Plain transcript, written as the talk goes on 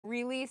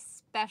really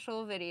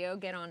special video.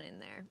 Get on in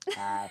there.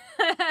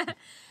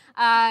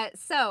 Hi.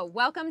 So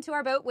welcome to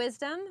our boat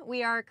wisdom.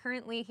 We are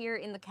currently here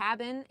in the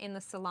cabin in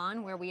the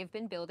salon where we have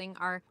been building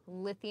our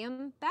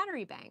lithium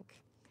battery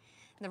bank.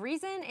 The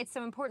reason it's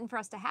so important for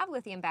us to have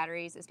lithium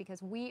batteries is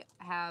because we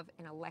have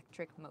an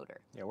electric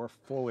motor. Yeah, we're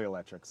fully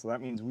electric, so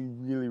that means we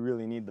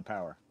really need the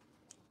power.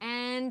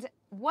 And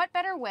what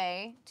better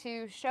way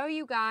to show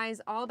you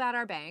guys all about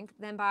our bank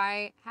than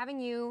by having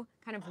you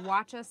kind of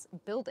watch us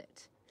build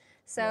it.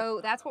 So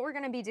That's what we're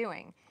going to be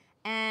doing.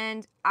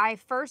 And I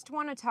first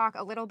want to talk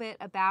a little bit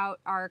about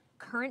our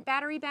current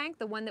battery bank,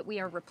 the one that we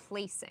are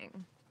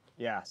replacing.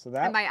 Yeah, so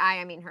that... And by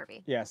I mean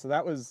Herbie. Yeah, so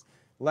that was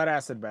lead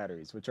acid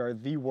batteries, which are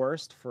the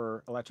worst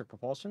for electric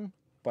propulsion,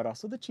 but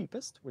also the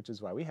cheapest, which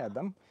is why we had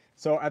them.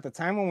 So at the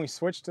time when we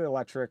switched to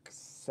electric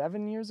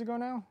 7 years ago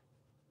now?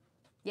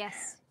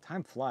 Yes.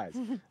 Time flies.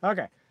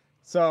 Okay,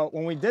 so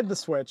when we did the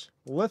switch,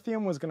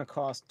 lithium was going to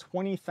cost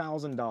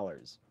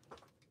 $20,000.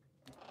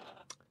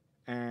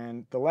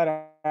 And the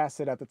lead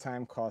acid at the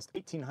time cost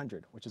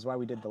 $1,800, which is why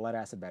we did the lead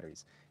acid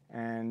batteries.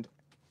 And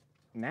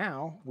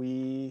now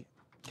we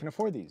can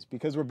afford these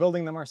because we're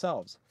building them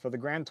ourselves for the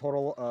grand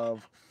total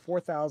of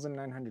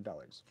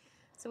 $4,900.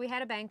 So we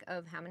had a bank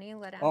of how many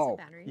lead acid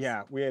batteries?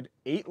 Yeah, we had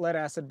 8 lead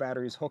acid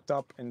batteries hooked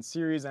up in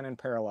series and in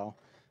parallel.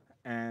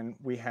 And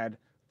we had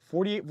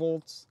 48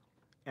 volts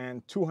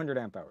and 200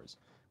 amp hours,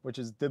 which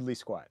is diddly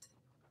squat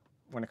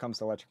when it comes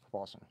to electric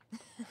propulsion.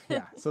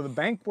 Yeah, so the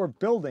bank we're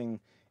building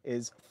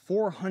is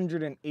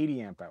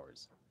 480 amp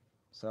hours.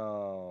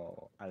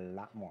 So a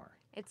lot more.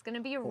 It's going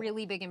to be a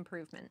really big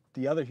improvement.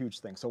 The other huge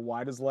thing, so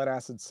why does lead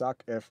acid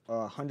suck if a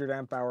 100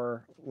 amp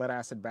hour lead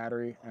acid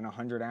battery and a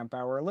 100 amp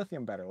hour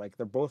lithium battery, like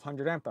they're both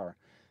 100 amp hour?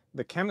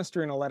 The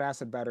chemistry in a lead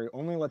acid battery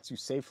only lets you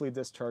safely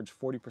discharge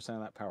 40%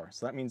 of that power.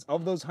 So that means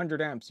of those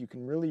 100 amps, you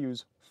can really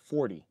use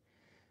 40.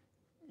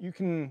 You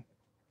can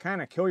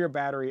kind of kill your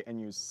battery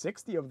and use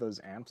 60 of those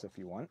amps if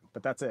you want,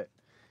 but that's it.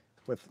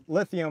 With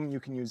lithium,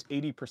 you can use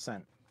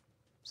 80%.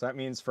 So that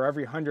means for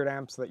every 100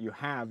 amps that you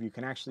have, you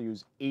can actually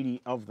use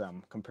 80 of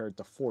them compared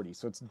to 40.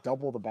 So it's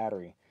double the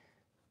battery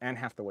and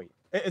half the weight.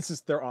 It's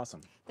just, they're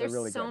awesome. There's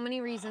really so good. many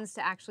reasons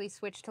to actually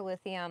switch to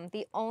lithium.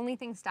 The only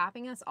thing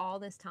stopping us all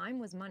this time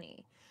was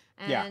money.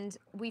 And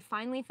we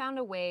finally found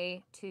a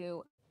way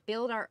to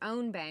build our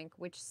own bank,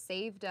 which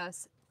saved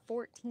us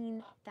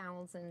 $14,000.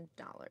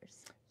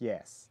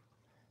 Yes.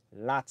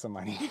 Lots of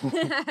money.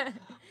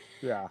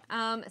 Yeah.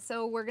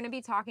 So we're going to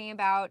be talking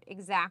about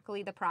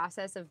exactly the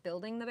process of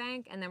building the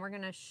bank, and then we're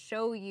going to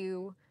show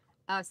you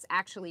us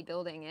actually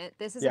building it.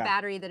 This is a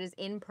battery that is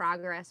in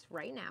progress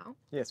right now.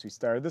 Yes, we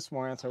started this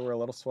morning, so we're a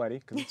little sweaty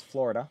because it's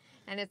Florida.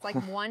 And it's like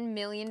 1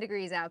 million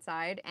degrees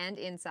outside and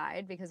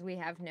inside because we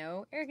have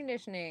no air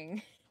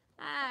conditioning.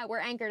 We're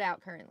anchored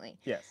out currently.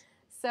 Yes.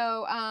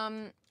 So,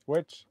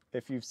 which,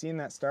 if you've seen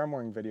that Star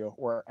Mooring video,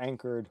 we're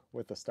anchored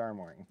with the Star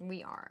Mooring.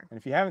 We are. And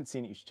if you haven't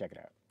seen it, you should check it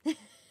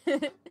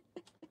out.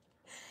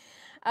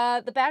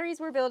 The batteries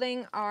we're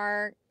building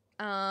are,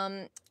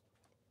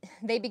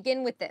 they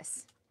begin with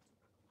this.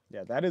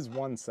 Yeah, that is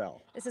one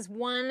cell. This is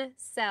one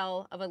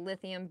cell of a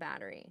lithium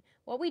battery.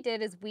 What we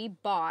did is we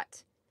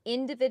bought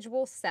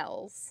individual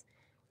cells,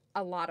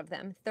 a lot of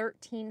them,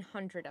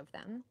 1,300 of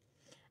them,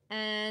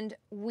 and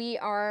we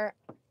are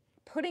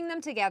putting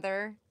them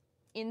together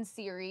in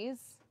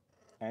series.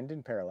 And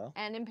in parallel.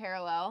 And in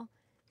parallel,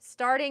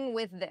 starting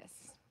with this.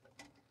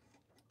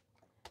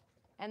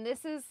 And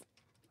this is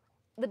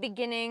the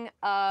beginning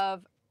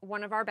of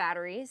one of our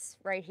batteries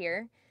right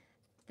here.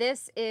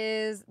 This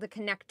is the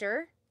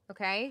connector,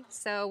 okay?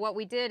 So what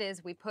we did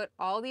is we put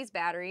all these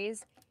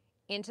batteries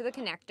into the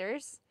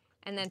connectors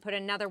and then put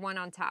another one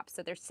on top.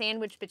 So they're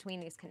sandwiched between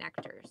these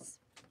connectors.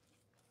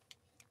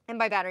 And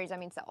by batteries, I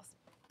mean cells.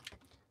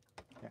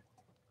 Yeah.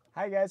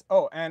 Hi, guys.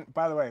 Oh, and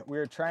by the way,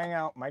 we're trying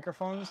out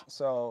microphones,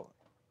 so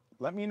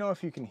let me know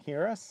if you can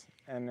hear us,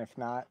 and if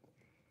not,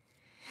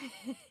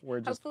 we're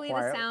just hopefully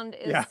quiet. The sound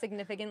is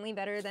significantly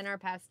better than our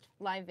past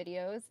live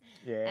videos.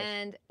 Yes.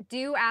 And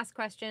do ask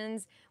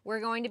questions. We're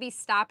going to be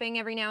stopping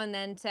every now and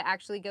then to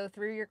actually go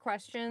through your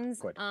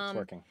questions. Good, it's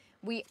working.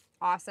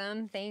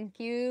 Awesome, thank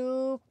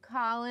you,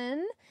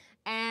 Colin.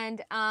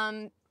 And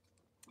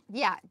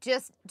yeah,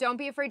 just don't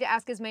be afraid to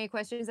ask as many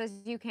questions as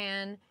you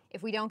can.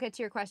 If we don't get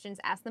to your questions,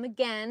 ask them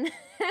again.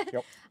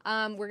 Yep.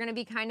 We're going to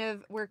be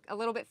we're a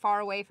little bit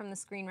far away from the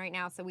screen right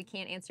now, so we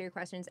can't answer your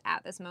questions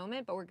at this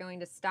moment, but we're going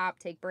to stop,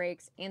 take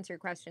breaks, answer your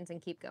questions, and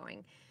keep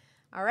going.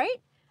 All right?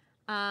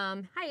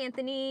 Hi,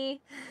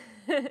 Anthony.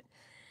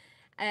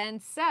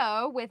 And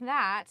so with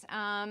that,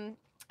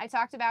 I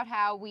talked about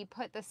how we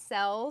put the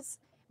cells,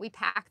 we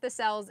pack the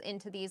cells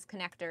into these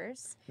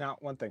connectors. Now,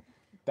 one thing,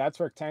 that's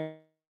rectangular.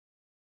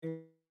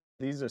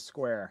 These are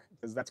square,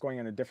 because that's going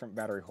in a different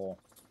battery hole.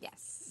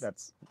 Yes.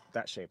 That's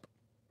that shape.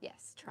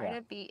 Yes, try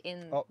to be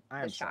in I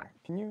am the shot. sorry.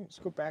 Can you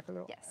scoot back a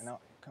little? Yes. No,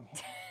 come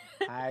here.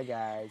 Hi,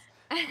 guys.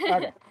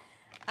 Okay.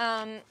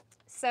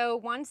 So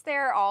once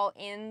they're all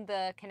in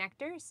the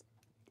connectors,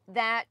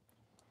 that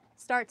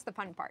starts the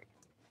fun part.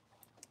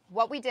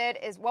 What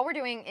we're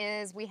doing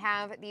is we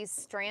have these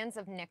strands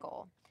of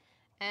nickel.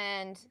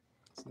 And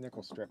It's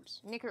nickel strips.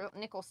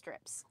 nickel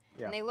strips.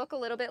 Yeah. And they look a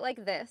little bit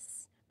like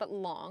this, but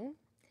long.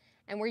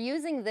 And we're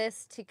using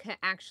this to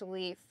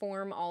actually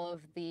form all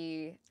of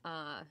the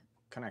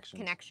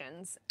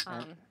connections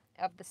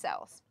of the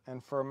cells.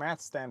 And for a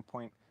math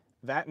standpoint,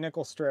 that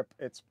nickel strip,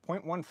 it's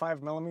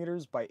 0.15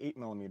 millimeters by 8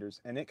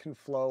 millimeters, and it can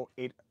flow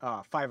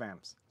 5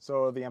 amps.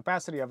 So the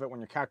ampacity of it, when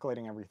you're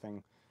calculating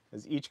everything,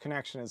 is each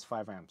connection is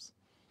 5 amps.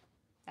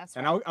 That's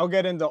right. And I'll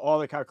get into all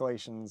the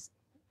calculations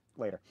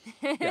later.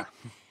 Yeah.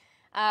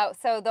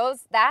 So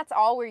that's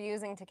all we're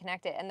using to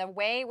connect it. And the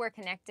way we're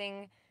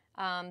connecting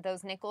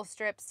those nickel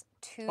strips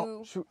to...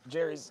 Oh, shoot,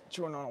 Jerry's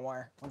chewing on a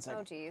wire. 1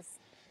 second. Oh, geez.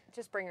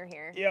 Just bring her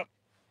here. Yep.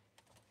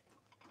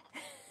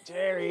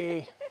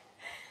 Jerry.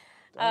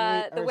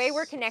 The way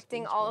we're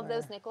connecting all of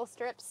those nickel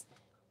strips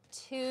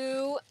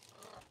to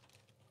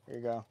Here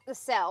you go. the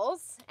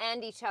cells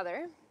and each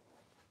other.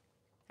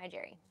 Hi,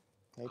 Jerry.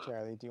 Hey,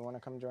 Charlie, do you want to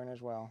come join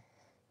as well?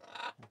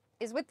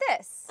 Is with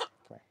this. Come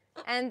here.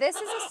 And this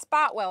is a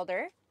spot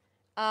welder.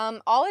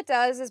 All it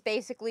does is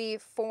basically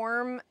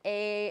form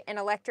an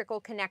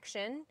electrical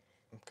connection.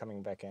 I'm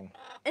coming back in.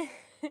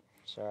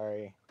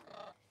 Sorry.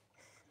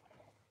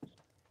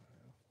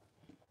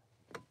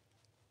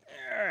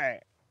 All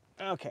right.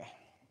 Okay.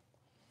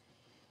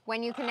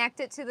 When you connect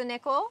it to the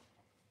nickel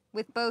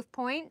with both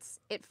points,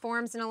 it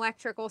forms an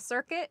electrical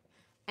circuit,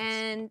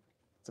 and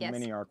It's a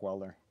mini arc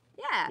welder.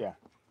 Yeah. Yeah.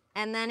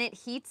 And then it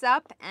heats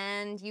up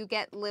and you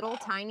get little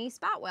tiny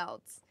spot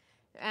welds.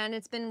 And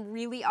it's been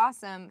really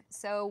awesome.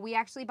 So we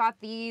actually bought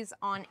these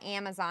on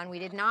Amazon. We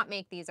did not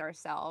make these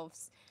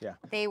ourselves. Yeah.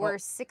 They were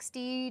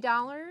 $60.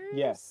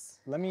 Yes.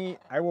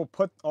 I will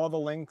put all the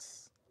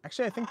links.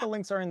 Actually, I think the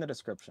links are in the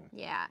description.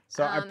 Yeah.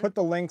 So I put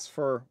the links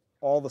for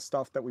all the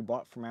stuff that we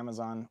bought from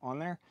Amazon on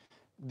there.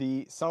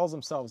 The cells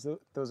themselves, there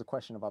was a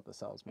question about the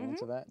cells. May I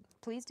answer that?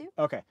 Please do.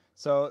 Okay,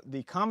 so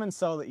the common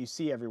cell that you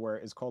see everywhere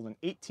is called an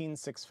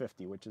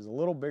 18650, which is a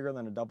little bigger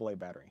than a AA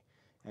battery.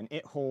 And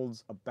it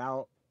holds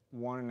about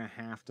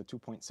 1.5 to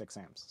 2.6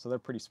 amps. So they're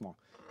pretty small.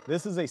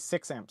 This is a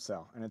 6 amp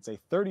cell, and it's a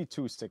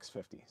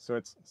 32650. So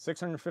it's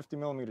 650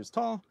 millimeters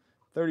tall,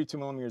 32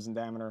 millimeters in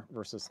diameter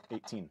versus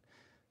 18.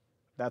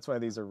 That's why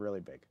these are really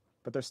big,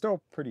 but they're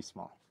still pretty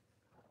small.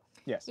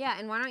 Yes. Yeah,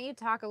 and why don't you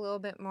talk a little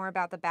bit more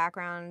about the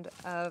background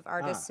of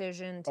our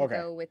decision to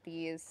go with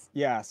these?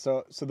 Yeah,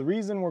 so the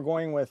reason we're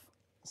going with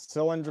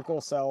cylindrical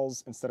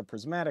cells instead of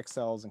prismatic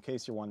cells, in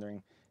case you're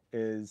wondering,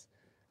 is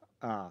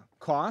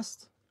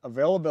cost,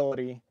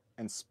 availability,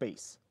 and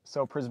space.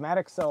 So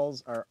prismatic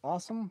cells are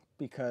awesome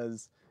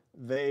because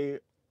to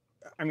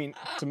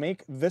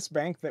make this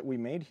bank that we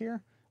made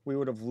here, we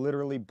would have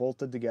literally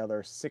bolted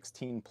together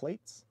 16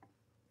 plates.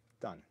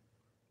 Done.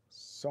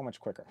 So much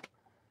quicker.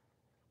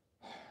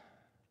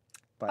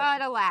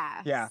 But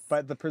alas. Yeah,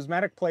 but the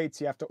prismatic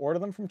plates, you have to order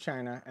them from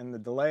China, and the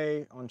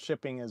delay on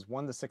shipping is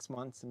 1 to 6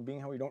 months. And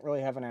being how we don't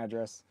really have an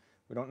address,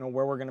 we don't know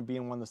where we're going to be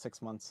in 1 to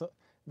 6 months. So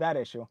that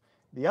issue.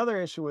 The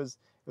other issue is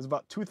it was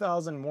about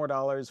 $2,000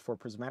 more for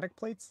prismatic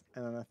plates.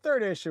 And then the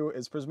third issue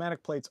is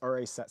prismatic plates are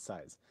a set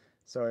size.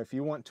 So if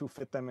you want to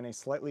fit them in a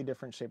slightly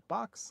different shaped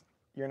box,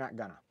 you're not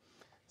gonna.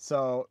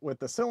 So with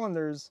the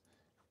cylinders,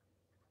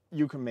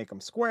 you can make them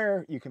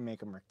square, you can make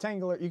them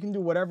rectangular, you can do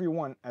whatever you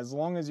want as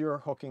long as you're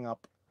hooking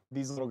up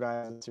these little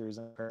guys in series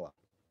and parallel.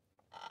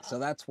 So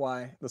that's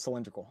why the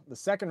cylindrical. The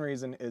second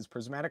reason is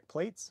prismatic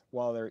plates,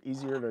 while they're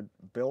easier to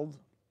build,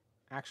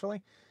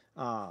 actually,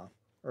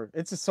 or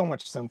it's just so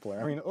much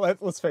simpler. I mean,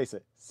 let's face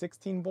it,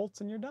 16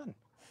 bolts and you're done.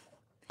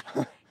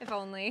 If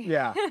only.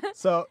 Yeah.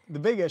 So the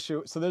big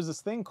issue, so there's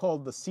this thing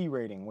called the C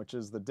rating, which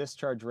is the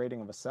discharge rating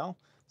of a cell.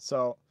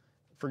 So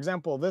for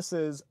example, this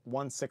is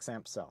 1 6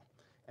 amp cell.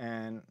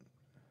 And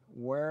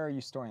where are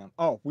you storing them?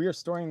 Oh, we are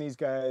storing these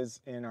guys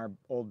in our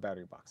old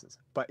battery boxes.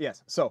 But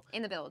yes, so.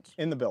 In the bilge.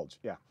 In the bilge,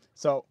 yeah.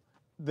 So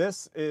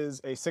this is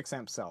a 6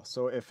 amp cell.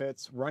 So if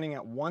it's running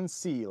at 1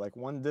 C, like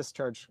 1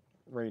 discharge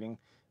rating,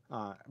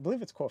 I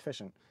believe it's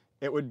coefficient,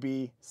 it would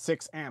be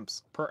 6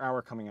 amps per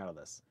hour coming out of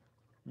this.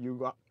 You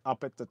go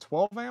up it to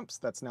 12 amps,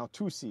 that's now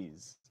 2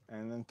 Cs.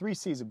 And then 3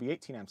 Cs would be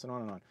 18 amps and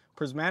on and on.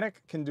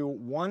 Prismatic can do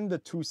 1 to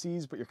 2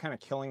 Cs, but you're kind of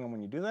killing them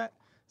when you do that.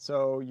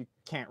 So you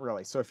can't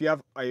really. So if you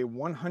have a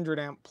 100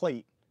 amp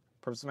plate,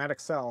 prismatic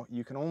cell,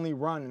 you can only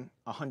run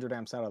 100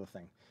 amps out of the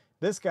thing.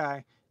 This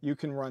guy, you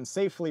can run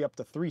safely up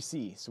to 3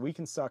 C. So we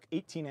can suck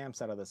 18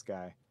 amps out of this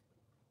guy.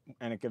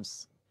 And it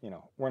gives,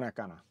 we're not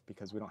gonna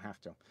because we don't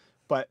have to.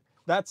 But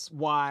that's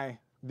why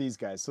these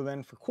guys. So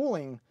then for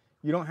cooling,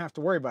 you don't have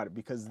to worry about it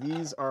because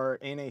these are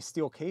in a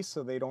steel case,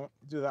 so they don't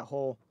do that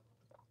whole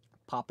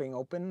popping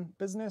open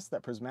business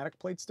that prismatic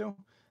plates do.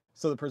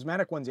 So the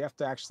prismatic ones, you have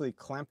to actually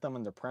clamp them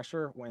under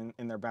pressure when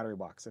in their battery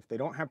box. If they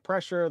don't have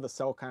pressure, the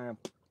cell kind of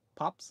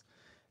pops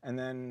and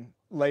then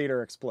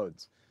later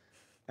explodes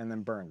and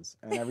then burns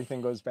and everything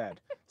goes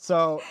bad.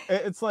 So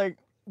it's like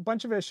a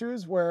bunch of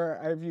issues where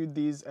I viewed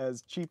these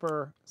as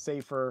cheaper,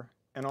 safer,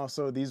 and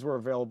also these were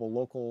available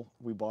local.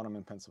 We bought them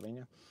in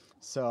Pennsylvania.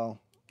 So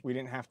we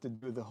didn't have to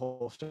do the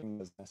whole shipping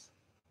business.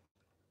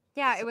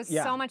 Yeah, it was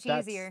so much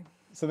easier.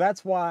 So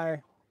that's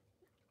why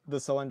the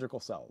cylindrical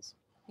cells.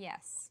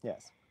 Yes.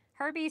 Yes.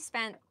 Herbie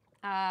spent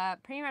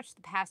pretty much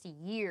the past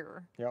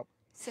year. Yep.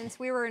 Since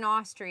we were in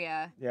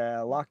Austria. Yeah,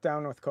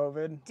 lockdown with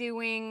COVID.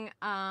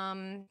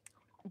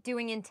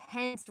 Doing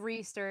intense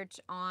research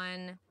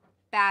on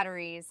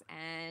batteries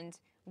and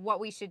what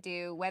we should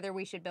do, whether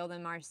we should build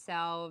them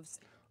ourselves.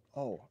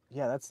 Oh,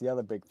 yeah, that's the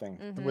other big thing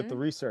with the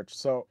research.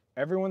 So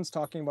everyone's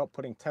talking about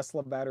putting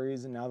Tesla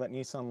batteries, and now that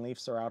Nissan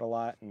Leafs are out a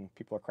lot and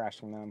people are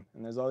crashing them,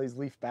 and there's all these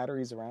Leaf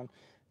batteries around,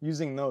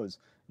 using those.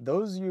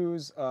 Those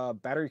use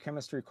battery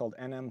chemistry called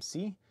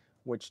NMC,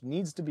 which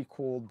needs to be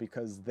cooled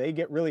because they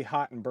get really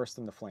hot and burst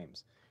into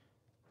flames.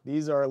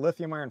 These are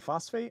lithium iron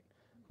phosphate,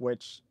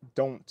 which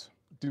don't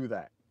do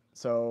that.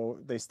 So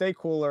they stay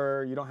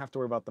cooler. You don't have to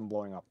worry about them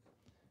blowing up.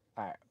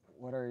 All right.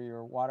 What are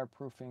your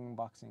waterproofing,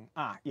 boxing?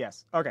 Ah,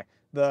 yes. Okay.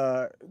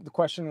 The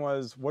question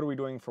was, what are we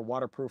doing for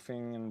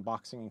waterproofing and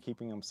boxing and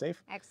keeping them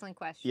safe? Excellent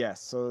question.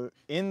 Yes. So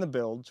in the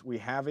bilge, we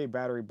have a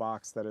battery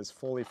box that is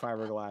fully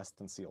fiberglassed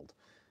and sealed.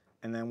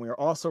 And then we are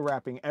also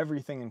wrapping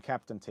everything in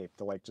Kapton tape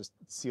to like just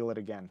seal it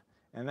again.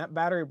 And that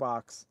battery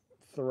box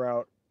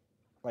throughout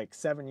like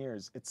 7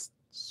 years, it's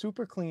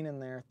super clean in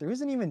there. There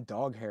isn't even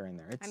dog hair in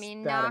there. It's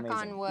knock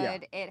amazing. on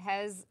wood, it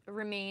has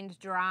remained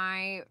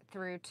dry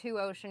through 2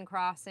 ocean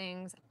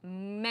crossings,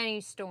 many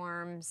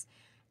storms,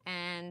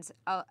 and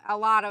a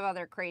lot of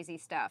other crazy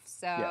stuff.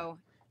 So. Yeah.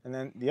 And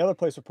then the other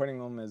place we're putting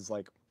them is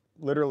like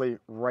literally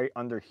right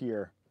under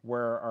here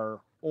where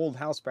our old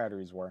house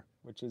batteries were,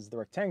 which is the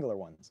rectangular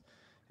ones.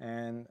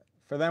 And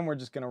for them, we're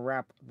just going to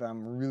wrap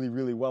them really,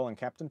 really well in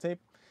Kapton tape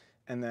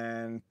and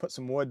then put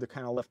some wood to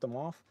kind of lift them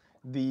off.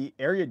 The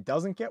area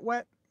doesn't get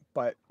wet,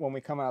 but when we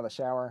come out of the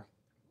shower,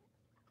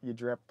 you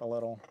drip a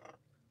little,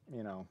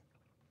 you know,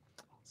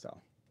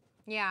 so.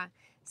 Yeah,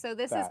 so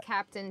this is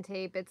Kapton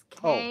tape. It's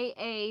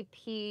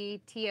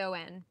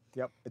Kapton.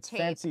 Yep, it's tape.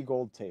 Fancy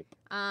gold tape.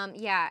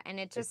 Yeah,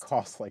 and it just... It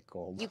costs like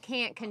gold. You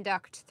can't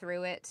conduct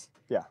through it.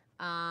 Yeah.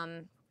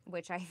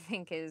 Which I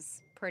think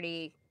is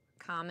pretty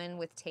common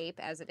with tape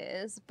as it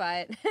is,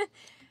 but...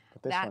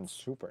 But this one's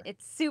super.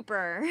 It's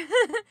super.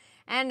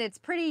 And it's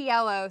pretty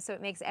yellow, so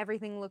it makes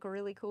everything look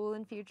really cool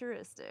and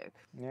futuristic.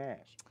 Yes.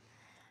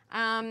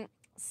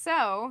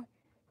 So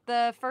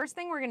the first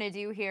thing we're going to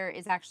do here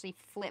is actually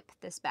flip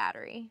this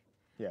battery.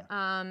 Yeah.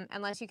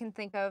 Unless you can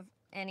think of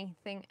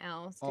anything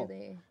else.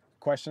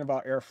 Question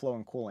about airflow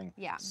and cooling.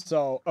 Yeah.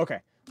 So, okay.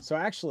 So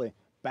actually,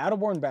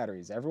 Battleborn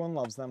batteries, everyone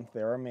loves them.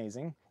 They're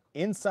amazing.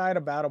 Inside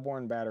a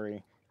Battleborn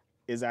battery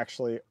is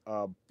actually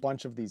a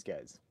bunch of these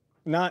guys.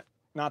 Not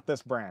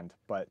this brand,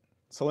 but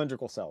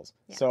cylindrical cells.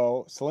 Yeah.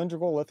 So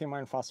cylindrical lithium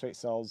iron phosphate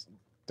cells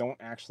don't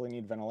actually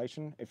need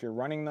ventilation. If you're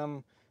running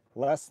them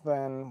less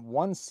than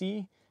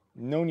 1C,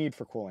 no need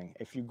for cooling.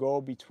 If you go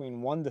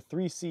between 1 to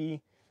 3C,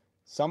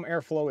 some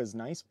airflow is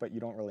nice, but you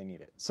don't really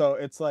need it. So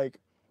it's like,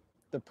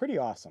 they're pretty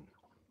awesome.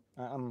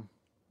 I'm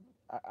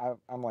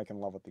like in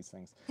love with these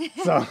things.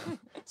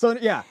 So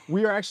yeah,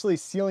 we are actually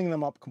sealing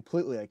them up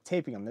completely, like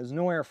taping them. There's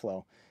no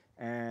airflow.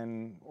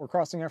 And we're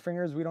crossing our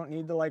fingers. We don't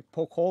need to like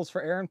poke holes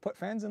for air and put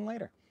fans in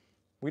later.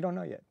 We don't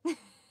know yet.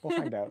 We'll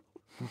find out.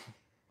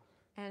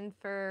 And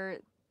for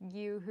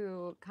you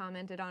who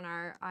commented on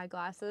our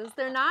eyeglasses,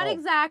 they're not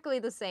exactly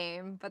the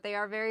same, but they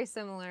are very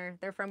similar.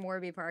 They're from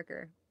Warby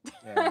Parker.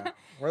 Yeah.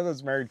 We're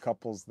those married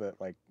couples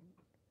that like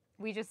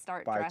we just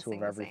start buy dressing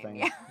 2 of the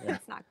everything. Same. Yeah,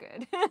 it's not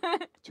good.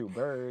 2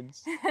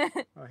 birds.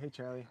 Oh, hey,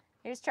 Charlie.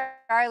 Here's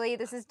Charlie.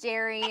 This is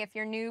Jerry. If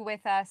you're new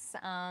with us,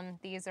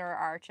 these are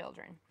our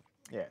children.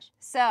 Yes.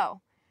 So,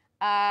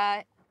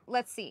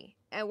 let's see.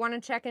 I want to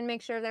check and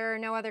make sure there are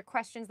no other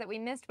questions that we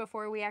missed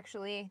before we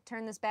actually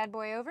turn this bad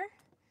boy over.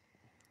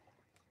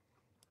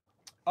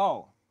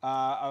 Oh,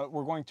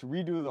 we're going to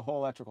redo the whole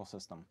electrical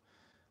system.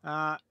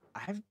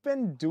 I've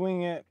been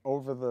doing it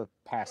over the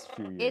past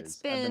few years. It's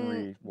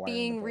been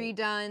being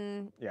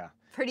redone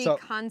pretty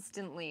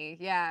constantly,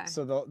 yeah.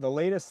 So the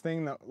latest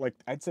thing that, like,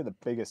 I'd say the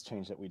biggest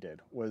change that we did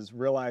was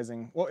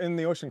realizing, well, in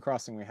the ocean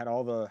crossing, we had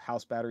all the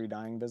house battery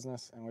dying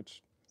business, and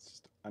which is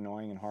just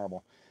annoying and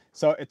horrible.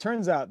 So it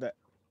turns out that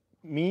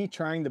me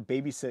trying to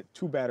babysit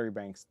 2 battery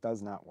banks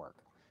does not work.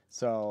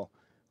 So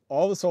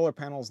all the solar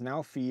panels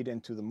now feed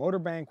into the motor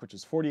bank, which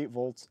is 48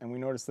 volts, and we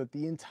noticed that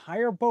the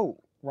entire boat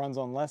runs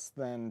on less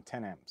than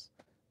 10 amps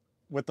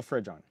with the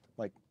fridge on.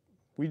 Like,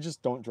 we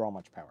just don't draw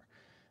much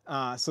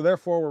power. So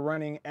therefore, we're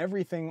running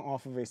everything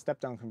off of a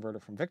step-down converter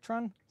from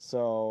Victron.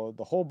 So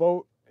the whole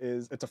boat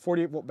it's a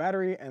 48 volt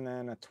battery, and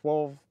then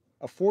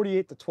a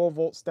 48 to 12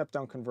 volt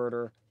step-down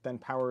converter then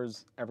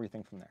powers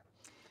everything from there.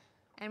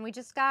 And we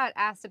just got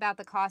asked about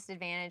the cost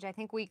advantage. I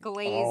think we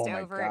glazed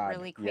over it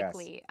really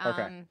quickly. Yes.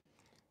 Okay.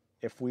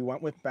 If we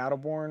went with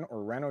Battleborn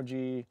or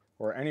Renogy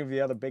or any of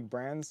the other big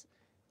brands,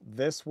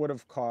 this would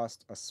have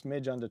cost a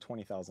smidge under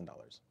 $20,000.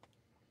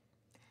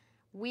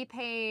 We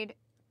paid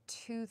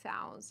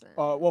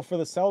 $2,000. Well, for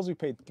the cells, we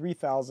paid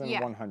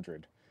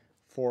 $3,100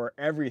 for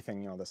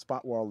everything. You know, the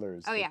spot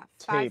welders. Oh yeah,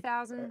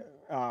 $5,000.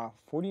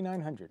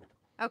 $4,900.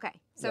 Okay,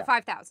 so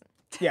 $5,000.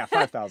 Yeah,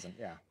 $5,000.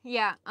 Yeah.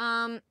 Yeah.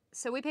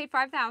 So we paid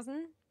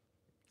 $5,000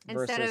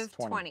 instead of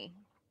 $20,000.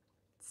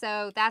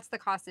 So that's the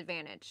cost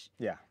advantage.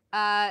 Yeah.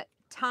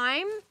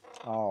 Time.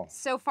 Oh.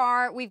 So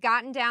far, we've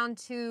gotten down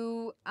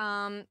to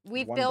One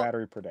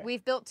battery per day.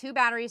 We've built 2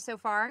 batteries so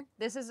far.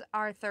 This is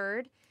our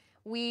 3rd.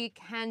 We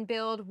can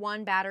build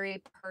 1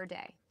 battery per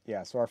day.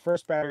 Yeah. So our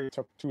first battery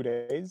took 2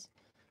 days.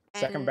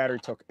 Second And battery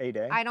took a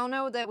day. I don't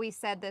know that we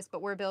said this,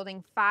 but we're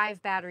building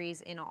 5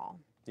 batteries in all.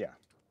 Yeah.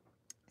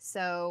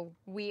 So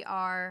we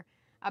are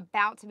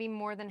about to be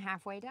more than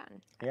halfway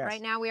done. Yes.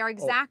 Right now we are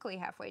exactly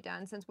halfway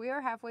done, since we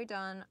are halfway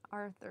done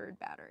our 3rd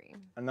battery.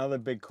 Another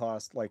big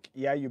cost, like,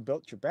 yeah, you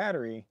built your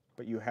battery,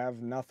 but you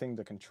have nothing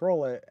to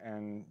control it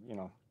and, you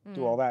know,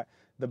 do all that.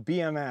 The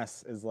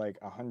BMS is like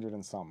 100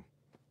 and some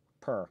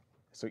per.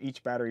 So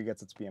each battery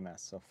gets its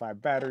BMS. So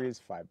 5 batteries,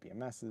 5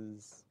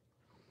 BMSs.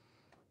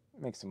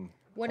 Makes some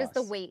What costs.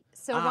 is the weight?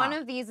 So one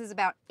of these is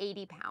about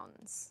 80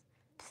 pounds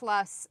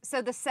plus.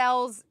 So the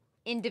cells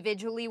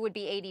individually would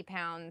be 80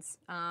 pounds,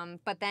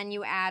 but then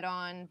you add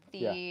on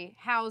the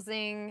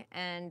housing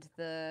and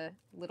the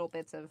little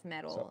bits of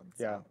metal.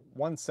 So, yeah,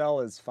 one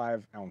cell is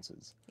 5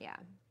 ounces. Yeah.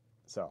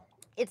 So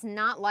it's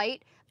not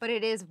light, but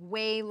it is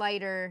way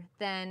lighter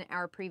than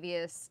our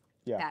previous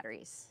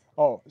batteries.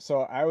 Oh,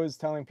 so I was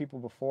telling people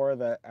before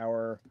that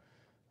our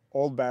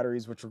old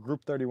batteries, which were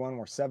group 31,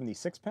 were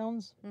 76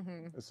 pounds.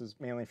 This is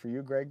mainly for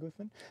you, Greg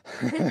Griffin.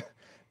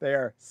 They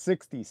are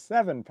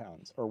 67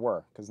 pounds, or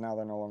were, because now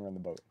they're no longer in the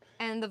boat.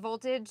 And the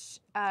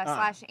voltage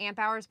slash amp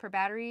hours per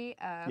battery,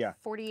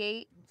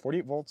 48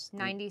 volts.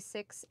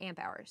 96 amp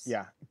hours.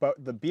 Yeah, but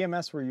the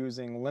BMS we're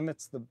using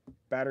limits the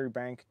battery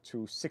bank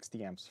to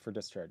 60 amps for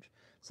discharge.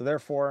 So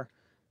therefore,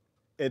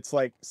 it's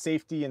like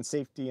safety and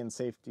safety and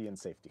safety and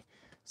safety.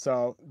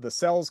 So the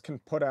cells can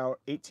put out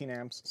 18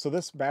 amps. So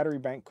this battery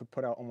bank could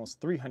put out almost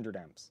 300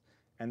 amps.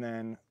 And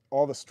then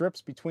all the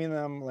strips between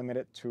them limit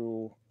it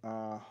to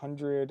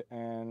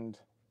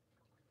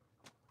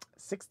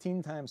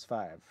 116 times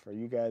 5 for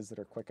you guys that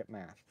are quick at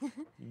math.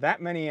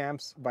 That many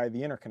amps by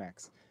the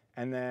interconnects.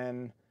 And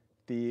then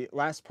the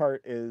last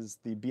part is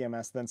the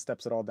BMS then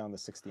steps it all down to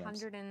 60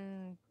 amps.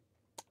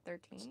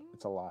 113?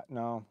 It's a lot.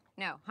 No.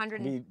 No,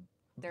 130?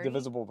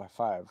 Divisible by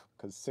 5,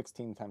 because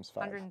 16 times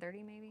 5.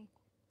 130 maybe?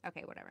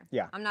 Okay, whatever.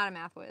 Yeah. I'm not a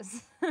math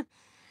whiz.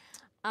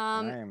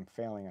 I am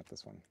failing at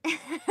this one.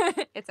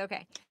 It's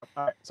okay.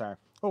 All right, sorry.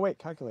 Oh, wait,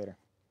 calculator.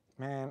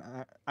 Man,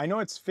 I know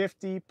it's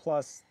 50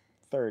 plus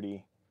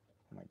 30. Oh,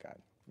 my God.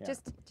 Yeah.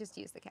 Just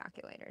use the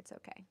calculator. It's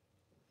okay.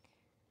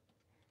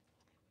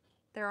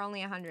 There are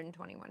only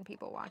 121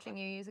 people watching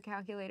you use a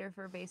calculator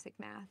for basic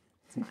math.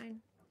 It's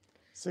fine.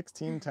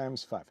 16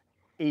 times 5.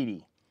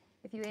 80.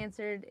 If you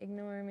answered,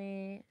 ignore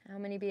me. How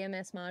many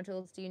BMS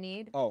modules do you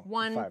need? Oh,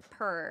 1 5.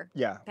 per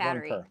one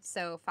battery. per.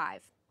 So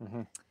 5.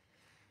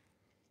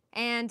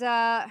 And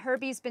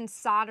Herbie's been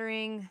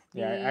soldering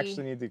the I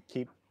actually need to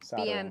keep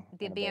soldering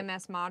the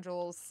BMS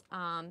modules.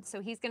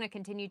 So he's going to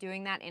continue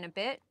doing that in a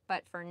bit.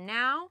 But for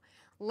now,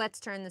 let's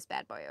turn this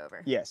bad boy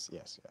over. Yes.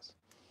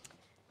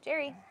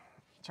 Jerry.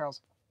 Charles,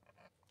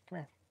 come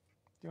here.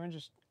 Do you want to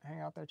just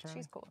hang out there, Charlie?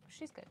 She's cool.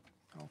 She's good.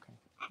 Okay.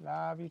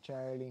 Love you,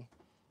 Charlie.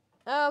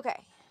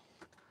 Okay.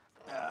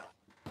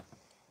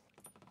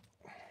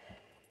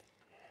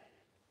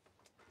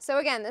 So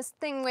again, this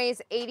thing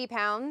weighs 80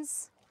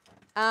 pounds.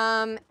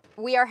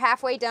 We are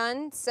halfway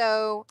done,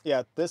 so...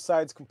 Yeah, this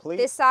side's complete.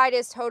 This side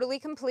is totally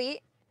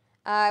complete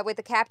with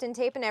the Captain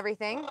tape and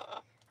everything.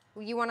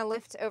 You want to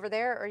lift over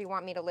there, or you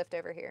want me to lift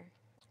over here?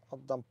 I'll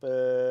dump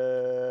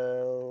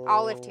it.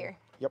 I'll lift here.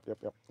 Yep.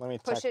 Let me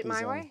push tack it my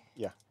these in. way?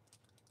 Yeah.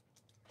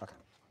 Okay.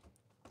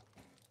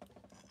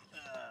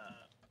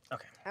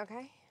 Okay.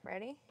 Okay,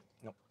 ready?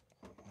 Nope.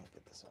 Let me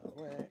get this out of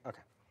the way.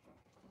 Okay.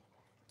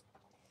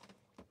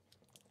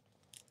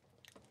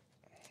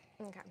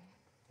 Okay.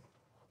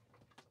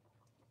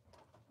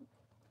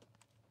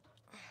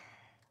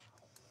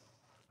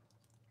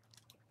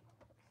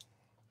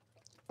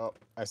 Oh,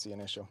 I see an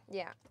issue.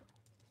 Yeah.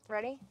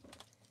 Ready?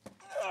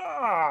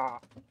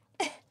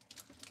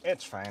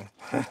 It's fine.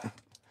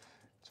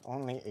 It's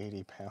only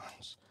 80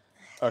 pounds.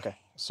 Okay,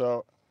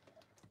 so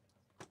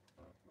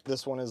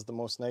this one is the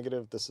most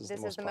negative. This is the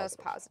most positive. Most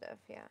positive,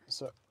 yeah.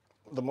 So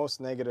the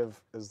most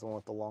negative is the one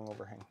with the long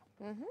overhang.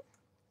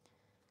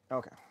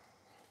 Okay.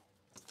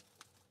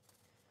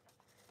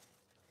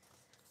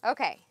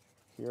 Okay.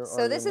 Here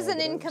so this is an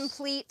negatives.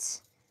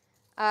 incomplete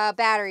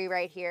battery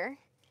right here.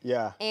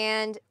 Yeah.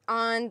 And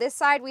on this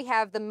side we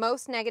have the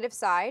most negative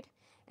side,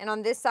 and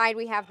on this side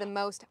we have the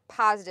most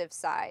positive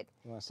side.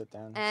 You want to sit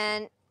down?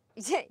 And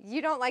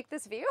you don't like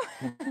this view?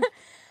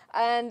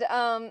 And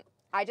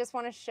I just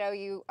want to show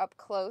you up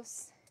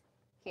close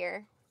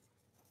here.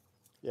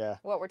 Yeah.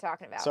 What we're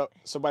talking about.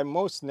 So by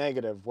most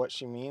negative, what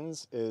she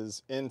means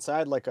is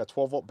inside like a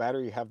 12-volt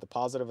battery, you have the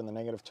positive and the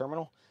negative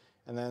terminal,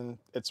 and then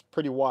it's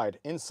pretty wide.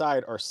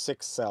 Inside are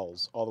 6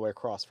 cells all the way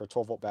across for a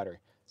 12-volt battery.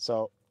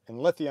 So in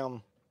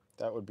lithium,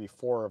 that would be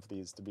 4 of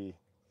these to be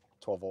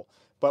 12-volt.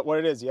 But what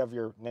it is, you have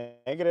your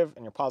negative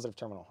and your positive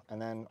terminal,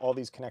 and then all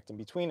these connect in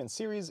between in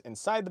series.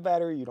 Inside the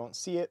battery, you don't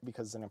see it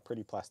because it's in a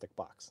pretty plastic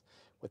box.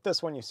 With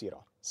this one, you see it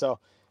all. So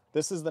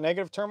This is the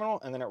negative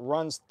terminal, and then it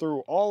runs through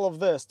all of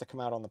this to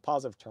come out on the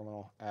positive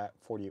terminal at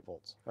 48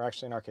 volts. Or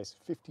actually, in our case,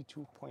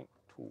 52.2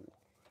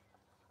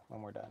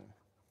 when we're done,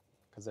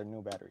 because they're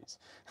new batteries.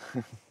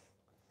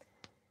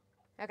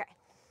 Okay.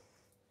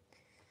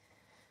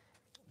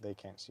 They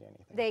can't see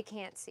anything. They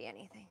can't see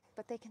anything,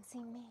 but they can see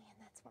me, and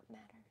that's what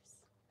matters.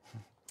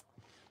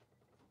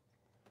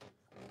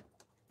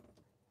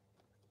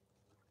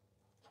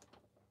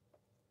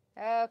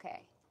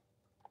 Okay.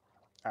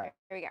 All right.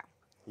 Here we go.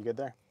 You good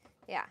there?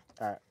 Yeah.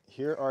 All right.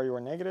 Here are your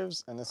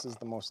negatives, and this is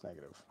the most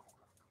negative.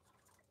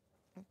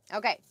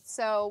 Okay,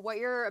 so what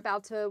you're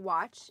about to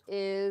watch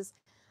is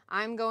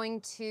I'm going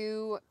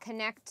to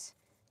connect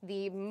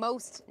the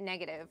most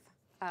negative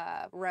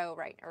row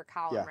or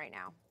column right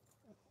now.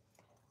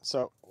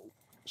 So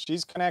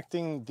she's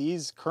connecting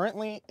these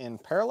currently in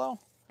parallel.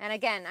 And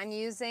again, I'm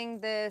using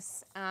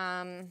this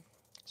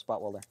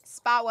Spot welder.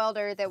 spot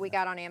welder that we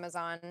got on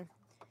Amazon.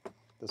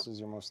 This is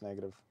your most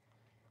negative.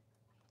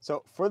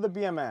 So for the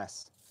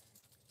BMS,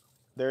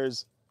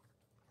 there's,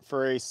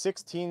 for a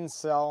 16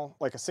 cell,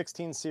 like a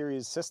 16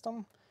 series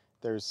system,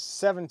 there's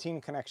 17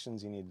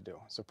 connections you need to do.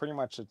 So pretty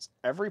much it's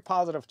every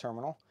positive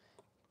terminal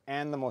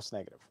and the most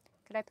negative.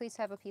 Could I please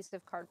have a piece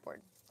of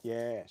cardboard?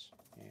 Yes,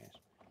 yes.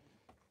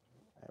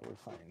 I would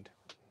find.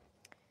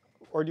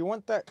 Or do you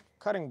want that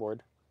cutting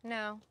board?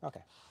 No.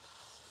 Okay.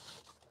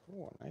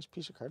 Ooh, a nice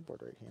piece of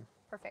cardboard right here.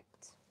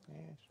 Perfect.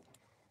 Yes.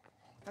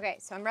 Okay,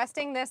 so I'm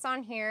resting this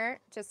on here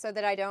just so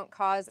that I don't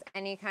cause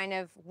any kind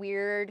of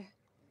weird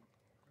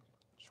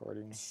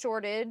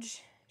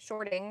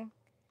shorting.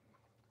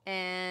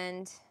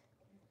 And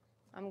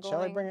I'm going...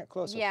 Shall I bring it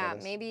closer? Yeah,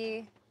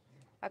 maybe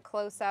a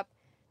close-up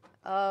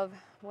of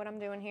what I'm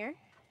doing here.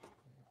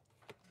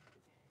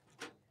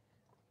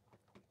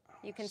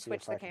 You can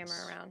switch the camera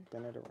around.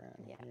 Spin it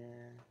around here.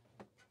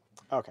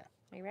 Okay.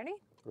 Are you ready?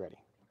 Ready.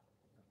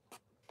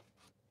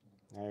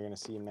 Now you're going to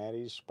see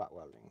Maddie's spot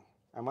welding.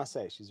 I must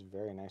say, she's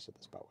very nice at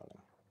the spot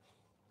welding.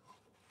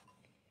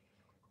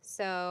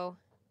 So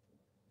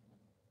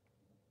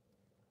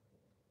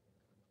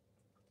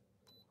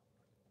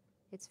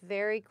it's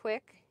very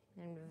quick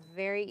and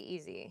very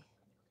easy.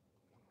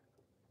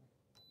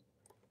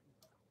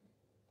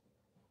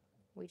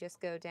 We just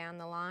go down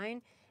the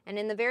line. And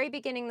in the very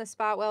beginning, the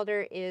spot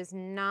welder is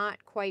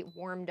not quite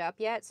warmed up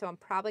yet, so I'm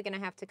probably going to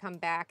have to come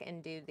back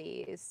and do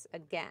these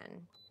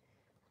again.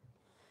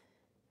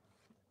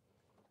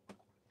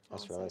 I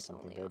just realized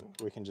something good.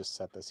 We can just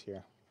set this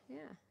here. Yeah.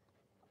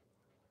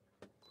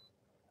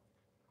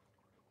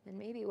 And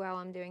maybe while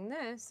I'm doing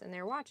this and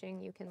they're watching,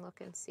 you can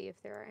look and see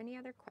if there are any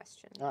other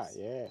questions. Ah,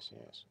 yes,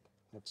 yes.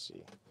 Let's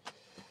see.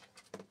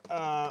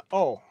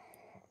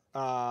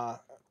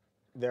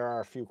 There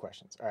are a few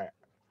questions. All right.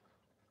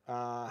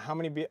 How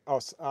many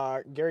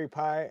Gary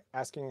Pye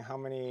asking how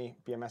many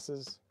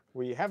BMSs.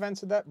 We have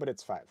answered that, but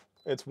it's 5.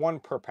 It's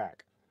 1 per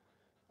pack.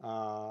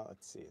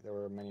 Let's see. There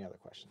were many other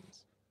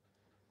questions.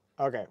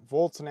 Okay,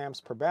 volts and amps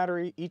per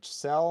battery. Each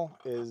cell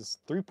is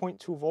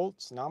 3.2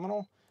 volts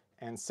nominal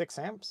and 6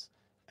 amps.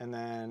 And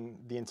then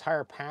the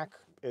entire pack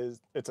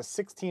it's a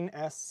 16S,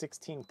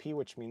 16P,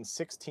 which means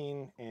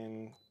 16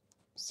 in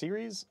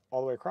series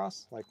all the way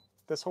across, like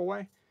this whole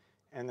way,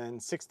 and then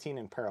 16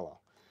 in parallel.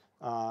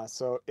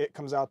 So it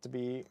comes out to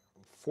be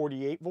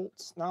 48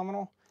 volts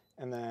nominal,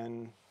 and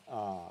then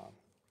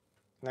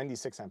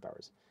 96 amp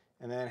hours.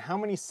 And then how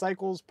many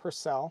cycles per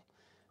cell?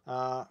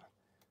 Well,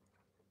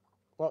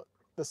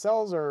 the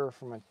cells are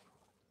from a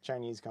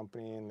Chinese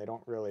company, and they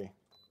don't really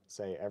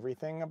say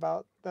everything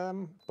about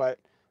them, but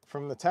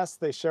from the tests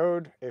they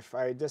showed, if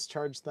I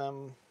discharge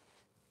them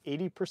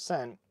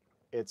 80%,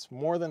 it's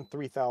more than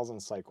 3,000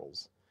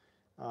 cycles.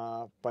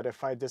 But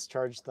if I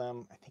discharge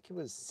them, I think it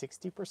was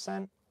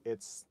 60%,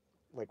 it's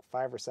like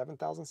 5,000 or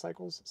 7,000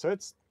 cycles. So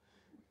it's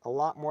a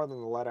lot more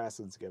than the lead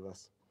acids give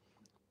us,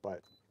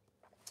 but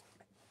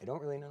I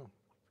don't really know.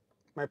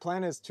 My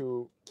plan is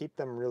to keep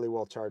them really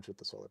well charged with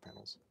the solar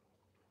panels.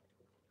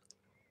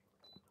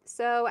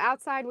 So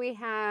outside we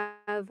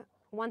have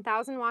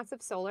 1,000 watts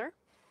of solar.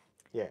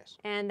 Yes.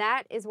 And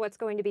that is what's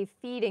going to be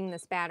feeding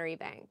this battery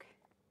bank.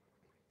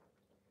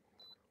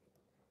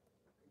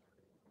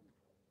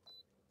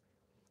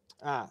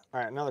 All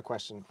right, another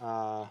question.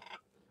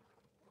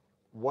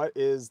 What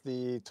is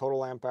the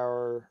total amp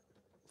hour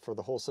for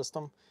the whole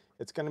system?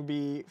 It's going to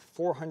be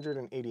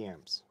 480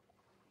 amps.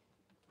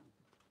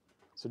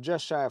 So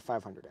just shy of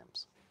 500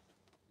 amps.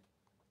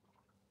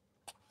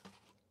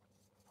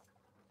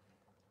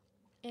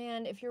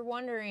 And if you're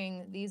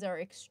wondering, these are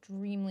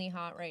extremely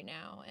hot right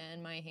now,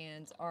 and my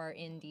hands are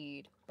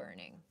indeed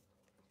burning.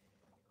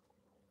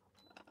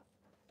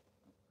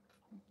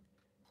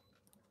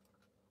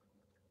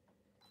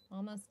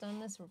 Almost done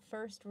this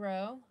first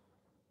row,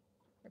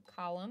 or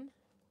column.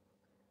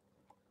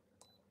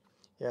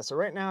 Yeah, so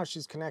right now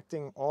she's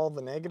connecting all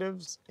the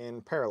negatives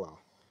in parallel.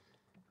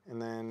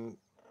 And then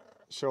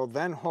she'll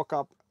then hook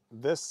up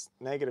this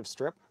negative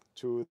strip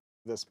to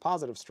this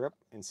positive strip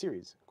in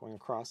series going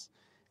across.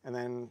 And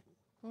then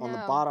on the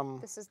No, bottom.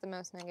 this is the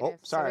most negative, Oh,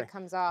 sorry. so it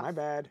comes off. My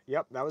bad.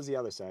 Yep, that was the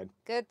other side.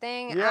 Good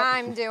thing Yep.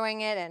 I'm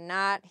doing it and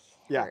not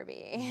Yeah.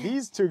 Herbie.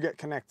 These two get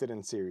connected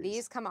in series.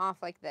 These come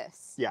off like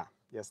this. Yeah.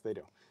 Yes, they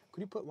do.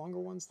 Could you put longer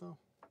ones, though?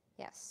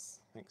 Yes.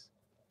 Thanks.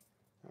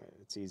 All right,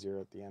 it's easier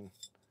at the end.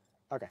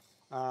 Okay.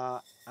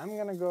 I'm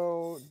going to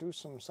go do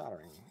some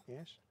soldering.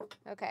 Yes?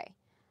 Okay.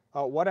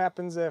 What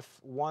happens if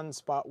one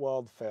spot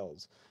weld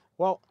fails?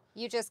 Well,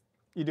 You just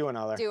you do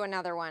another. do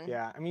another one.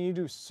 Yeah, I mean, you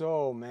do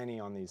so many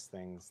on these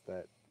things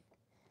that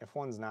if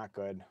one's not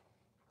good,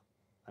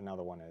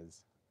 another one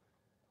is.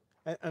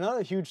 And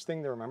another huge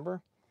thing to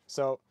remember,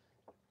 so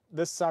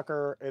this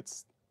sucker,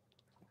 it's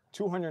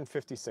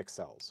 256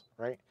 cells,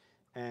 right?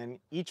 And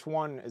each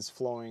one is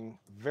flowing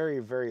very,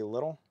 very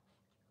little.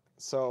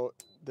 So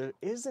there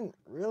isn't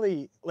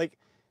really, like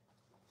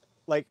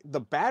the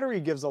battery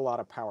gives a lot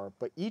of power,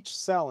 but each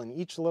cell and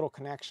each little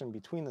connection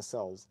between the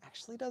cells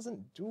actually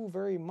doesn't do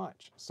very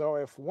much. So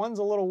if one's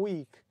a little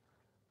weak,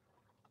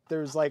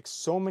 there's like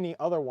so many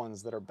other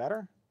ones that are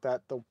better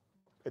that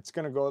it's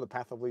going to go the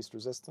path of least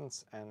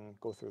resistance and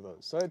go through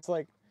those. So it's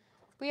like,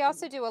 We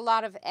also do a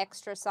lot of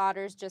extra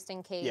solders just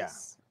in case. Yeah.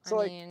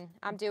 So I mean,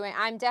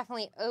 I'm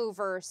definitely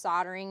over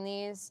soldering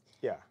these.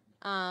 yeah.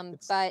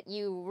 But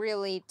you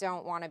really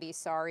don't want to be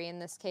sorry in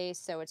this case,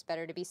 so it's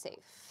better to be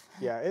safe.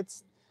 Yeah,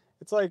 it's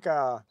like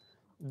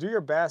do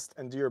your best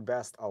and do your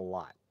best a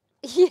lot.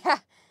 Yeah.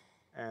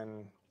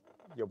 And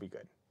you'll be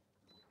good.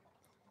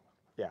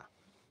 Yeah.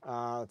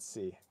 Let's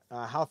see.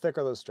 How thick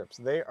are those strips?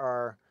 They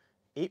are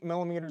 8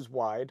 millimeters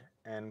wide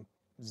and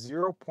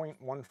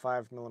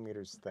 0.15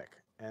 millimeters thick.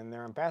 And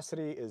their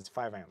ampacity is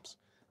 5 amps.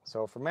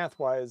 So for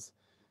math-wise,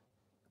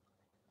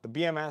 the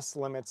BMS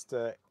limits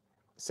to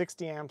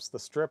 60 amps. The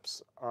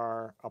strips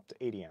are up to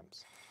 80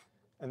 amps.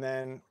 And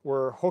then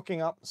we're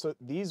hooking up. So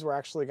these we're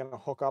actually going to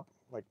hook up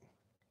like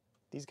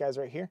these guys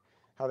right here,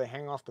 how they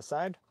hang off the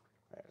side.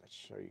 Right, let's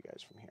show you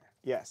guys from here.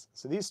 Yes,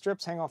 so these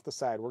strips hang off the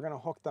side. We're going to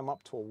hook them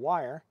up to a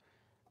wire,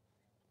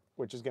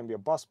 which is going to be a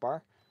bus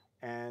bar,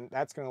 and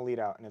that's going to lead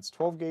out. And it's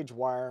 12 gauge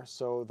wire,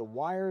 so the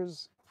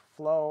wires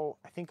flow,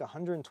 I think,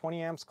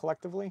 120 amps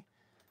collectively.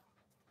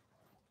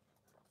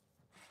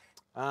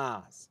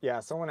 Yeah,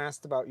 someone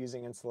asked about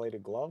using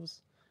insulated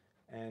gloves,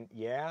 and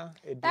yeah,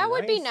 That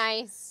would be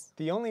nice.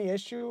 The only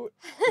issue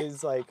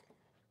is like,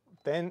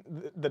 then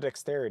the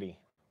dexterity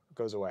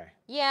goes away.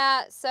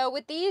 Yeah, so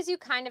with these, you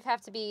kind of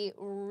have to be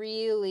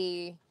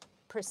really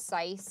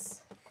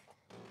precise.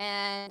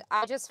 And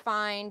I just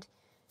find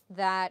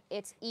that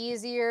it's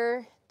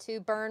easier to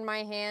burn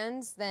my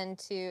hands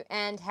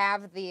and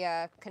have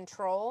the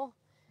control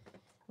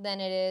than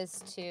it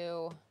is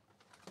to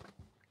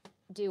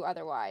do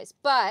otherwise.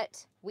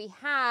 But we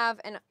have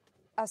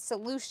a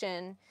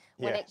solution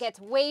when it gets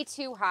way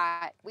too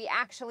hot. We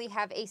actually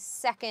have a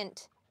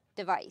second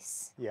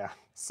device. Yeah.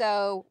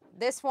 So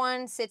this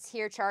one sits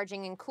here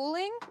charging and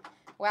cooling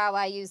while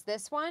I use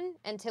this one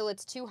until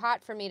it's too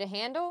hot for me to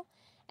handle.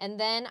 And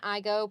then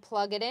I go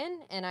plug it in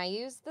and I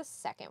use the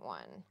second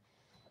one.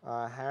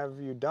 Have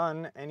you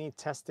done any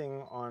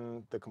testing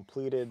on the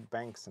completed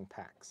banks and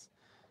packs?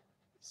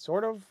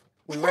 Sort of.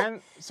 We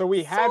ran, so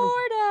we had,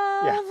 Sort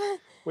of. Yeah,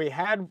 we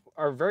had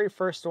our very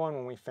first one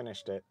when we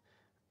finished it.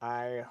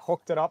 I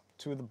hooked it up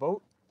to the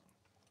boat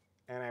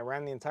and I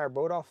ran the entire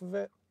boat off of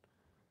it.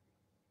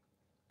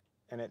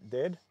 And it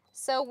did.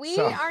 So we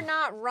are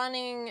not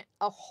running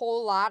a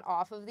whole lot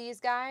off of these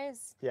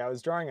guys. Yeah, I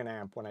was drawing an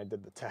amp when I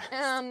did the test.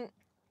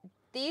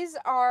 These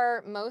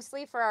are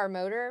mostly for our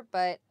motor,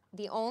 but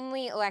the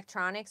only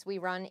electronics we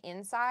run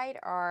inside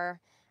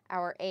are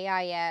our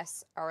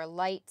AIS, our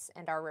lights,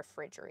 and our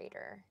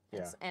refrigerator,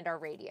 and our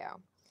radio.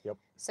 Yep.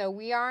 So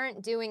we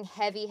aren't doing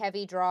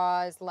heavy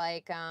draws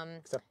like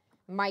Except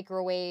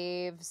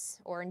microwaves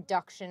or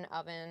induction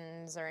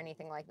ovens or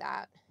anything like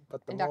that.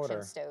 But the induction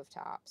motor,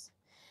 stovetops.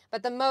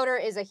 But the motor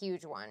is a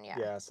huge one, yeah.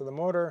 Yeah, so the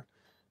motor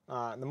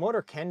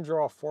can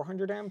draw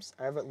 400 amps.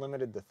 I have it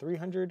limited to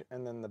 300,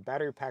 and then the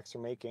battery packs are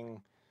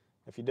making,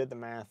 if you did the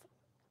math,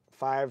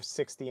 5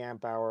 60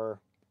 amp hour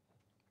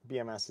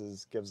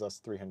BMSs gives us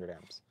 300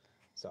 amps.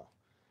 So,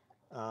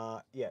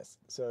 yes,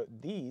 so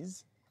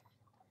these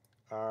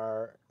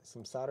are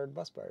some soldered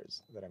bus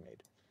bars that I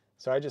made.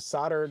 So I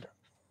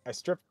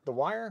stripped the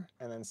wire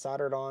and then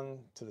soldered on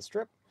to the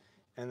strip.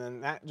 And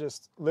then that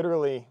just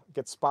literally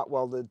gets spot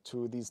welded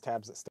to these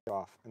tabs that stay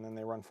off. And then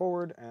they run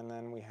forward, and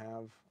then we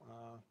have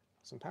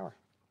some power.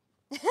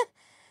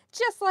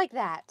 Just like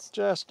that.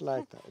 Just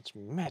like that. It's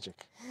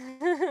magic.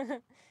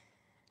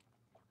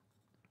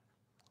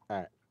 All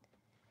right.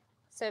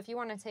 So if you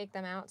want to take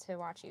them out to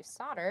watch you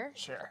solder.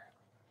 Sure.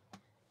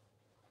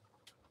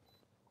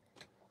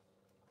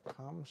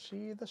 Come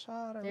see the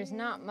solder. There's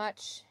not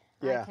much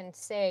I can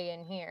say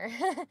in here.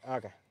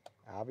 Okay.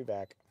 I'll be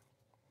back.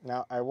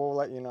 Now, I will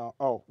let you know.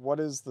 Oh, what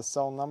is the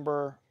cell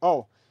number?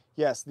 Oh,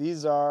 yes,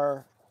 these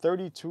are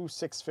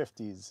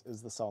 32650s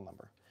is the cell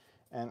number.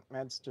 And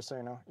Mads, just so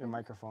you know, your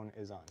microphone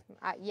is on.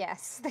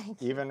 Yes,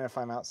 thank you. Even if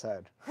I'm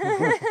outside.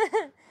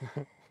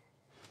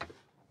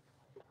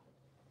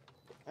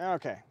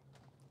 Okay,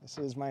 this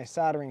is my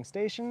soldering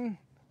station.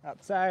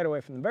 outside,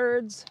 away from the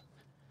birds.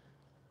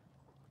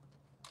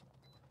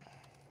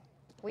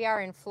 We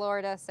are in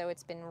Florida, so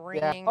it's been Yeah.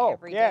 raining Oh,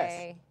 every yes.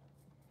 day.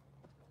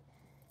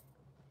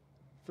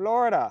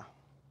 Florida.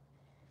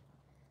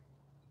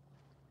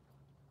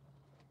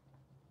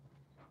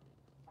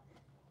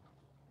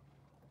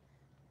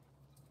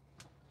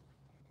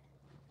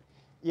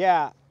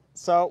 Yeah,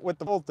 so with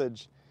the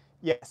voltage,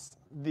 yes,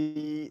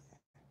 the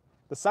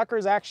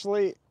sucker's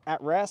actually at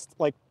rest,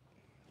 like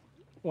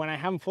when I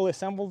have them fully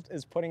assembled,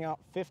 is putting out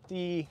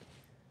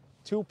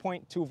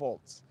 52.2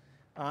 volts.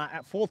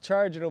 At full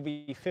charge, it'll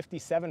be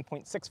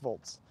 57.6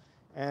 volts.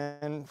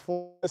 And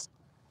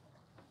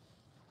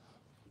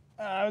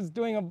I was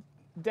doing a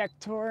deck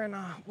tour and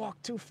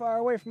walked too far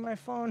away from my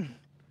phone.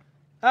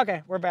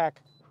 Okay, we're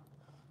back.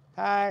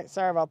 Hi,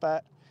 sorry about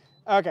that.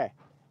 Okay,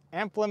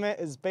 amp limit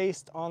is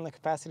based on the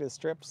capacity of the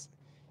strips.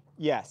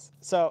 Yes,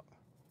 so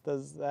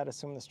does that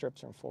assume the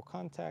strips are in full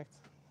contact?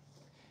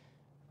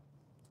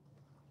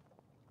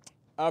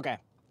 Okay,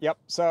 yep,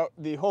 so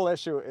the whole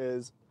issue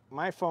is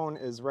my phone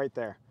is right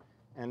there,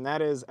 and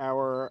that is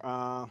our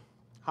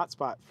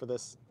hotspot for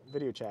this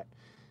video chat.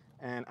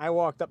 And I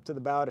walked up to the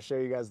bow to show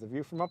you guys the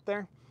view from up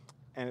there,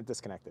 and it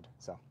disconnected.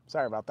 So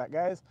sorry about that,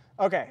 guys.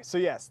 Okay, so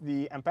yes,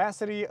 the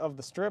ampacity of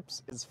the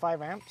strips is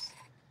 5 amps,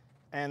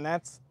 and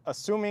that's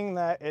assuming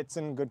that it's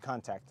in good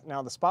contact.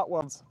 Now the spot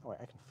welds, oh wait,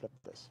 I can flip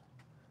this.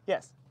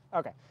 Yes,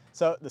 okay.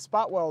 So the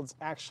spot welds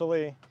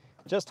actually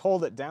just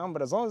hold it down,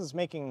 but as long as it's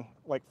making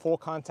like full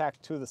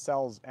contact to the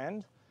cell's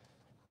end,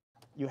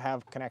 you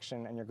have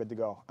connection and you're good to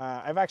go.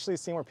 I've actually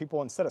seen where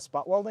people, instead of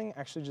spot welding,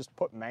 actually just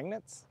put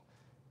magnets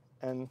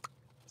and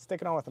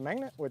stick it on with a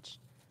magnet, which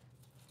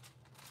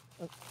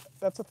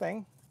that's a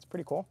thing. It's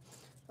pretty cool.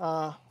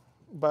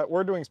 But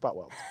we're doing spot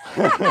welds.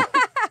 I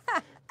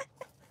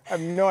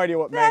have no idea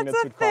what magnets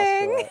would cost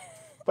for that.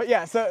 But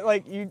yeah, so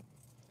like you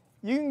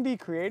can be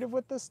creative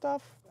with this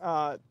stuff.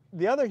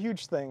 The other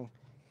huge thing,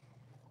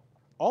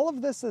 all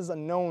of this is a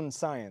known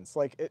science.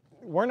 Like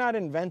we're not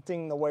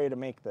inventing the way to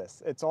make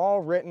this. It's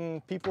all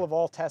written. People have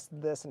all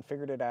tested this and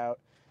figured it out.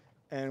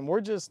 And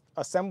we're just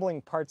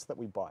assembling parts that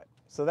we bought.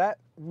 So that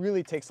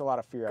really takes a lot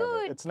of fear out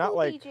of it. It's not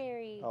like,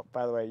 Jerry. Oh,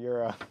 by the way,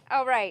 you're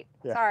Oh, right.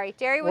 Yeah. Sorry.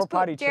 Jerry was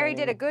Jerry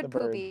did a good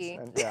poopy.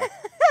 Yeah.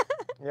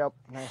 Yep,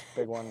 nice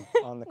big one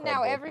on the cardboard.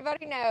 Now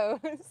everybody knows.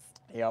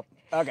 Yep.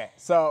 Okay.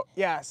 So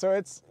yeah, so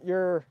it's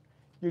you're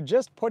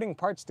just putting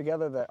parts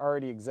together that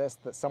already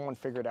exist that someone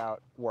figured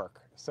out work.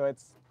 So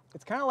it's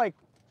kind of like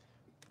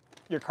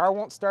your car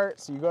won't start,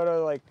 so you go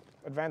to like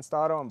Advanced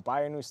Auto and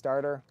buy a new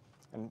starter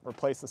and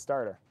replace the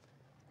starter.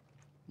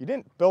 You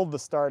didn't build the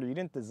starter, you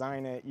didn't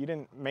design it, you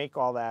didn't make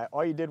all that.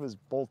 All you did was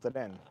bolt it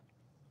in.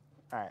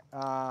 All right.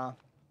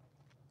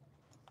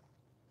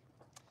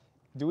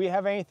 Do we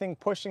have anything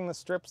pushing the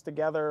strips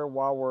together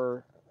while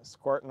we're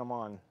squirting them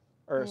on,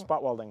 or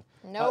spot welding?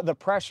 Nope. The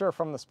pressure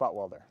from the spot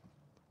welder.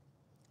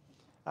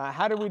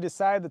 How did we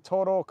decide the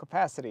total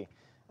capacity?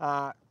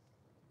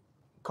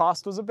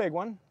 Cost was a big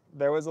one.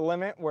 There was a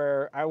limit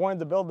where I wanted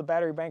to build the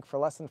battery bank for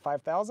less than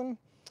 $5,000.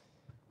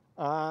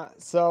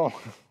 So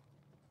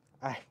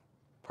I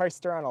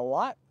priced around a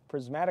lot.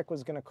 Prismatic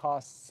was going to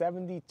cost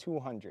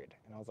 $7,200,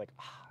 and I was like,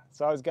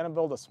 So I was going to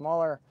build a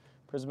smaller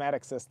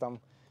prismatic system,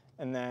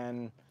 and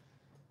then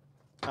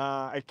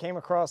I came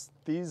across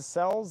these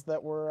cells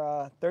that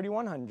were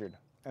 $3,100,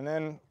 and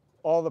then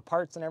all the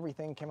parts and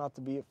everything came out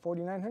to be at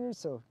 $4,900.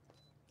 So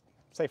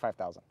say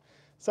 $5,000.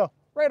 So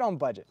right on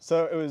budget.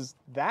 So it was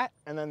that,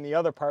 and then the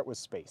other part was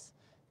space.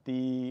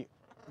 The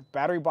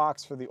battery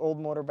box for the old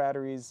motor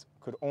batteries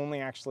could only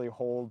actually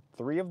hold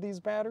 3 of these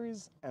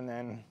batteries, and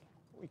then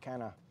we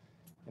kind of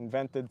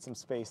invented some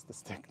space to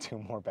stick 2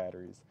 more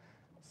batteries.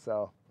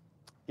 So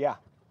yeah.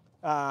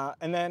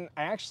 And then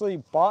I actually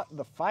bought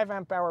the 5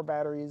 amp hour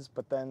batteries,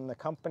 but then the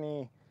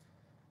company,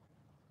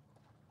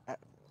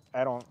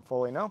 I don't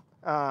fully know,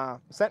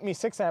 sent me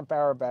 6 amp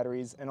hour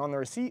batteries, and on the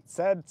receipt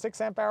said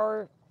 6 amp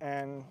hour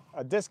and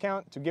a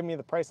discount to give me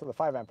the price of the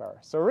 5 amp hour.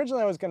 So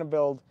originally I was going to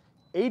build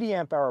 80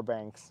 amp hour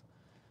banks,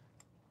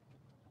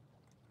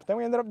 but then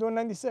we ended up doing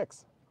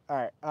 96. All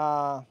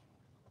right.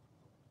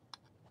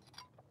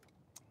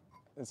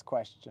 This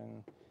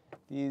question,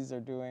 these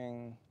are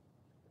doing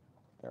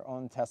their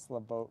own Tesla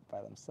boat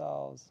by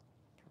themselves.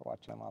 We're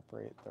watching them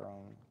operate their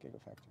own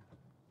gigafactory.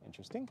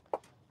 Interesting.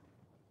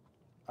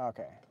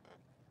 Okay.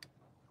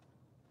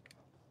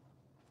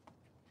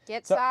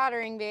 Get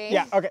soldering, babe.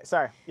 Yeah, okay,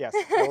 sorry. Yes,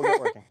 we'll get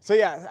working. So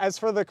yeah, as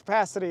for the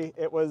capacity,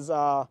 it was,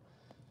 a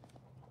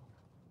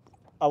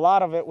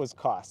lot of it was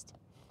cost.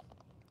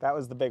 That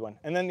was the big one.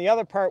 And then the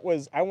other part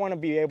was I want to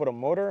be able to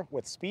motor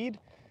with speed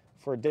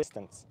for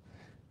distance.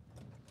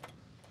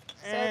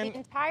 So the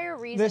entire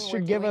reason this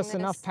should give us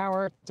enough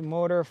power to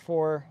motor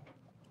for,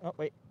 oh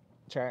wait,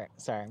 sorry,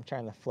 I'm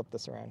trying to flip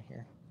this around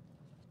here.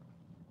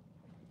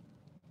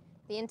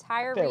 The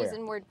entire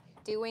reason we're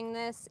doing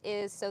this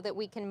is so that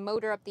we can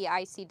motor up the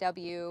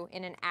ICW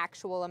in an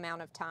actual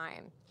amount of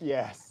time.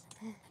 Yes.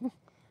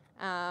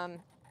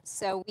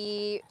 So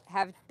we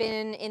have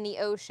been in the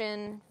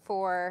ocean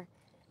for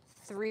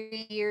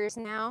 3 years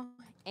now,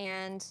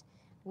 and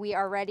We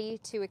are ready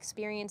to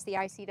experience the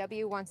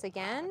ICW once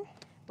again.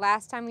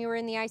 Last time we were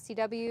in the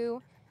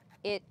ICW,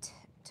 it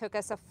took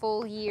us a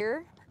full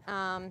year.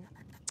 And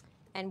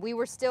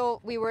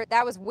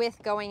that was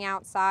with going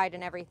outside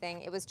and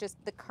everything. It was just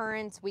the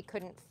currents we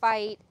couldn't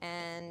fight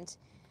and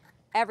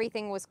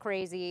everything was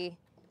crazy.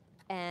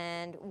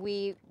 And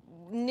we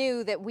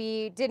knew that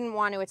we didn't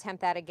want to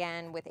attempt that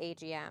again with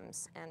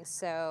AGMs. And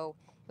so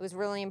it was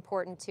really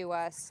important to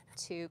us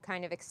to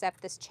kind of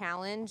accept this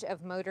challenge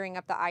of motoring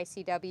up the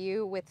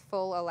ICW with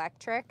full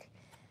electric.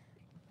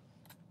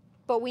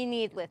 But we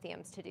need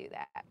lithiums to do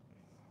that.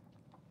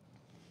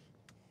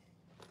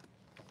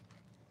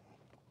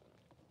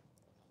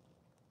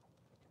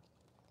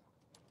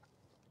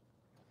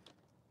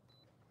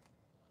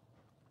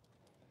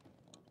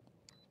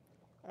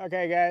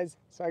 Okay guys,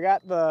 so I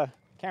got the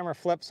camera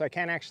flipped so I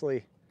can't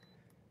actually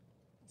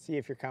see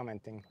if you're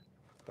commenting,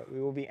 but we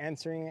will be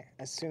answering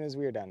as soon as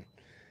we are done.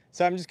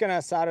 So I'm just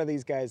gonna solder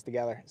these guys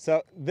together.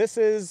 So this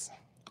is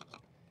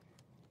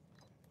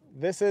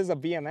a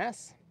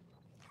BMS.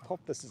 I hope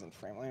this is in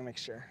frame, let me make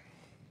sure.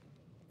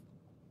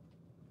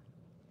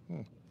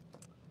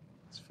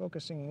 It's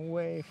focusing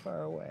way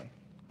far away.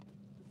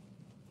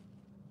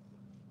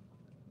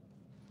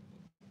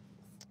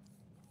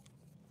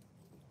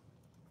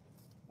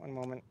 One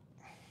moment.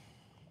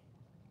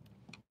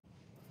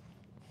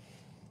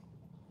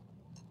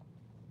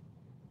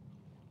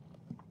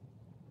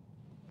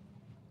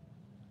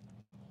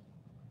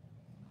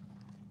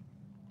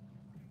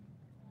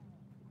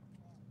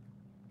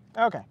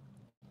 Okay,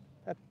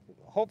 that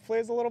hopefully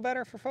is a little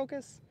better for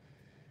focus.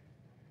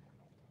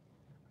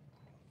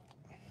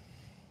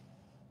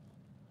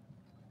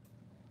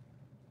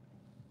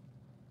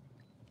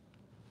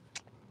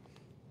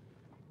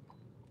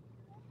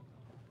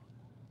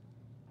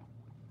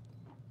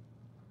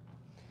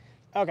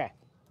 Okay,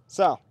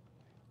 so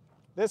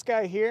this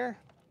guy here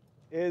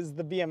is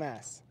the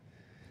BMS.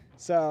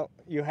 So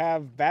you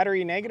have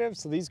battery negative,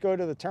 so these go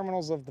to the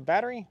terminals of the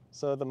battery,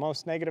 so the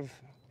most negative,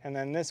 and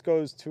then this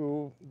goes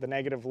to the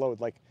negative load.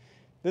 Like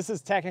this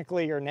is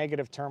technically your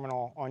negative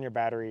terminal on your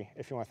battery,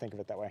 if you want to think of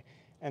it that way.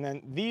 And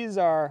then these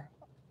are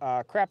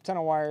a crap ton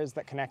of wires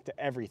that connect to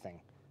everything.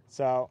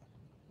 So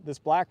this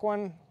black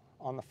one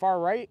on the far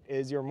right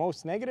is your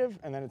most negative,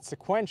 and then it's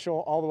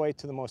sequential all the way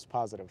to the most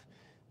positive.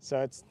 So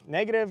it's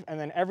negative, and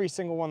then every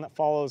single one that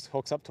follows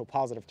hooks up to a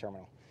positive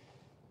terminal.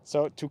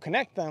 So to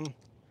connect them,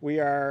 we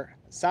are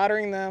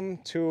soldering them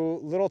to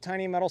little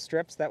tiny metal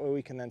strips. That way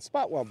we can then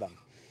spot weld them.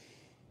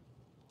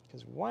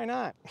 Because why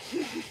not?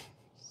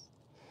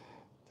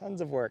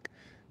 Tons of work.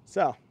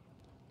 So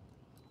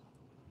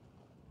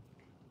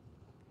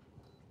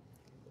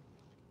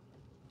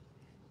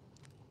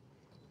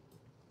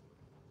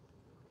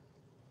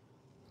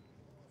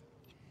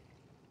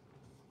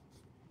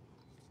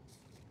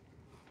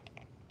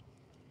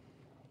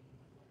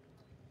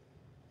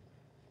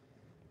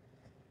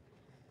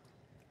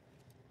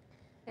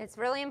it's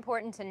really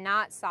important to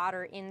not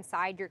solder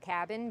inside your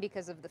cabin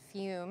because of the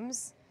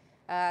fumes.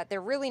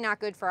 They're really not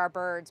good for our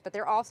birds, but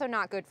they're also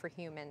not good for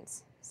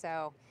humans.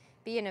 So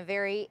be in a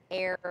very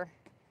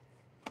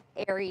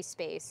airy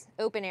space,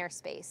 open air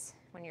space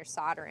when you're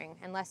soldering,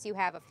 unless you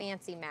have a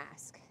fancy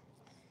mask,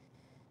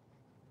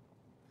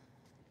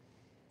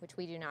 which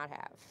we do not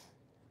have.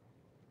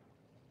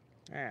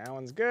 All right, that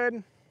one's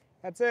good.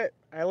 That's it.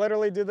 I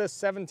literally do this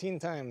 17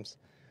 times.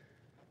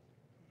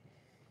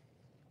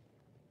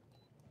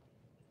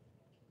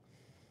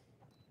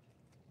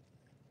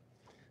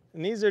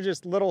 And these are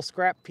just little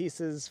scrap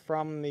pieces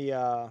from the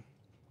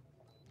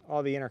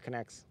all the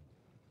interconnects.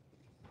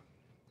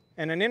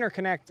 And an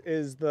interconnect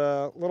is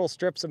the little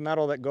strips of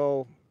metal that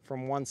go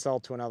from one cell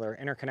to another,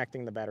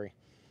 interconnecting the battery.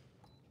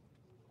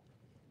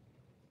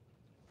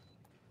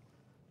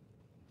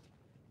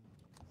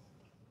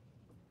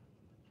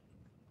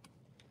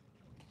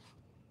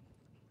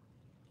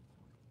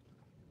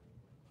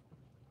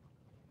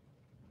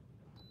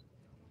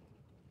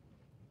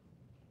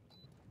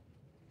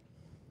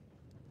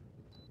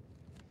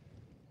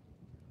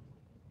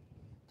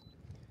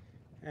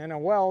 And a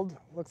weld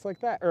looks like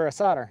that, or a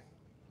solder.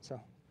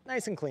 So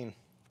nice and clean.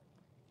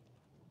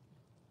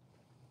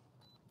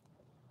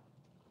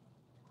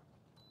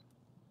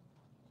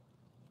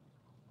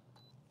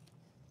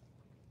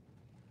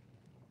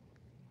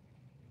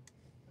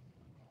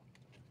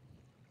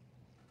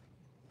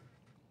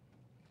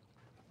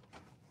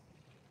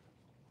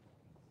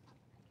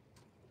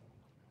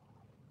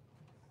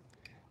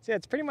 So yeah,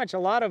 it's pretty much a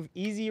lot of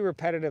easy,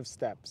 repetitive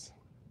steps.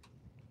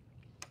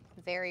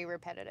 Very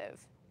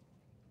repetitive.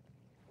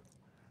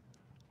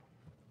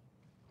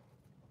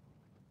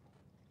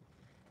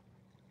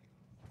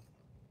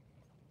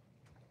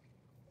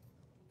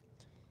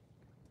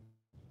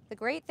 The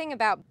great thing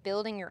about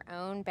building your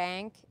own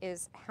bank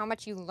is how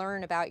much you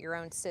learn about your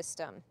own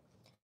system.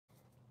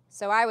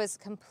 So I was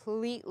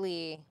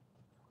completely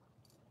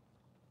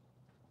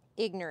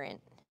ignorant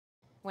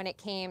when it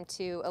came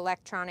to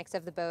electronics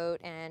of the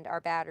boat and our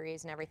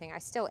batteries and everything. I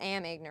still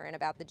am ignorant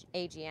about the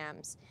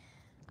AGMs.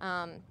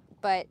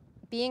 But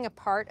being a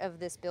part of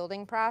this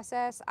building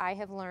process, I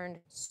have learned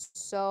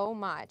so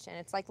much, and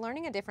it's like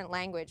learning a different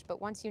language,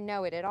 but once you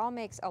know it, it all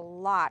makes a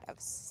lot of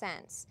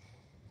sense.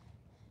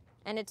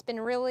 And it's been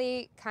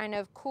really kind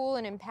of cool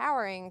and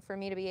empowering for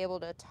me to be able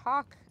to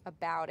talk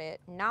about it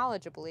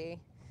knowledgeably,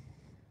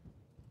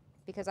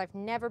 because I've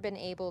never been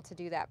able to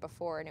do that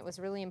before, and it was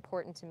really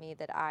important to me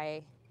that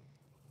I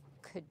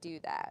could do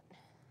that.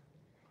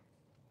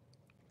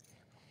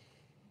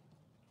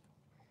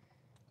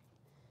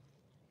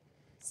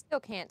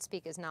 Still can't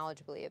speak as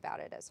knowledgeably about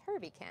it as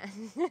Herbie can,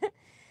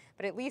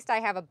 but at least I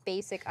have a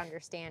basic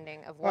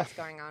understanding of what's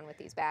going on with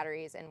these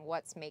batteries and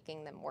what's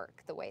making them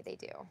work the way they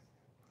do.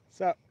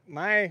 So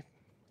my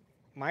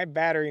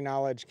battery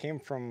knowledge came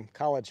from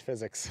college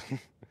physics,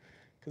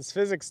 because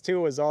physics 2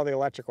 was all the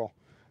electrical,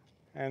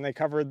 and they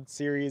covered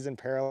series and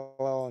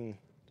parallel and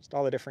just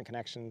all the different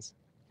connections.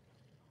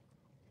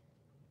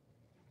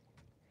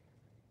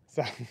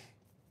 So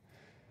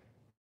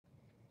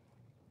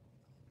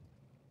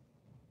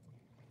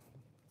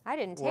I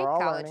didn't take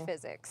college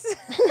physics.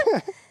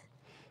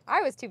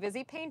 I was too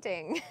busy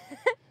painting.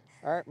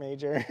 Art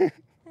major.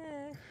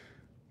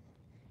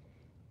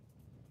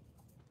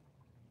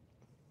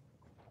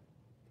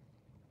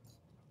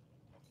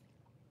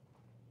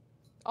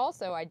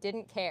 Also, I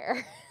didn't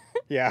care.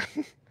 Yeah.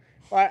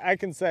 Well, I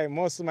can say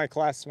most of my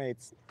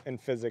classmates in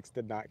physics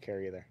did not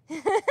care either.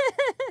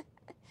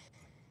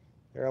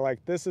 They're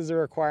like, this is a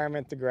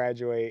requirement to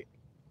graduate.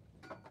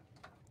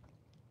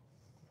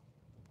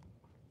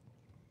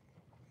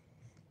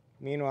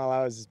 Meanwhile,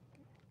 I was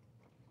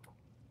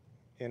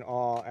in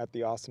awe at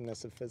the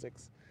awesomeness of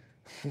physics.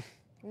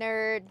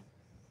 Nerd.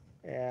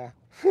 Yeah.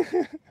 All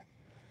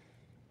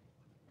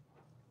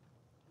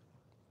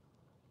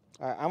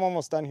right, I'm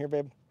almost done here,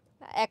 babe.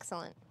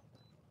 Excellent.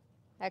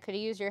 I could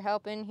use your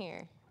help in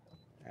here.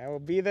 I will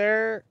be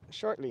there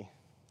shortly.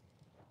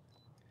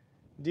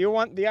 Do you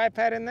want the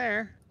iPad in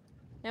there?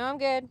 No, I'm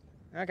good.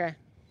 Okay.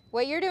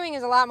 What you're doing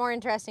is a lot more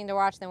interesting to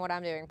watch than what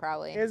I'm doing,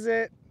 probably. Is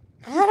it?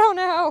 I don't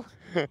know.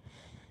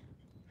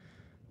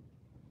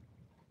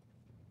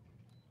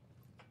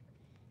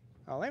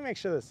 Oh, let me make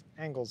sure this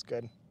angle's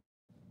good.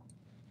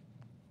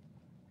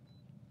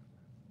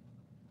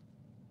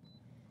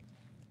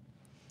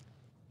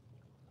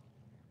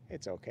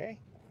 It's okay.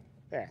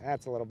 There,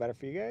 that's a little better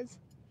for you guys.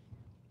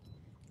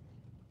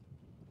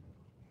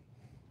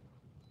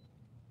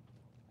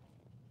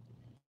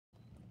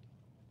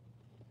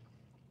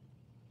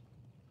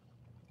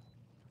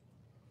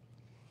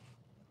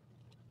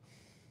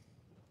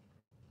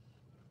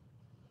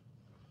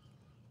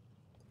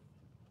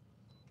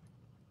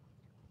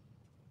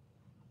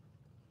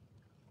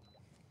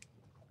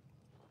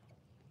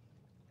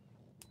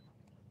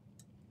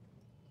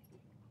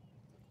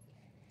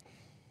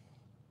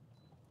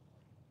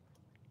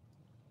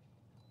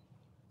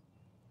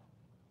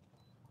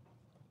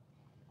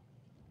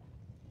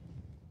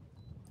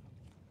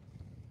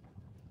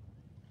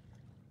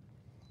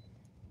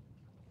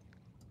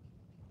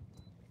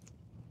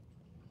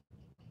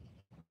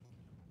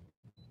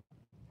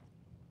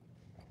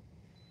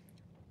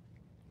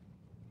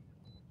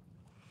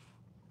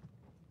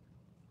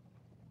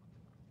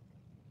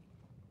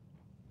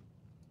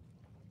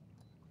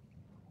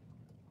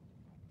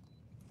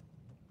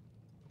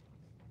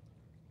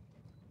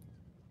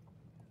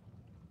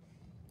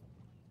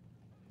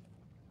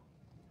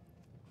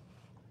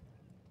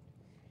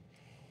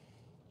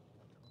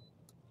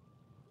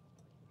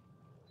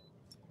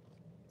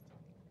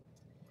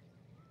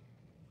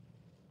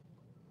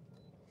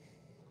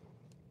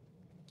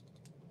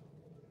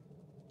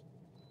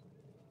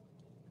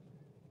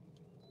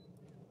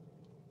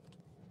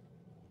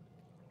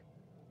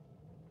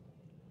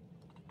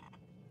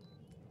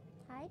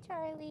 Hi,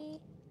 Charlie.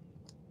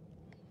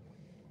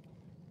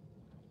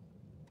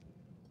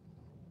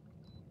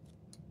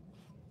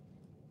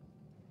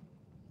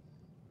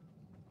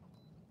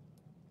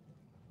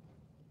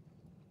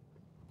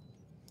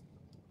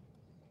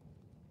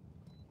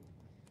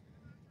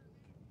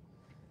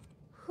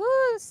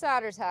 Whew,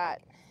 solder's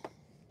hot.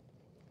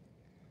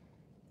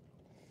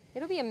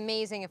 It'll be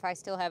amazing if I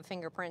still have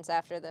fingerprints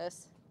after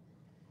this.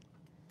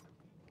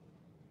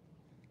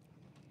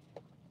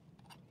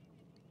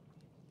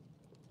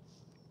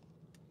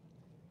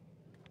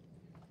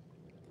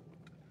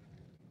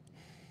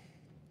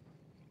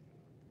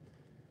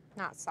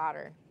 Not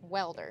solder,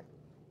 welder.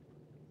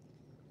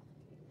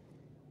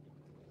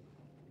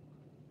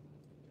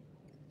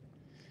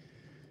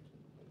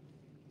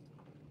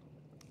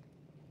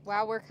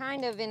 While we're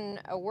kind of in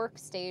a work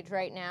stage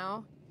right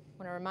now, I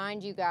want to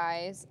remind you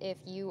guys, if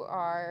you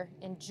are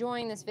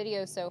enjoying this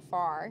video so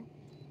far,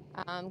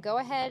 go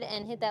ahead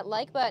and hit that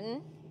like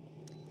button,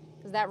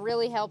 because that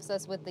really helps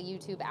us with the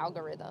YouTube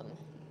algorithm.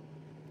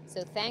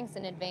 So thanks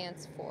in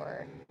advance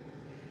for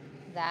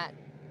that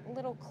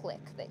little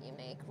click that you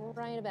make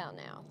right about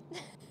now.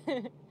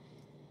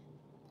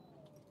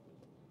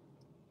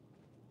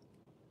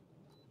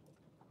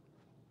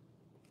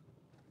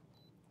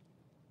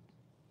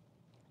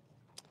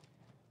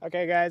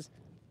 Okay, guys,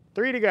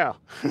 3 to go.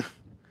 Yeah,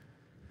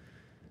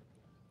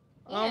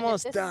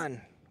 almost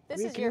done. This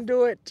We is can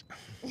do it.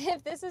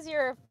 If this is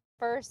your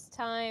first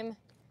time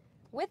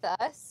with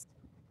us,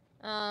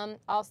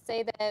 I'll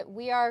say that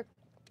we are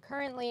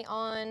currently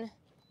on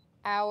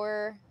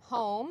our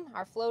home,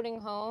 our floating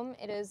home.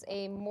 It is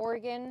a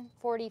Morgan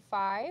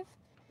 45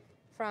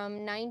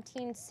 from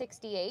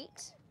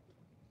 1968.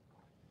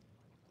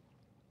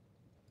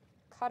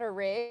 Cutter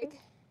rig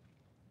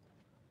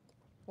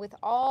with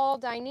all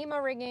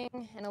Dyneema rigging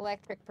and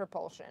electric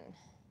propulsion.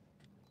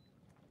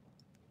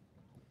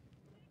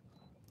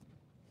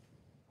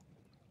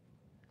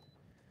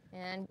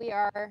 And we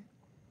are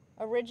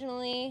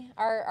originally,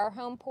 our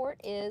home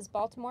port is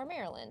Baltimore,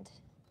 Maryland.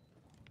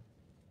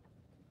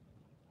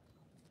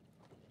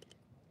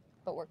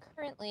 But we're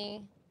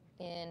currently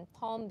in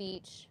Palm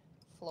Beach,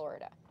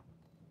 Florida,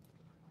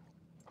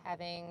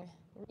 having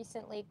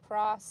recently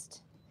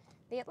crossed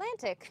the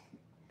Atlantic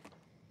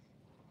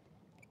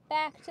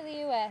back to the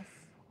U.S.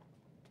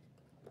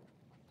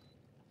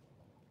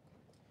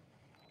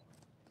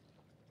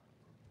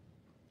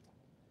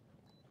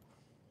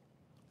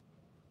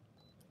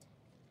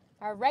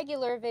 Our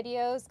regular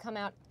videos come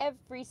out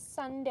every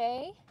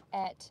Sunday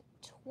at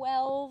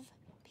 12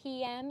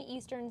 p.m.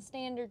 Eastern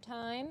Standard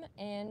Time,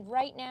 and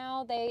right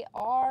now they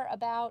are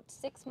about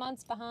 6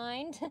 months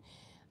behind,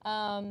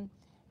 and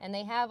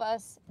they have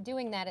us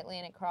doing that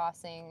Atlantic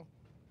crossing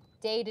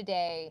day to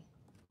day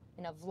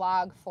in a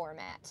vlog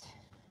format.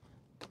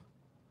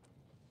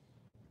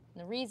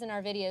 And the reason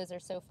our videos are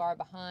so far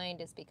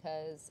behind is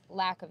because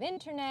lack of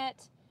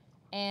internet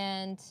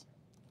and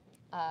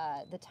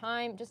the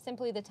time, just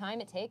simply the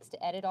time it takes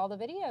to edit all the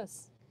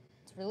videos.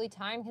 It's really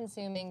time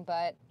consuming,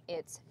 but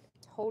it's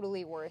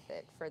totally worth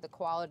it for the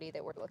quality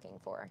that we're looking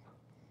for.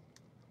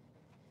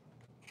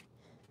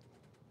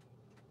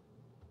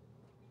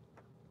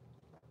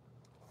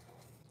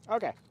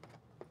 Okay,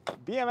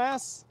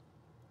 BMS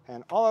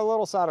and all our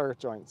little solder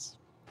joints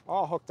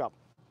all hooked up.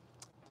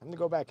 Time to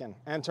go back in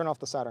and turn off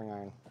the soldering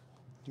iron.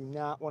 Do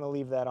not want to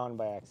leave that on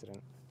by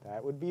accident.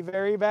 That would be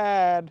very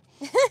bad.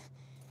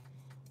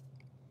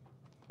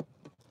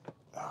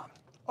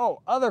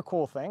 Oh, other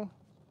cool thing.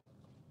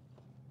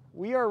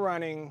 We are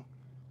running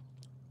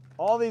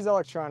all these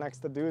electronics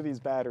to do these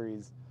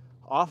batteries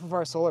off of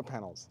our solar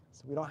panels.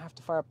 So we don't have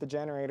to fire up the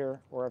generator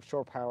or have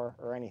shore power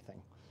or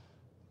anything.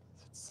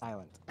 So it's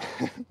silent.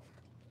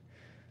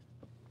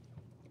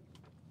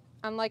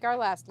 Unlike our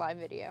last live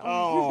video.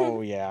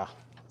 Oh, yeah.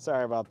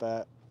 Sorry about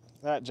that.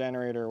 That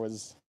generator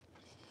was...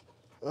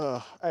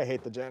 Ugh, I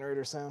hate the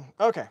generator sound.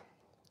 Okay,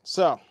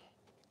 so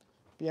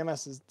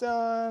BMS is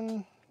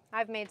done.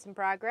 I've made some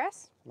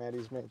progress.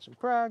 Maddie's made some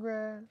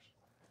progress.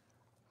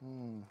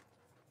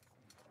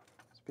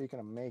 Speaking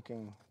of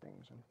making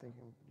things, I'm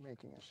thinking of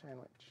making a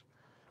sandwich.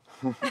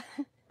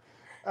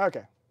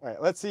 Okay, all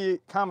right, let's see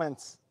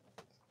comments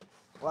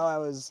while I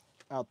was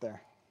out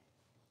there.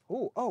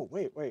 Ooh, oh,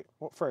 wait.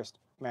 Well, first,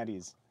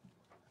 Maddie's.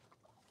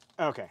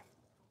 Okay.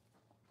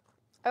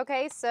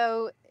 Okay,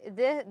 so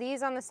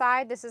these on the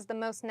side, this is the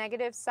most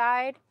negative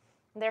side.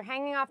 They're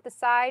hanging off the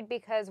side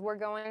because we're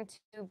going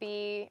to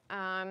be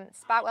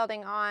spot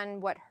welding on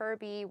what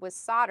Herbie was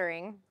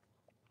soldering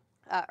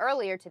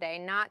earlier today,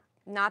 not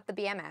the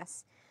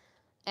BMS.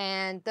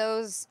 And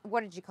those,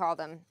 what did you call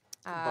them?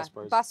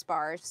 Bus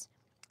bars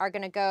are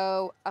going to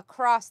go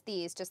across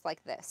these just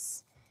like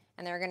this.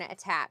 And they're going to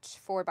attach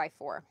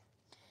 4x4.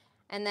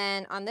 And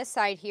then on this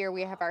side here,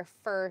 we have our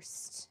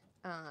first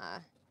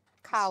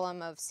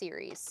column of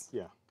series.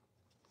 Yeah.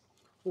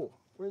 Oh,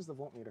 where's the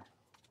voltmeter?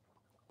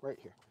 Right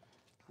here.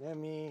 Let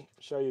me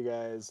show you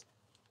guys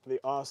the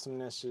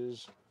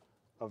awesomenesses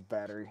of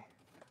battery.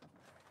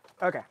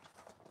 Okay.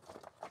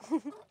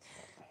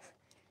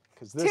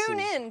 Tune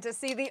in to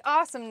see the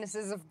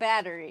awesomenesses of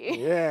battery.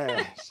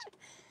 Yes.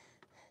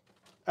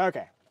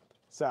 Okay,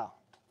 so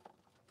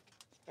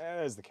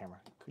there's the camera.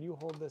 Could you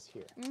hold this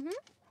here?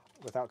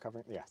 Without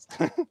covering? Yes.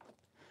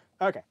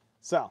 Okay,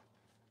 so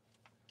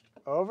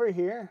over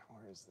here,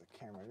 where's the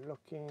camera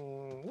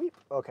looking? Weep.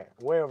 Okay,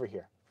 way over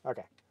here.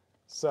 Okay,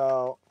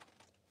 so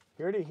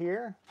here to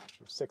here,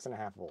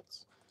 6.5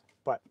 volts.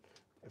 But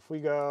if we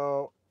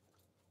go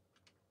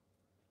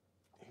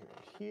here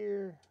to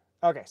here,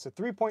 okay, so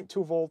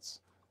 3.2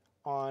 volts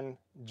on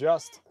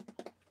just,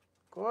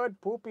 good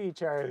poopy,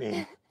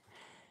 Charlie.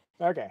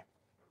 Okay,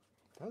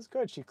 that was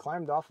good. She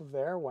climbed off of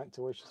there, went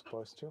to where she's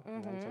supposed to,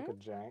 and then took a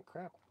giant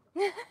crap.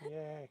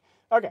 Yay.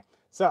 Okay,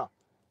 so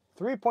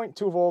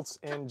 3.2 volts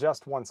in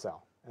just one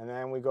cell. And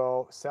then we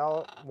go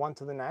cell one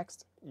to the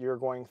next. You're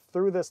going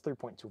through this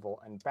 3.2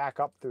 volt and back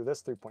up through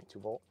this 3.2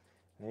 volt.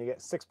 And then you get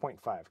 6.5,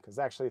 because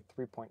actually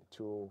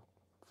 3.25-ish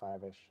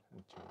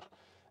and change.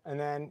 And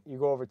then you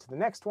go over to the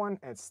next one,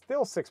 and it's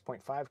still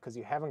 6.5 because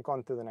you haven't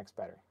gone through the next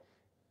battery.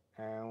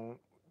 And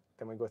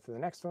then we go through the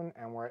next one,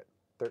 and we're at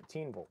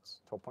 13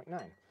 volts,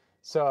 12.9.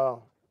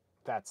 So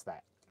that's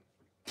that.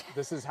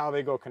 This is how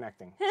they go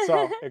connecting.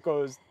 So it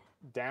goes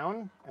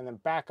down, and then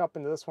back up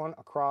into this one,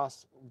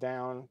 across,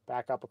 down,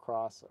 back up,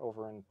 across,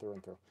 over, and through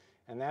and through.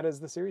 And that is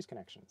the series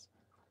connections.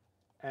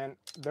 And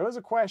there was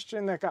a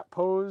question that got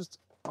posed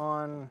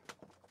on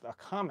a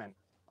comment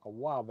a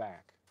while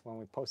back when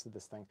we posted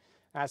this thing,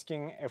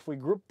 asking if we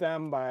group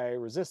them by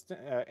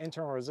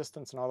internal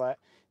resistance and all that.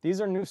 These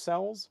are new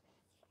cells.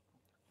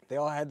 They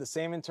all had the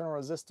same internal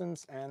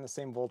resistance and the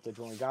same voltage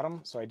when we got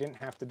them, so I didn't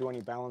have to do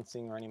any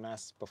balancing or any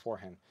mess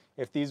beforehand.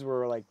 If these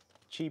were like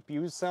cheap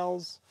used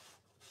cells,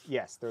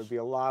 yes, there would be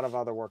a lot of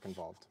other work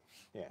involved.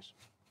 Yes.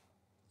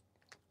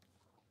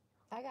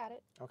 I got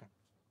it. Okay.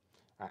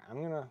 All right,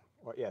 I'm gonna,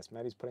 well, yes,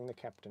 Maddie's putting the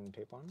captain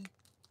tape on.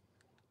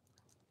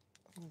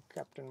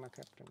 Captain, my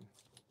captain.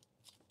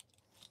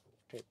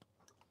 Tape.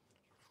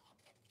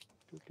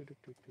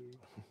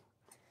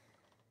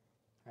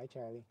 Hi,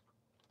 Charlie.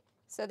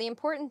 So the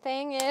important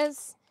thing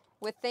is,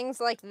 with things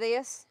like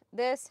this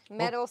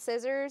metal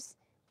scissors,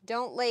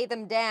 don't lay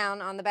them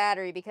down on the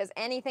battery because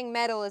anything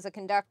metal is a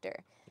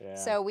conductor. Yeah.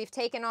 So we've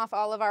taken off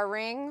all of our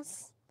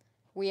rings.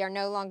 We are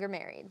no longer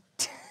married.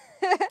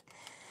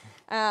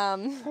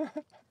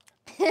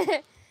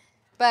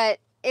 But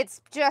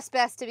it's just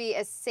best to be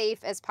as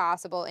safe as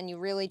possible, and you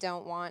really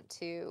don't want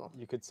to...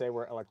 You could say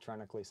we're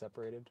electronically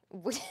separated.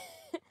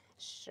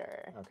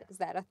 Sure. Okay. Is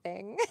that a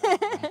thing?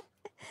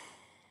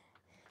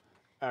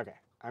 Okay,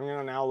 I'm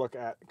gonna now look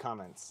at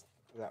comments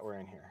that were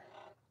in here.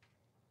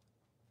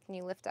 Can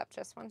you lift up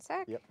just one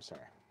sec? Yep,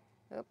 sorry.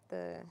 Oop,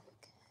 the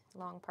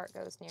long part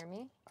goes near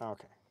me.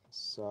 Okay,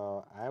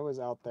 so I was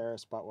out there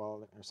spot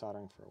welding or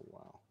soldering for a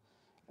while.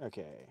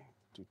 Okay.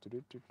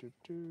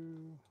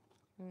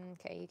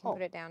 Okay, you can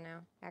put it down now.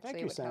 Actually,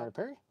 thank you, Senator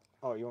Perry.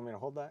 Oh, you want me to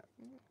hold that?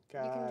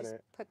 Got you can it. just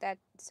put that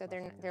so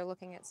they're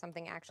looking at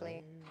something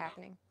actually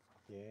happening.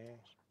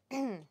 Yes.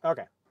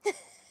 Okay.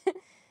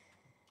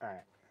 All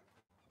right.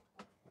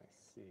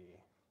 Let's see.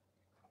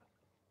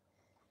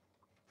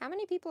 How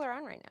many people are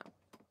on right now?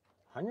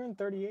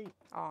 138.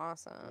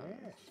 Awesome.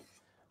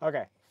 Yeah.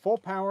 Okay. Full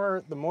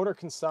power. The motor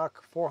can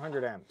suck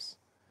 400 amps.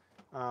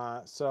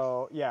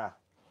 So yeah.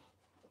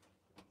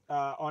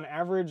 On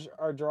average,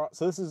 our draw.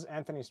 So this is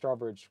Anthony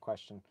Strawbridge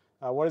question.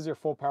 What is your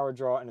full power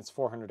draw? And it's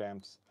 400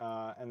 amps.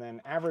 And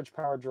then average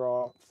power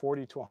draw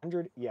 40 to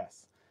 100.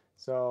 Yes.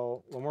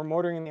 So when we're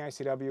motoring in the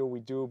ICW, we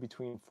do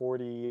between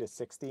 40 to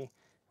 60.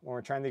 When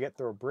we're trying to get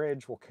through a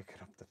bridge, we'll kick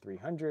it up to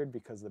 300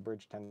 because the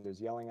bridge tender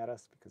is yelling at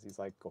us because he's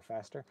like, go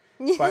faster.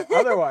 But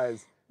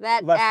otherwise,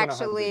 that less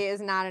actually is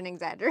not an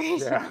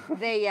exaggeration. Yeah.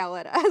 They yell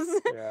at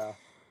us. Yeah.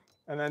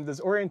 And then does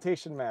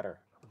orientation matter?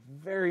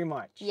 Very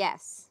much.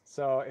 Yes.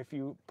 So if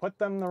you put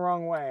them the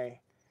wrong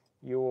way,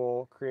 you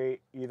will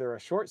create either a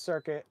short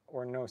circuit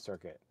or no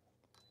circuit.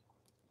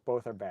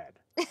 Both are bad.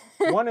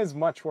 One is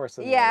much worse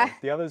than the other.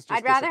 The other is just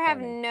I'd rather have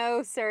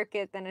no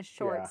circuit than a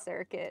short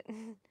circuit.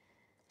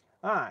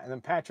 And then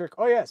Patrick,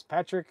 oh yes,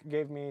 Patrick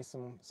gave me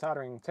some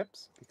soldering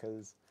tips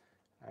because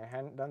I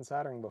hadn't done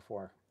soldering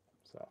before.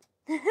 So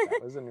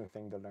that was a new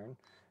thing to learn.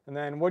 And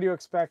then what do you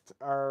expect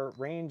our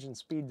range and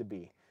speed to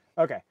be?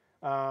 Okay,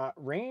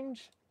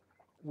 range,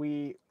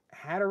 we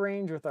had a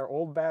range with our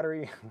old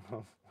battery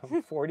of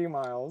 40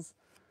 miles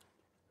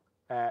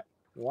at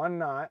 1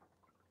 knot.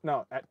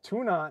 No, at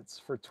 2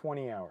 knots for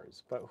 20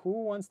 hours. But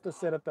who wants to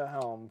sit at the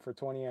helm for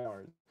 20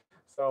 hours?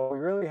 So we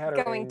really had a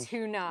range. Going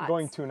 2 knots.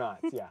 Going 2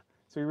 knots, yeah.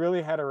 So we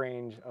really had a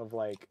range of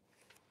like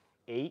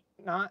 8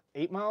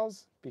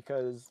 miles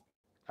because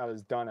I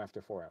was done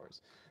after 4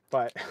 hours.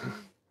 But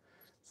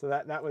so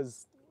that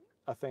was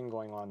a thing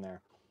going on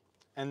there.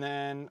 And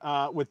then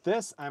with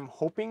this, I'm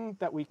hoping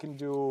that we can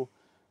do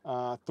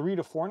 3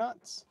 to 4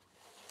 knots.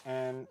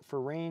 And for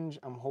range,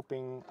 I'm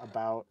hoping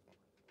about,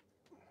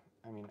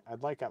 I mean,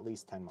 I'd like at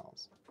least 10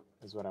 miles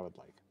is what I would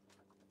like.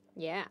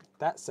 Yeah.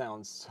 That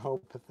sounds so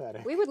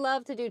pathetic. We would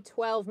love to do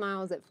 12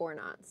 miles at 4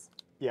 knots.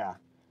 Yeah.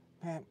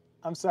 Man,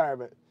 I'm sorry,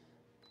 but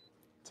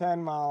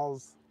 10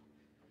 miles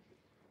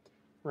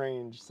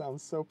range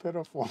sounds so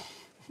pitiful.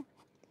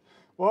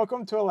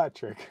 Welcome to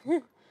electric.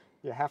 You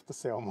have to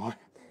sail more.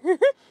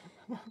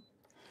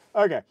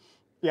 Okay.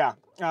 Yeah.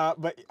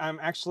 But I'm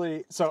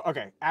actually, so,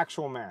 okay,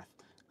 actual math.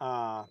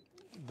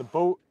 The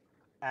boat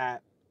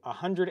at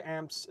 100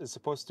 amps is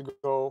supposed to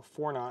go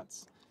 4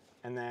 knots.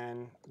 And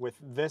then with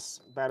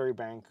this battery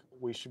bank,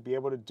 we should be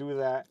able to do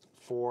that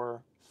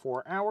for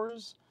 4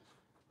 hours.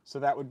 So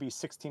that would be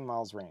 16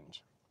 miles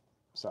range.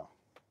 So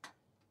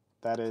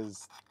that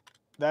is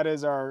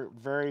our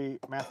very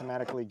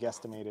mathematically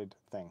guesstimated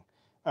thing.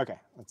 Okay,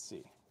 let's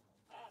see.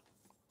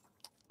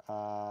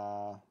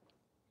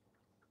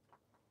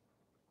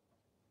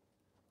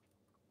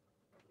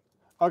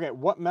 Okay,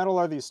 what metal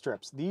are these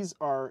strips? These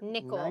are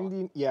nickel.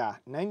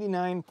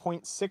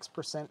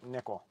 99.6%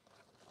 nickel.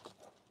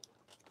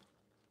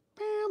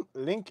 Bam!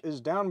 Link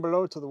is down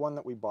below to the one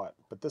that we bought,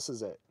 but this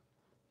is it.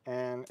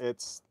 And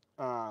it's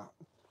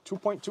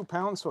 2.2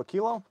 pounds to a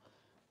kilo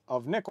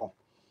of nickel.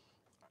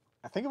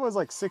 I think it was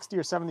like 60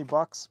 or 70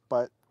 bucks,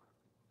 but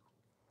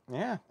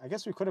yeah, I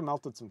guess we could have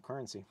melted some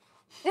currency.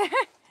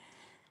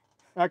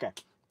 Okay,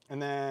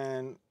 and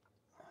then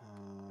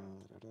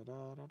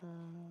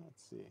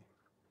let's see.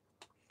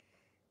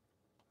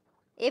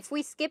 If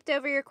we skipped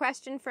over your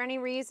question for any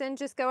reason,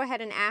 just go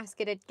ahead and ask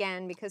it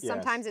again because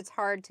sometimes it's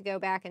hard to go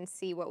back and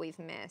see what we've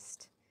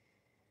missed.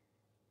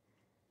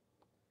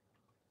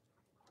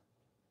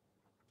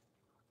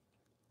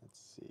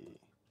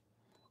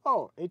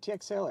 Oh,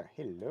 ATX Sailor.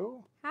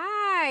 Hello.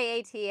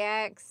 Hi,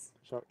 ATX.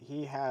 So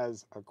he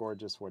has a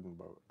gorgeous wooden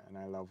boat, and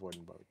I love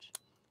wooden boats.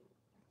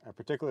 I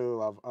particularly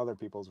love other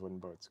people's wooden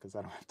boats because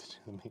I don't have to do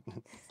the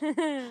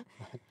maintenance.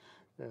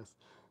 Yes.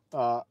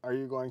 Are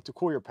you going to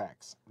cool your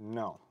packs?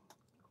 No,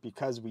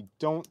 because we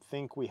don't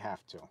think we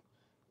have to,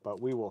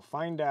 but we will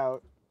find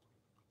out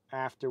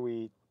after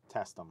we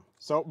test them.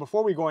 So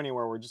before we go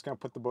anywhere, we're just going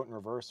to put the boat in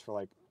reverse for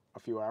like a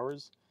few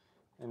hours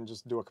and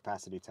just do a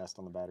capacity test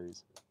on the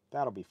batteries.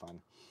 That'll be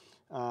fun.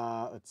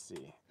 Let's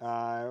see.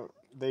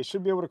 They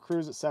should be able to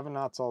cruise at 7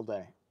 knots all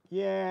day.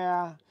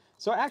 Yeah.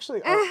 So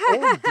actually, our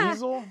old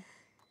diesel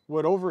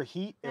would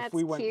overheat if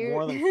we went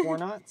more than 4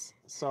 knots.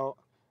 So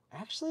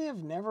actually,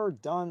 I've never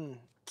done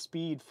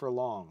speed for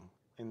long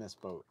in this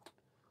boat.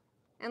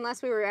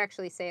 Unless we were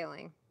actually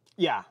sailing.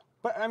 Yeah,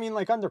 but I mean,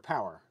 like under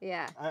power.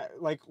 Yeah.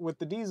 Like with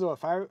the diesel,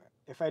 if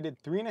I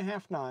did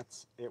 3.5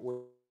 knots, it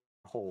would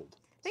hold.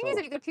 Thing is,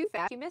 if you go too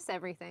fast, you miss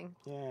everything.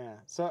 Yeah,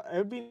 so it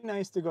would be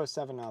nice to go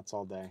 7 knots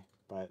all day,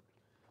 but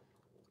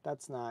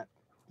that's not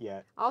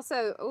yet.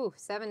 Also, ooh,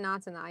 7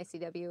 knots in the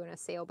ICW in a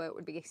sailboat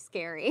would be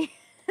scary.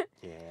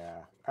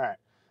 Yeah. All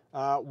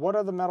right. What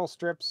are the metal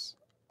strips?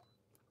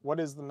 What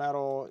is the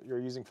metal you're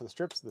using for the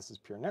strips? This is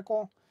pure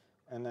nickel.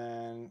 And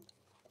then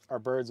our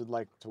birds would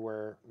like to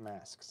wear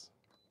masks.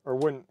 Or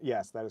wouldn't,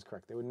 yes, that is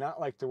correct. They would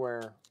not like to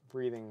wear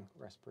breathing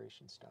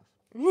respiration stuff.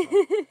 So,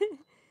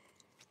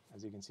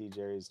 as you can see,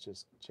 Jerry's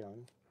just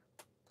chilling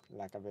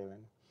like a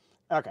villain.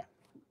 Okay.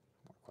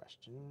 More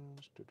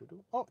questions.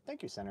 Oh,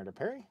 thank you, Senator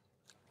Perry.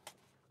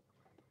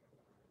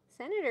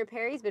 Senator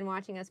Perry's been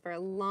watching us for a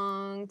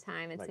long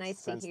time. It's Like,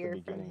 nice to hear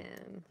from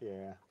him.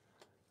 Yeah.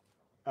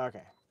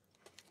 Okay.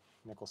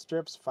 Nickel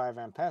strips, 5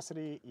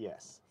 ampacity,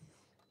 yes.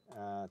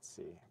 Let's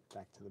see.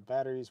 Back to the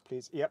batteries,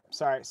 please. Yep,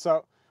 sorry.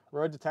 So,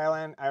 road to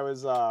Thailand, I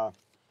was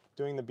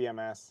doing the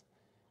BMS,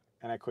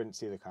 and I couldn't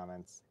see the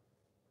comments.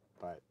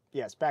 But,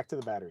 yes, back to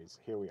the batteries.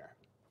 Here we are.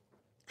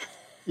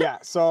 Yeah,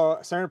 so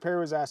Senator Perry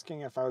was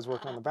asking if I was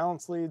working on the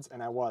balance leads,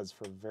 and I was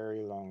for a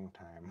very long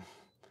time.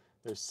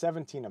 There's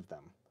 17 of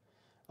them.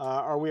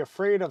 Are we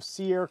afraid of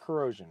sea air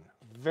corrosion?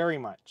 Very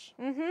much.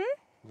 Mm-hmm.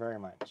 Very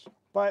much.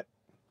 But,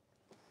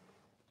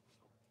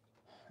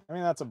 I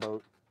mean, that's a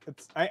boat.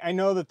 I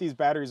know that these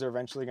batteries are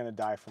eventually going to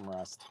die from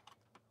rust.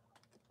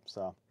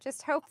 So.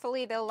 Just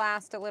hopefully they'll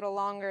last a little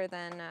longer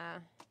than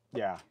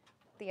Yeah.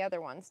 the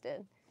other ones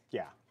did.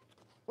 Yeah.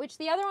 Which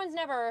the other ones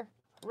never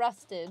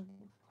rusted.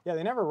 Yeah,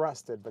 they never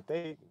rusted, but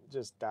they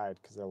just died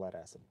because they're lead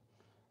acid.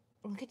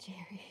 Look at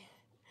Jerry.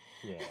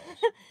 Yeah.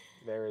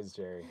 There is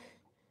Jerry.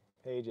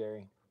 Hey,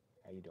 Jerry.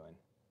 How you doing?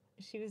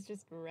 She was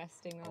just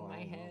resting on my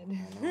head.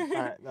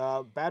 All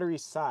right, battery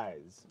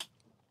size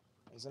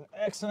is an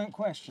excellent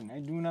question. I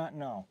do not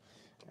know.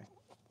 I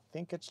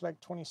think it's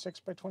like 26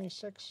 by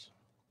 26.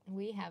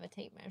 We have a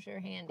tape measure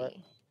handy. But,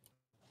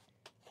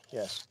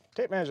 yes,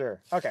 tape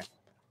measure. Okay,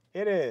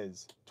 it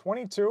is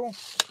 22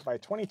 by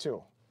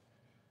 22.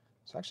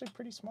 It's actually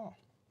pretty small.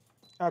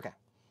 Okay.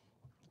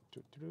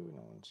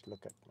 Now let's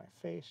look at my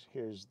face.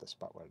 Here's the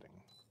spot welding.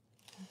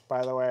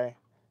 By the way,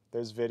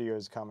 there's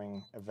videos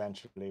coming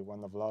eventually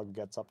when the vlog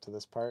gets up to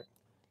this part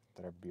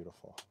that are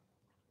beautiful.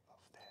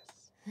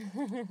 Love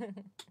this.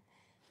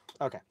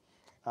 Okay.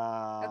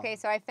 Okay,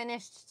 so I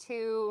finished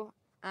two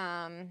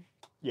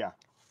Yeah.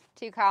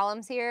 2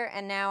 columns here,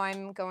 and now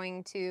I'm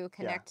going to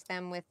connect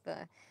them with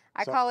the,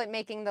 I call it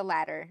making the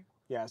ladder.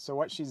 Yeah, so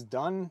what she's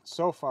done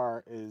so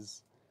far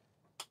is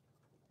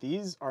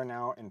these are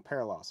now in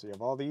parallel. So you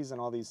have all these and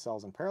all these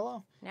cells in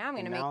parallel. Now I'm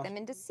going to make them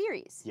into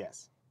series.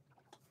 Yes.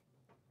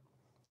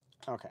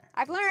 Okay.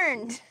 I've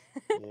learned.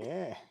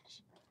 Yeah.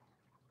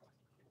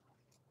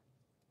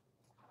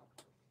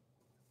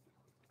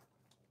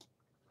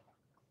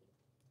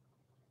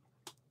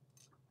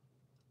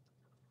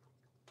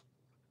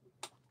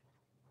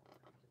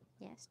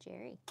 Yes,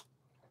 Jerry.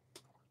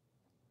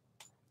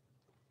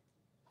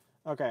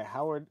 Okay,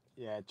 Howard.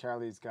 Yeah,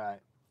 Charlie's got.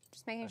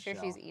 Just making sure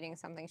she's eating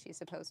something she's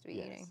supposed to be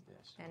eating.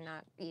 Yes, and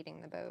not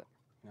eating the boat.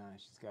 No,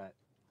 she's got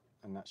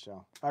a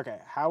nutshell. Okay,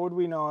 how would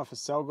we know if a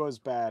cell goes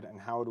bad and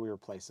how would we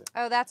replace it?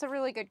 Oh, that's a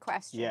really good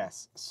question.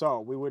 Yes, so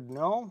we would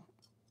know,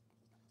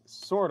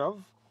 sort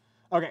of.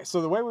 Okay,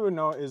 so the way we would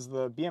know is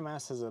the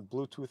BMS has a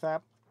Bluetooth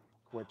app,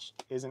 which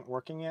isn't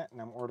working yet,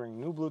 and I'm ordering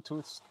new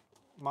Bluetooth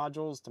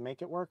modules to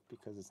make it work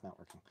because it's not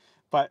working.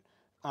 But,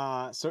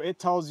 so it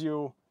tells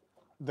you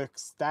the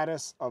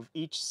status of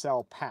each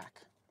cell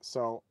pack.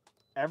 So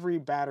every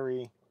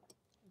battery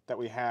that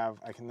we have,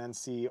 I can then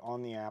see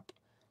on the app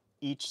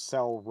each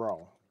cell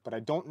row, but I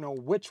don't know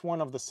which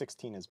one of the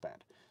 16 is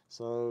bad.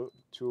 So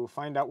to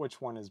find out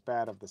which one is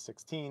bad of the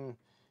 16,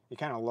 you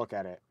kind of look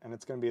at it, and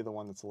it's going to be the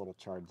one that's a little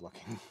charred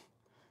looking.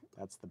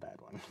 That's the bad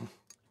one.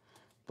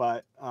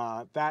 But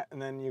that,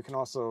 and then you can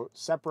also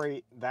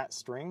separate that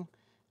string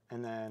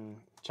and then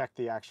check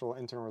the actual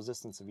internal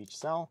resistance of each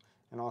cell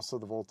and also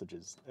the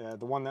voltages.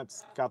 The one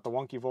that's got the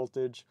wonky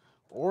voltage,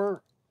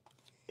 or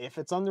if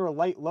it's under a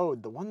light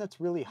load, the one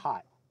that's really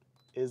hot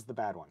is the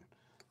bad one.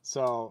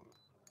 So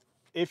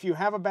if you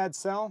have a bad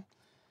cell,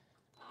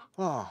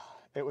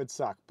 it would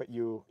suck. But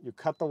you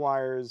cut the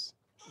wires,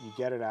 you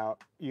get it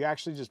out. You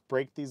actually just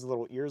break these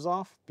little ears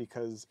off,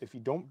 because if you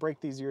don't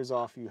break these ears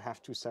off, you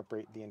have to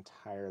separate the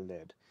entire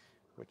lid,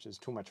 which is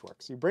too much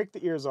work. So you break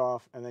the ears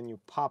off, and then you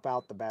pop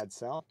out the bad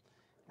cell,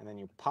 and then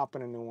you pop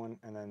in a new one,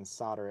 and then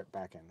solder it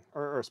back in,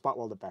 or spot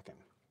weld it back in.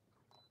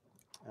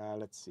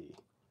 Let's see.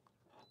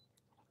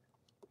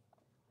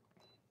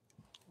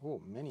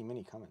 Oh, many,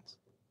 many comments.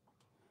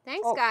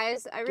 Thanks, Oh,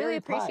 guys. I really Gary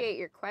appreciate Pye.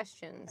 your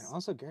questions. And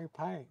also, Gary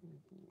Pye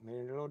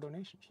made a little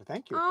donation, so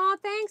thank you. Oh,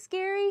 thanks,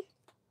 Gary.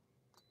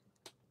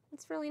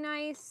 It's really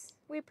nice.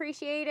 We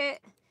appreciate it.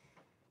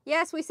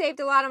 Yes, we saved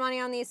a lot of money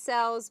on these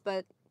cells,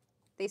 but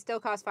they still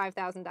cost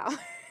 $5,000.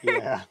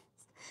 Yeah.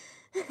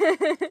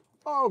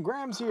 Oh,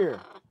 Graham's here.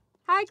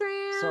 Hi,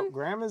 Graham. So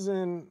Graham is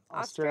in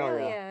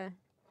Australia.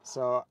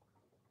 So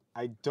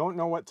I don't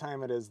know what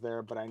time it is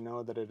there, but I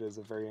know that it is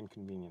a very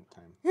inconvenient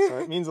time. So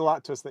it means a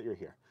lot to us that you're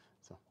here.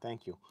 So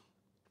thank you.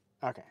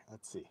 Okay,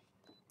 let's see.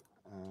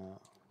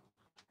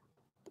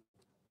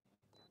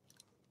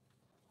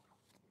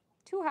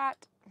 Too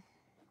hot.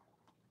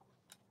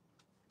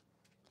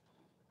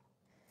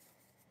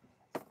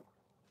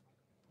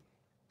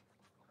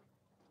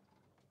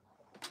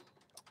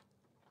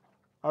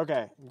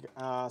 Okay,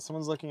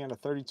 someone's looking at a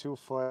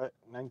 32-foot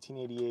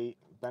 1988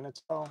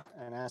 Beneteau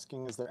and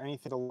asking, is there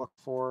anything to look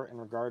for in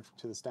regard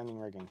to the standing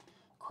rigging?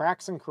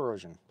 Cracks and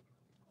corrosion.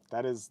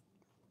 That is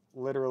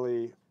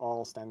literally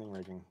all standing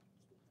rigging.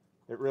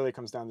 It really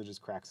comes down to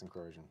just cracks and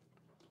corrosion.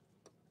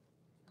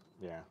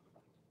 Yeah.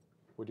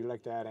 Would you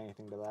like to add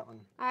anything to that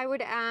one? I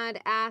would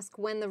ask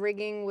when the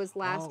rigging was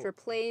last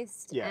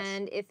replaced. Yes.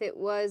 And if it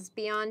was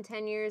beyond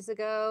 10 years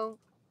ago,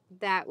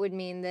 that would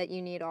mean that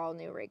you need all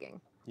new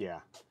rigging. Yeah.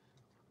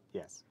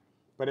 Yes.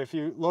 But if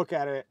you look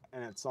at it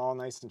and it's all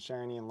nice and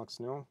shiny and looks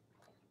new,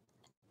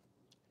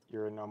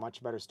 you're in a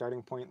much better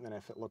starting point than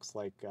if it looks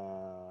like, you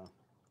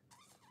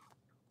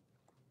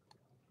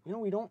know,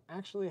 we don't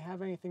actually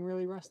have anything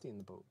really rusty in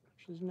the boat,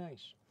 which is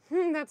nice.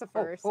 That's a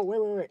first. Oh,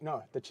 wait.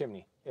 No, the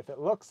chimney. If it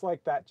looks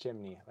like that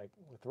chimney, like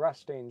with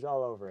rust stains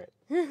all over it,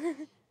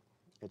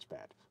 it's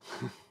bad.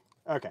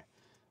 Okay.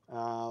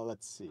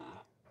 Let's see.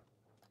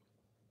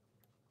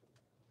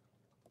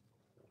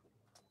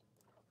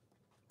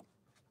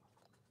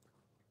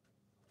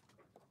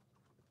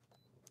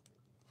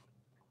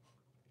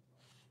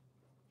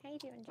 How you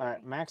doing, Jerry? All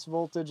right, max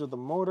voltage of the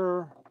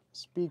motor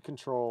speed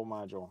control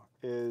module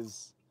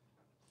is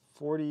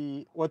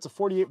 40, well, it's a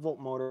 48 volt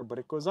motor, but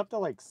it goes up to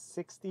like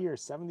 60 or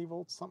 70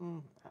 volts,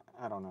 something.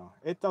 I don't know.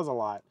 It does a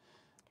lot.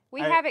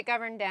 We have it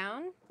governed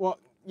down. Well,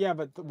 yeah,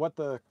 but what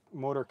the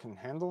motor can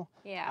handle.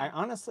 Yeah. I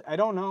honestly, I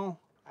don't know.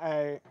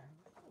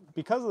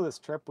 Because of this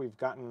trip, we've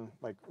gotten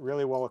like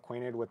really well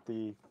acquainted with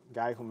the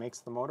guy who makes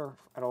the motor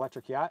at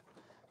Electric Yacht.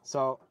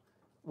 So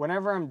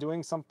whenever I'm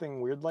doing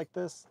something weird like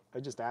this,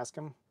 I just ask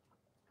him.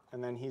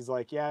 And then he's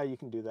like, yeah, you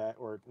can do that.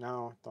 Or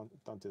no,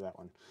 don't do that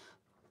one.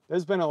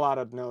 There's been a lot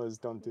of no's,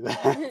 don't do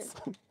that.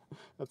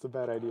 That's a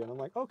bad idea. And I'm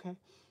like, okay.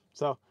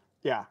 So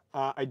yeah,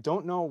 I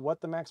don't know what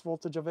the max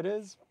voltage of it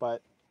is,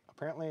 but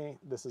apparently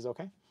this is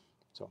okay.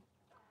 So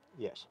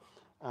yes.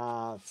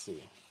 Let's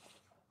see.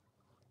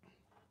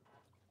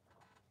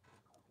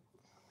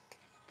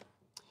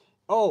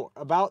 Oh,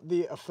 about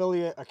the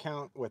affiliate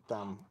account with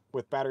them,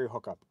 with battery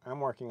hookup. I'm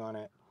working on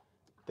it.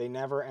 They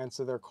never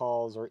answer their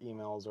calls or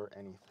emails or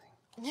anything.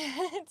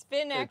 It's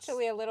been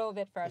actually a little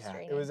bit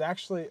frustrating. Yeah, it was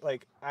actually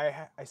like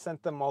I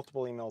sent them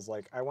multiple emails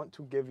like, I want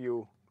to give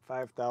you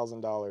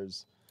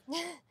 $5,000.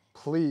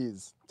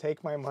 Please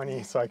take my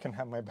money so I can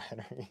have my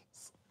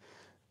batteries.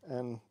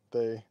 And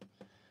they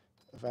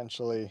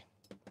eventually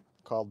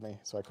called me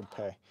so I could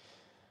pay.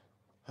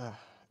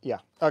 Yeah,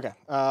 okay,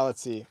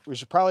 let's see. We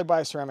should probably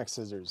buy ceramic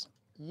scissors.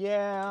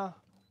 Yeah,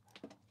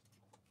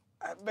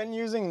 I've been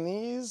using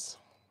these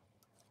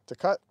to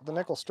cut the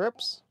nickel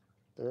strips.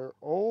 They're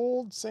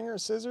old Singer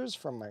scissors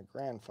from my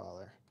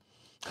grandfather.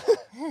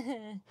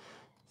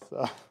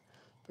 So, but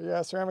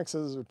yeah, ceramic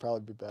scissors would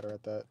probably be better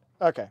at that.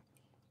 Okay.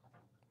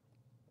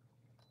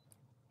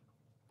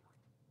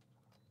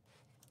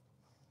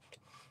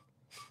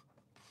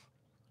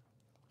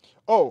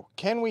 Oh,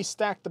 can we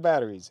stack the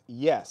batteries?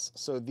 Yes.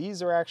 So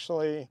these are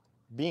actually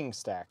being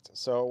stacked.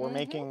 So we're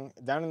making,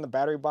 down in the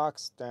battery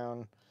box,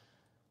 down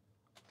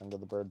under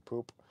the bird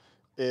poop,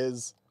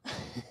 is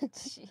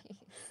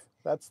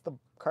that's the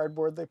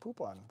cardboard they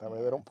poop on. That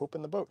way they don't poop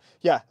in the boat.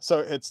 Yeah, so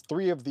it's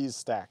 3 of these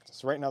stacked.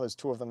 So right now there's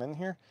 2 of them in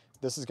here.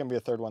 This is going to be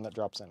a 3rd one that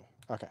drops in.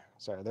 Okay,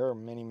 sorry, there are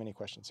many, many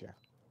questions here.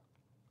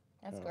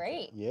 That's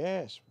great.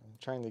 Yes, I'm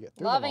trying to get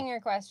through Loving them all.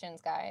 your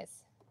questions, guys.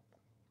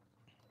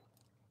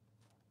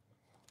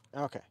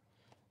 Okay.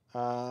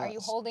 Are you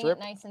holding it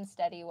nice and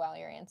steady while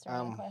you're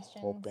answering questions?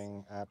 I'm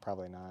hoping,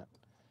 probably not.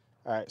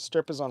 All right,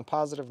 strip is on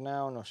positive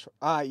now. No,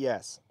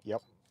 yes,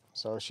 yep.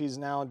 So she's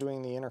now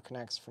doing the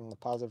interconnects from the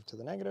positive to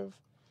the negative.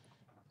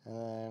 And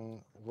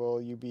then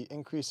will you be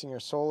increasing your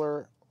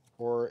solar,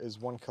 or is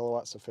 1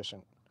 kilowatt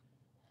sufficient?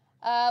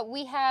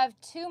 We have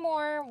 2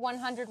 more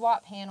 100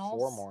 watt panels.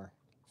 4 more.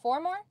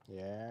 4 more?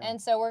 Yeah.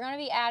 And so we're going to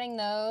be adding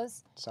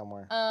those.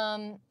 Somewhere.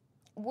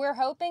 we're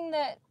hoping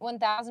that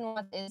 1,000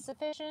 watts is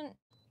sufficient,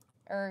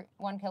 or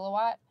 1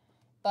 kilowatt,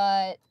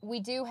 but we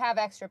do have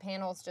extra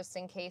panels just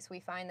in case we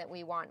find that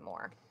we want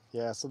more.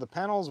 Yeah, so the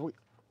panels,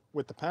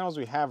 with the panels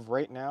we have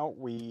right now,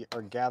 we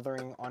are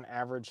gathering on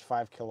average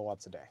 5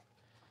 kilowatts a day.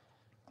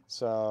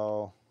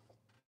 So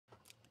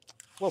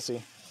we'll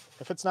see.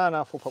 If it's not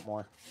enough, we'll put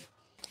more.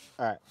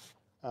 All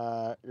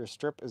right, your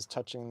strip is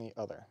touching the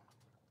other.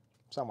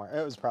 Somewhere.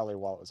 It was probably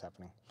while it was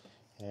happening.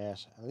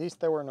 Yes, at least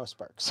there were no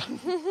sparks.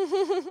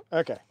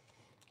 Okay.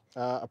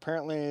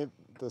 Apparently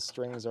the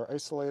strings are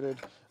isolated.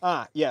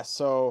 Yes,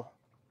 so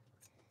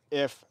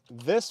if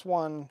this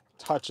one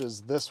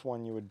touches this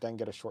one, you would then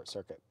get a short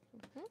circuit.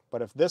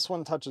 But if this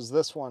one touches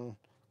this one,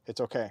 it's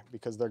okay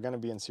because they're going to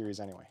be in series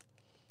anyway.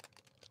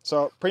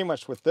 So pretty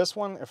much with this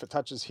one, if it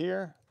touches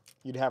here,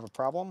 you'd have a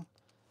problem.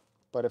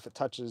 But if it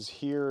touches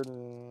here,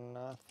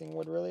 nothing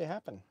would really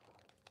happen,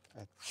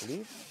 I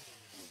believe.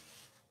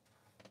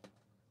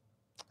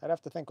 I'd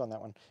have to think on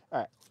that one.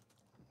 All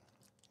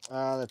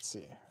right. Let's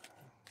see.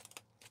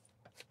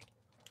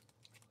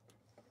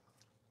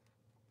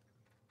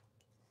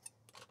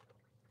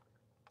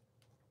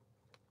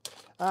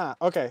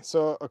 Okay.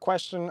 So a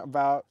question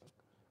about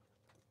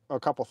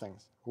a couple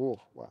things. Ooh,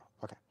 wow.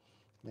 Okay.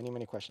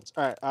 Many questions.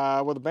 All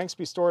right. Will the banks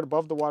be stored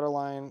above the water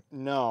line?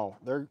 No.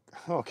 They're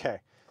okay.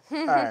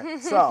 All right.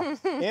 So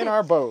in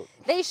our boat,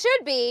 they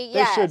should be.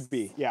 Yes. They should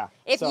be. Yeah.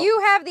 If you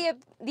have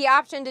the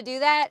option to do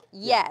that,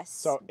 yes. Yeah.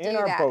 So in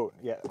our boat,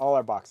 yeah, all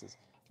our boxes.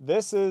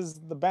 This is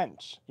the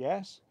bench,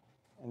 yes,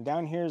 and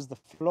down here is the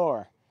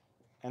floor,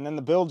 and then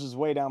the bilge is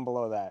way down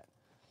below that.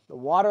 The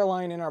water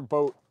line in our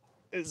boat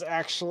is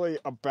actually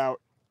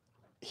about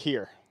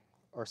here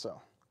or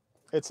so.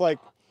 It's like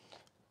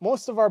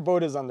most of our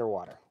boat is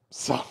underwater,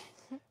 so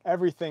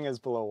everything is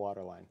below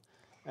water line.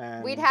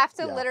 And we'd have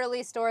to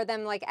literally store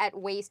them like at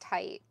waist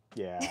height.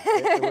 Yeah,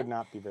 it would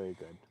not be very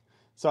good.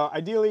 So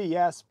ideally,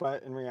 yes,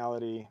 but in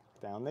reality,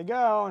 down they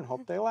go and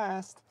hope they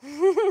last.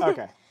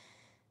 Okay.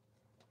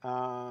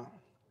 Oh,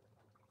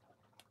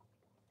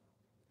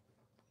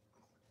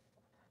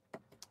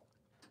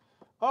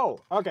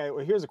 okay.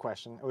 Well, here's a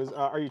question. It was,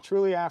 are you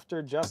truly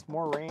after just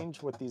more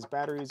range with these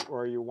batteries,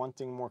 or are you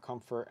wanting more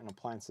comfort and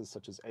appliances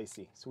such as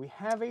AC? So we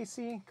have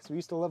AC because we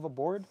used to live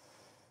aboard.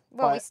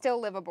 Well, we still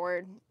live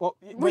aboard. Well,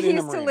 we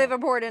used to live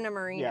aboard in a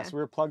marina. Yes, we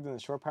were plugged in the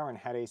shore power and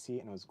had AC,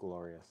 and it was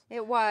glorious.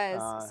 It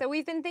was. So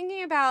we've been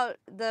thinking about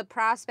the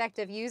prospect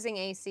of using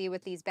AC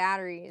with these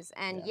batteries,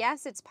 and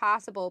yes, it's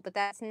possible, but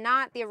that's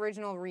not the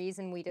original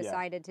reason we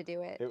decided to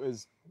do it. It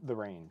was the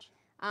range.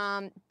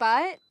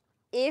 But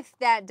if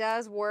that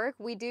does work,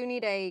 we do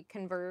need a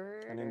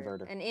converter. An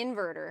inverter. An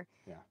inverter.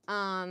 Yeah.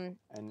 And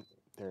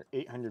they're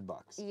 $800.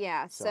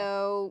 Yeah,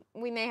 so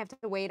we may have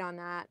to wait on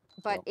that,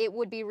 but it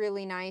would be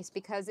really nice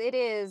because it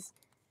is,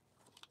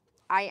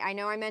 I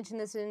know I mentioned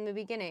this in the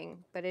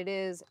beginning, but it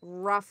is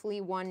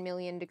roughly 1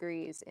 million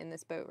degrees in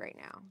this boat right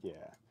now. Yeah.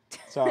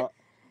 So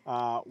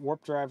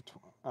Warp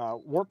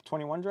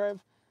 21 drive,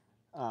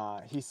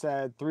 he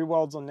said 3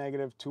 welds on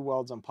negative, 2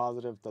 welds on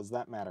positive. Does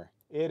that matter?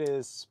 It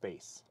is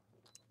space.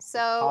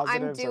 So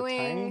I'm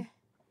doing,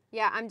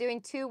 I'm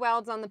doing 2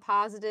 welds on the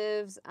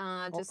positives.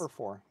 Or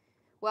 4.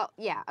 Well,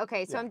 yeah,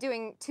 okay, so I'm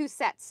doing 2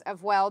 sets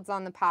of welds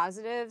on the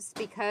positives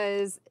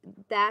because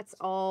that's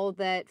all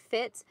that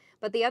fits.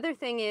 But the other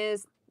thing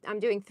is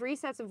I'm doing 3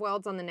 sets of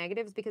welds on the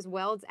negatives because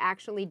welds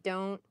actually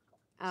don't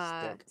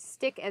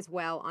stick as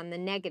well on the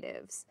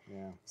negatives.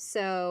 Yeah.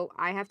 So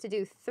I have to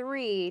do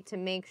 3 to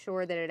make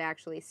sure that it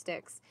actually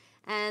sticks.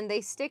 And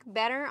they stick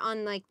better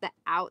on like the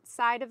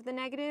outside of the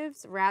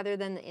negatives rather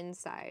than the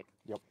inside.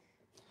 Yep.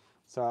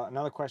 So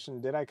another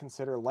question, did I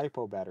consider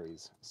LiPo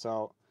batteries?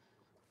 So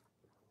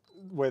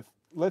with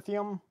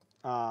lithium,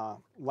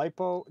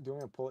 LiPo, do you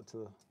want me to pull it to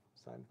the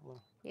side a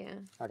little? Yeah.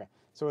 Okay.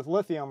 So with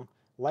lithium,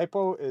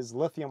 LiPo is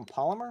lithium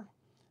polymer,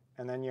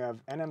 and then you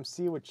have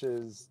NMC, which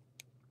is,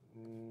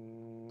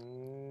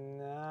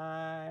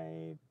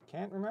 I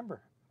can't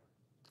remember.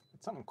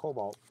 It's something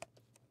cobalt,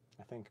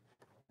 I think.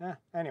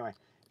 Anyway,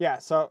 yeah,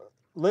 so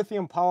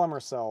lithium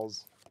polymer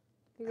cells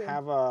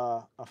have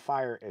a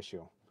fire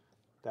issue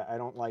that I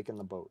don't like in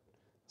the boat.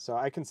 So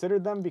I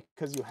considered them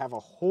because you have a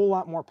whole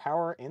lot more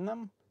power in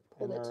them.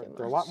 And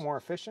they're a lot more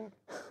efficient,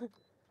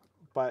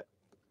 but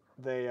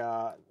they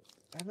have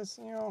this,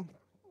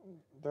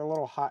 they're a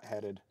little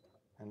hot-headed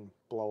and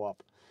blow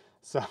up.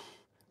 So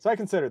I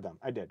considered them.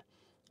 I did.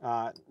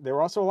 They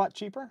were also a lot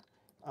cheaper,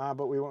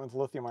 but we went with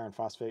lithium iron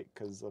phosphate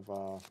because of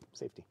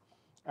safety.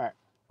 All right.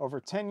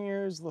 Over 10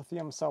 years,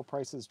 lithium cell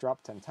prices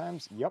dropped 10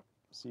 times. Yep.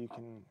 So you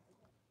can,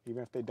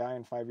 even if they die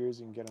in 5 years,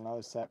 you can get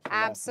another set. For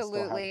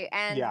absolutely,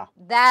 and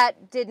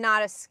that did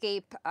not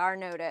escape our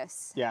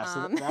notice. Yeah,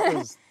 so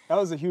that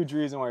was a huge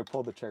reason why we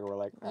pulled the trigger. We're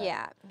like,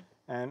 yeah.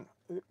 And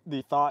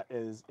the thought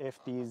is, if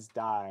these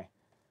die,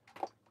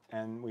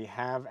 and we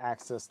have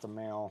access to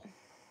mail,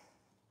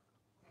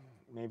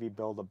 maybe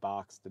build a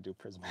box to do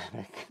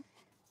prismatic.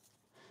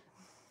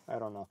 I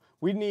don't know.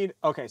 We'd need,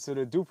 okay, so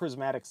to do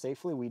prismatic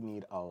safely, we'd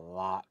need a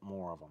lot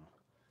more of them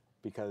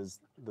because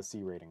the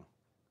C rating.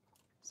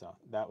 So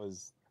that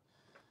was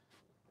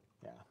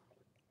Yeah.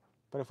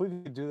 But if we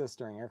could do this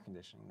during air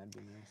conditioning, that'd be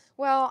nice.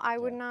 Well, I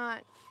would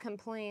not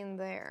complain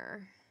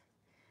there.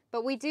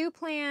 But we do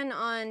plan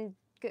on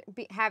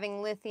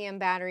having lithium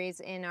batteries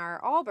in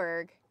our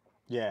Allberg.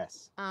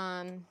 Yes.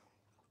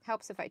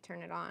 Helps if I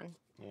turn it on.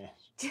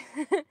 Yes.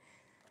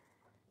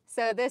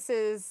 So this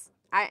is,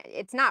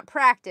 it's not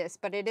practice,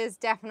 but it is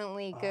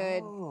definitely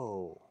good.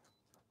 Oh.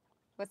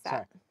 What's that?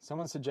 Sorry.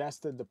 Someone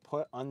suggested to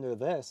put under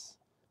this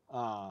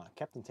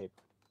Captain tape.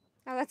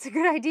 Oh, that's a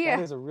good idea.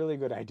 That is a really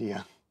good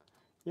idea.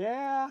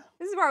 Yeah.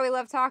 This is why we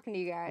love talking to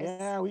you guys.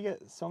 Yeah, we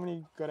get so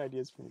many good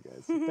ideas from you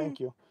guys. Thank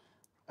you.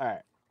 All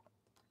right.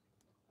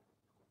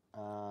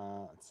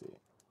 Let's see.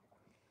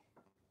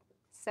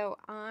 So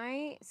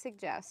I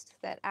suggest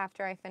that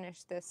after I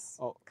finish this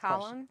column,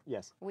 column,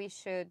 yes, we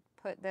should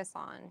put this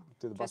on.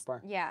 Do the bus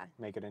bar? Yeah.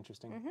 Make it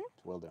interesting?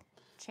 Will do.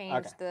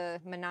 Change the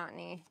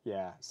monotony.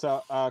 Yeah.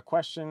 So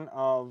question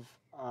of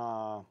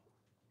how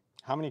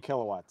many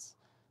kilowatts?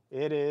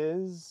 It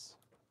is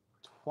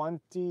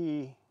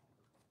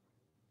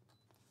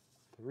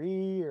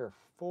 23 or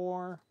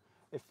 4.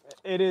 If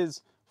it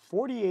is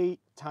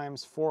 48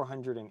 times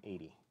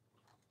 480.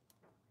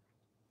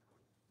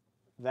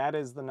 That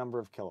is the number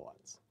of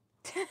kilowatts.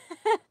 Well,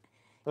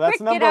 that's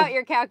Quick, get out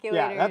your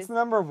calculators. Yeah, that's the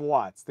number of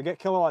watts. To get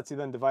kilowatts, you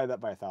then divide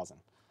that by 1,000.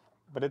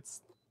 But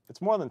it's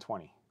more than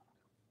 20.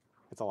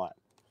 It's a lot.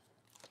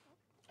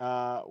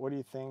 What do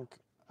you think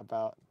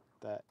about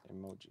that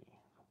emoji?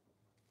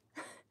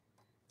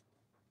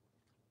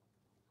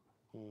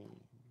 I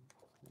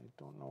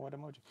don't know what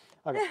emoji.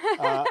 Okay.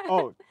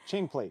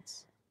 Chain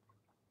plates.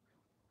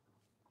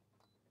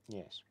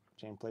 Yes,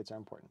 chain plates are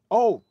important.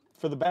 Oh,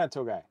 for the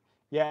Beneteau guy.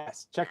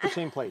 Yes, check the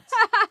chain plates.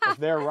 If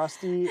they're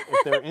rusty,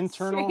 if they're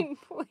internal. Chain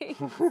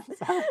plates.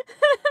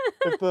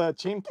 If the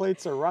chain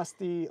plates are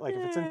rusty, like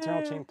if it's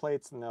internal chain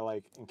plates and they're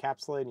like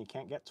encapsulated and you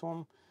can't get to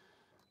them.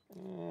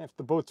 If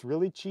the boat's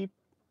really cheap,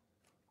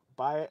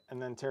 buy it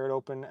and then tear it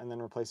open and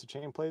then replace the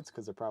chain plates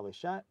because they're probably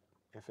shot.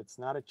 If it's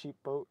not a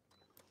cheap boat,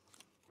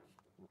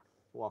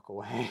 walk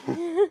away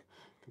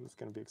because it's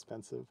going to be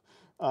expensive.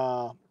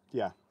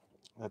 Yeah,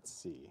 let's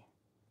see.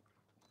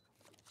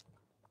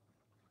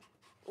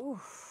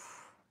 Oof.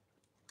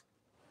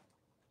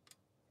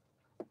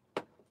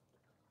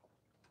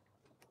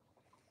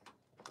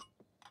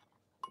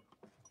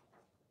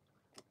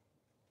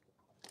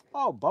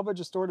 Oh, Bubba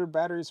just ordered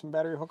batteries from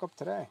Battery Hookup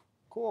today.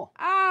 Cool.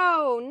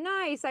 Oh,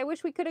 nice. I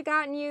wish we could have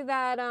gotten you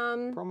that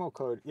promo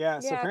code.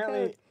 Yeah, so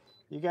apparently code.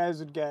 You guys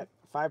would get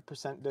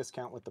 5%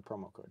 discount with the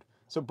promo code.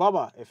 So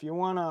Bubba, if you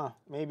want to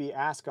maybe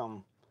ask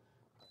them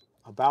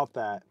about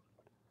that,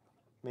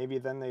 maybe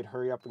then they'd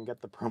hurry up and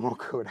get the promo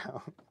code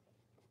out.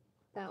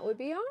 That would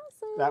be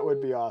awesome. That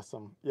would be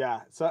awesome.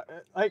 Yeah, so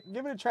like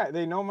give it a try.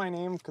 They know my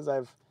name because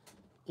I've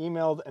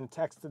emailed and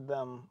texted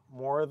them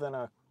more than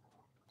a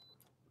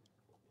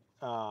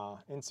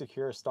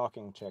insecure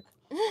stalking chick.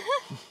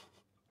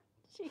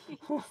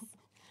 Jeez.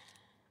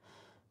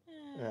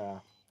 Yeah.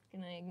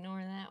 Gonna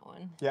ignore that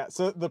one. Yeah,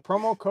 so the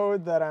promo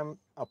code that I'm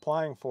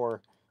applying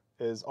for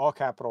is all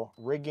capital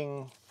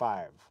rigging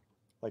 5,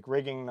 like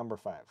rigging number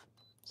 5.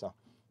 So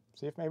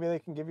see if maybe they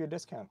can give you a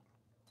discount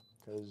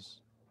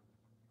because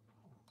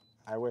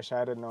I wish I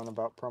had known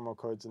about promo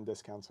codes and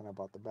discounts when I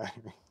bought the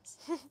batteries.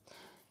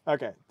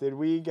 Okay, did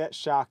we get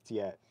shocked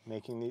yet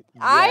making the... Yes.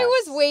 I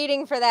was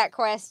waiting for that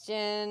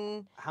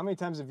question. How many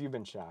times have you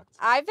been shocked?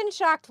 I've been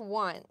shocked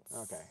once.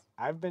 Okay,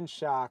 I've been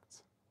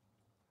shocked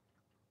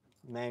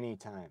many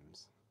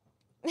times.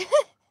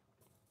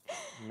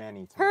 Many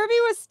times.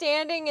 Herbie was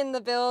standing in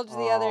the bilge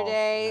the other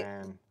day,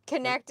 man.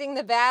 connecting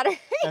the battery.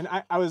 And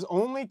I was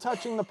only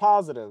touching the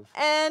positive.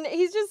 And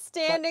he's just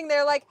standing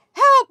there like,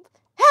 help,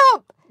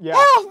 help,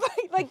 help,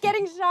 like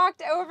getting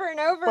shocked over and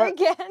over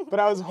again. But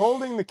I was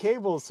holding the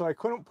cables, so I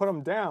couldn't put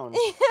them down.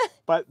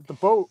 But the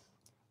boat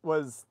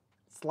was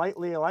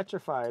slightly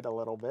electrified a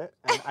little bit,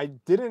 and I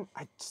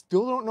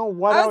still don't know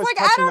what I was like,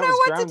 touching. I don't know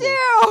what to do.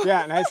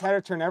 Yeah, and I just had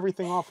to turn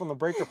everything off on the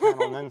breaker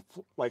panel, and then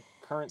like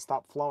current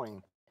stopped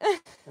flowing,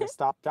 and it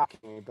stopped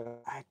shocking me.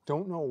 But I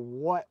don't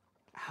know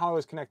how I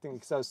was connecting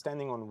because I was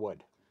standing on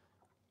wood.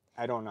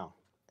 I don't know.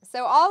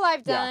 So all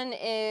I've done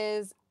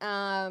is,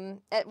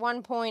 at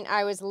one point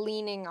I was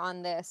leaning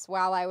on this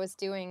while I was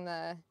doing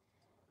the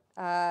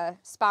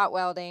spot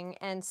welding,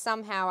 and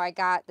somehow I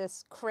got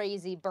this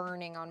crazy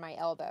burning on my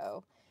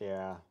elbow.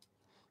 Yeah.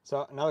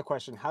 So another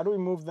question, how do we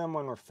move them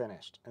when we're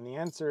finished? And the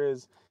answer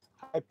is,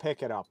 I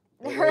pick it up.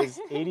 It weighs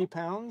 80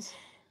 pounds.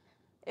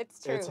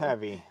 It's true. It's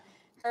heavy.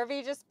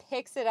 Herbie just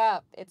picks it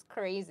up. It's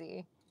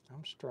crazy.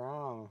 I'm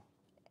strong.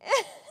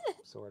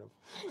 Sort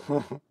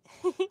of.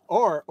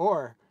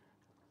 or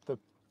the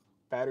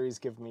batteries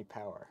give me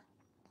power.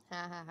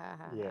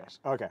 Yes.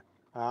 Okay.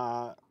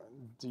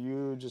 Do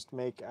you just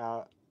make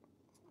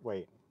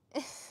wait.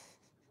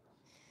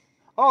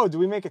 Oh, do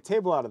we make a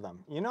table out of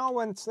them? You know,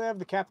 once they have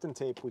the Captain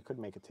tape, we could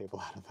make a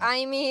table out of them.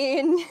 I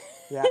mean...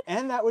 Yeah,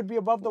 and that would be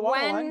above the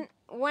waterline.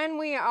 When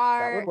we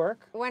are... That would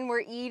work. When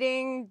we're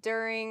eating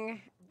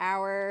during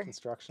our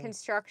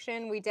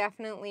construction, we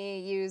definitely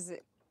use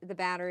the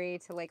battery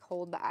to like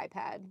hold the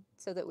iPad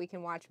so that we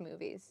can watch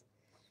movies.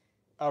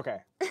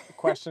 Okay.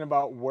 Question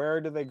about where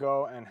do they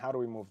go and how do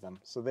we move them?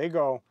 So they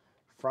go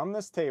from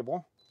this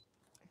table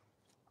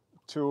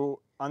to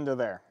under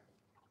there.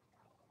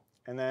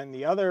 And then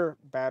the other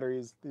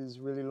batteries, these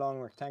really long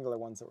rectangular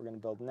ones that we're going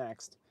to build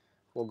next,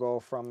 will go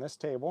from this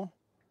table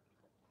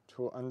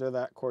to under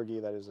that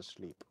corgi that is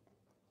asleep.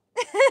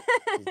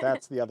 'Cause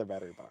that's the other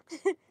battery box.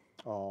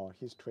 Oh,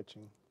 he's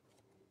twitching.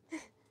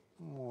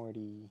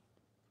 Morty.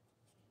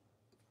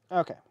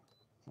 Okay.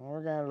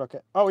 We're going to look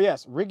at... Oh,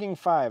 yes. Rigging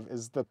 5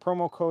 is the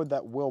promo code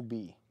that will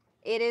be.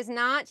 It is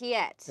not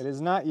yet. It is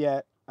not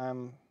yet.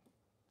 I'm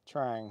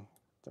trying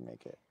to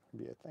make it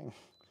be a thing.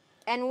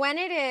 And when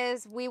it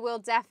is, we will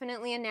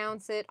definitely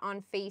announce it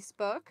on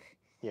Facebook.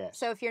 Yes.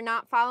 So if you're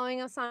not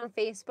following us on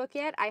Facebook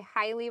yet, I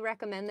highly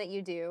recommend that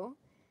you do.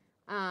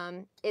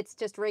 It's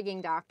just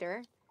Rigging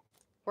Doctor.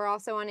 We're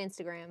also on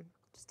Instagram.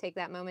 Just take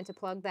that moment to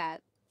plug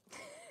that.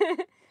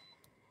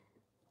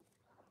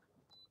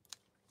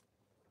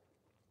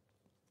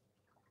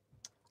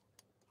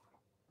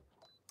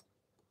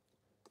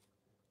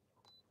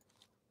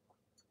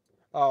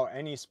 Oh,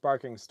 any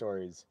sparking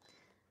stories?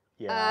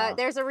 Yeah.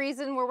 There's a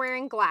reason we're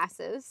wearing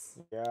glasses.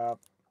 Yep.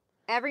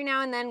 Every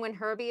now and then when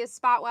Herbie is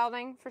spot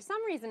welding, for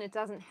some reason it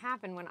doesn't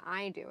happen when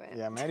I do it.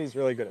 Yeah, Maddie's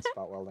really good at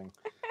spot welding.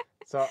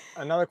 So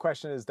another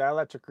question is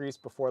dielectric grease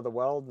before the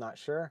weld? Not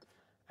sure.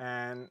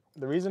 And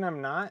the reason I'm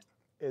not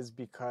is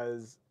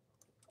because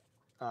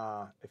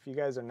if you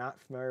guys are not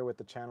familiar with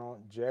the channel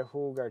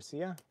Jehu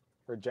Garcia,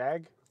 or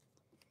Jag,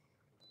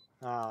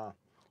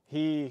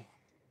 he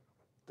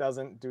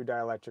doesn't do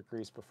dielectric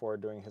grease before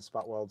doing his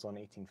spot welds on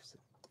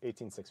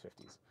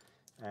 18650s.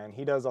 And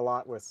he does a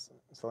lot with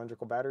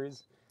cylindrical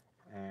batteries,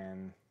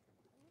 and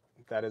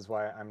that is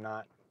why I'm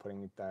not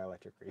putting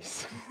dielectric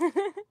grease.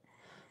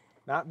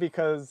 Not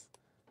because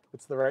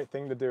it's the right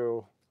thing to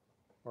do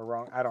or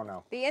wrong, I don't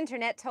know. The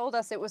internet told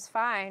us it was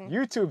fine.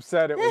 YouTube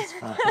said it was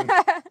fine.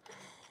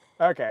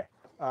 Okay,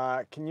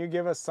 can you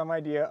give us some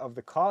idea of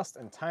the cost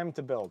and time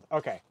to build?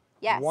 Okay,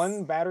 Yes.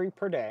 1 battery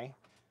per day,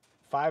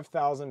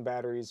 5,000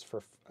 batteries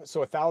for,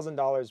 so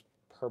 $1,000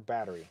 per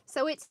battery.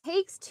 So it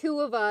takes 2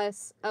 of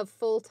us of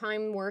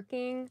full-time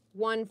working,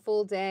 1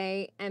 full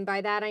day, and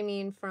by that I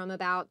mean from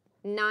about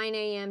 9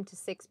 a.m. to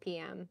 6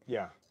 p.m.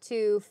 Yeah.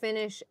 to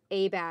finish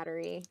a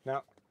battery.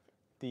 Now,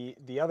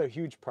 the other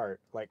huge part,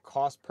 like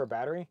cost per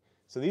battery,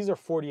 so these are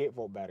 48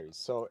 volt batteries.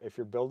 So if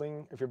you're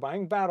buying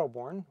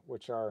Battleborn,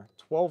 which are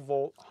 12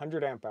 volt,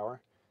 100 amp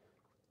hour,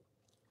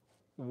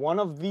 one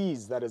of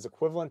these that is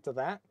equivalent to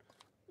that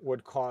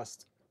would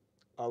cost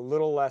a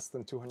little less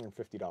than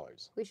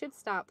 $250. We should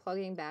stop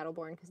plugging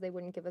Battleborn because they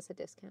wouldn't give us a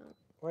discount.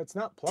 Well, it's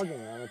not plugging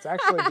them. It's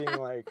actually being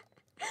like,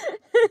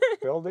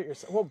 build it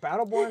yourself. Well,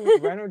 Battleborn,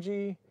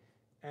 Renogy,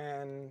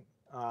 and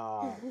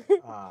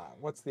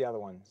what's the other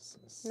one?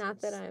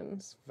 Not that I'm...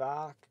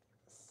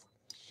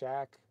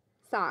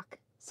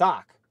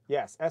 Sock.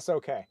 Yes,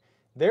 S-O-K.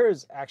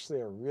 Theirs actually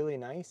are really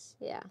nice.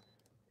 Yeah.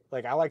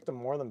 Like, I like them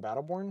more than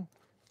Battleborn,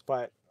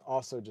 but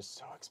also just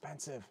so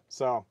expensive.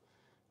 So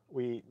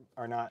we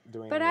are not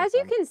doing it. But as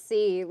you can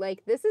see,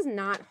 like, this is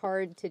not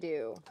hard to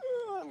do.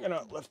 I'm going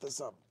to lift this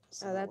up.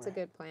 So Oh, that's a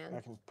good plan.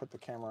 I can put the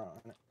camera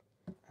on it.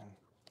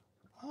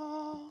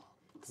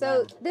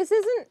 So this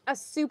isn't a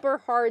super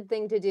hard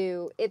thing to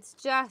do. It's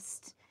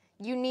just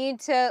you need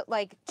to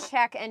like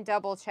check and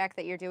double check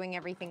that you're doing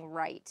everything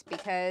right,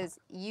 because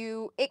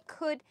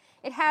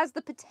it has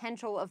the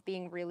potential of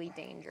being really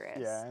dangerous.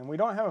 Yeah, and we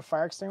don't have a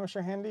fire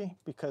extinguisher handy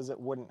because it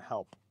wouldn't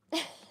help.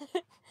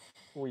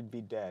 We'd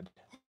be dead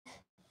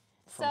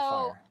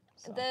from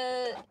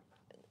fire.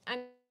 I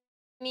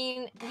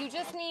mean, you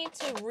just need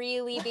to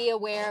really be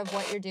aware of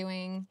what you're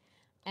doing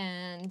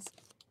and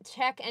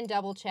check and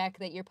double check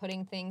that you're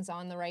putting things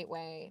on the right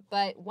way.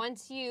 But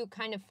once you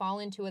kind of fall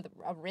into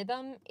a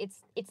rhythm,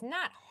 it's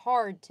not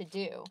hard to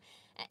do.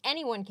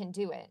 Anyone can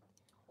do it.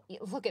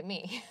 Look at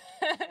me.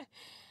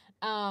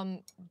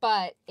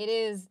 But it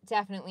is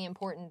definitely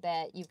important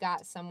that you've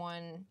got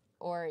someone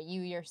or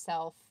you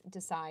yourself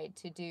decide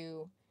to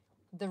do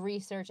the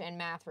research and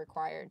math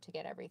required to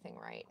get everything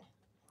right.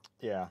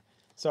 Yeah.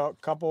 So a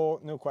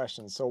couple new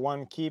questions. So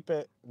one, keep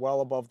it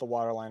well above the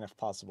waterline if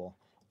possible.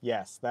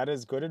 Yes, that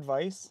is good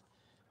advice,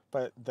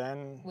 but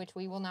then... Which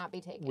we will not be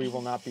taking. We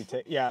will not be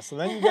taking... Yeah, so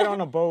then you get on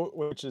a boat,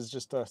 which is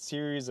just a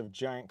series of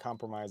giant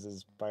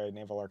compromises by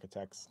naval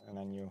architects, and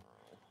then you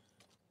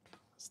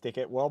stick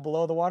it well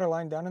below the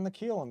waterline down in the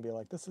keel and be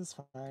like, this is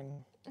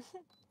fine,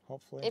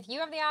 hopefully. If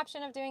you have the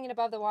option of doing it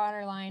above the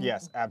waterline,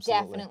 yes,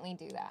 absolutely. Definitely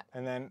do that.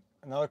 And then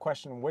another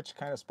question, which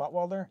kind of spot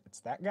welder?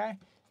 It's that guy.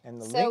 And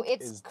the link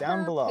is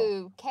down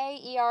below.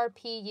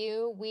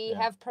 Kerpu. We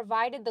have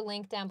provided the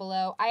link down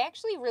below. I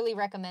actually really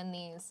recommend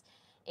these.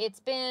 It's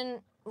been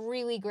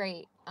really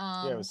great.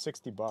 Yeah, it was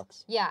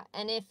 $60. Yeah,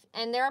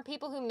 and there are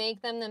people who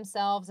make them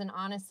themselves, and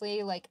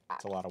honestly, like,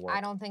 it's a lot of work.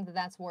 I don't think that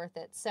that's worth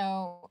it.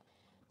 So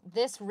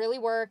this really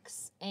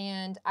works,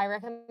 and I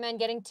recommend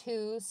getting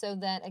 2 so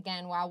that,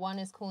 again, while one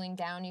is cooling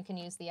down, you can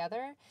use the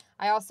other.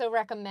 I also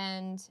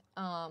recommend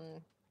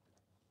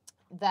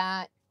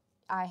that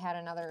I had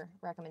another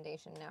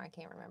recommendation. Now I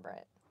can't remember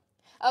it.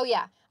 Oh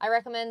yeah, I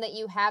recommend that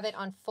you have it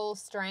on full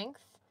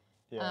strength.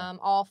 Yeah.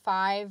 All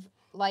 5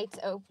 lights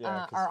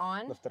Yeah, are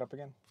on. Lift it up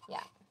again.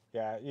 Yeah.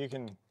 Yeah, you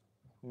can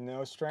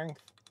no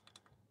strength,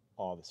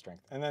 all the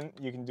strength. And then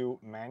you can do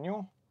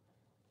manual,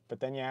 but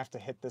then you have to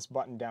hit this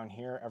button down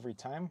here every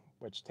time,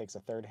 which takes a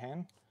third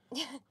hand,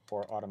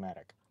 or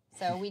automatic.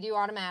 So we do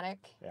automatic.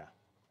 Yeah.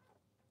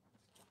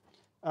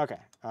 Okay,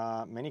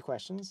 many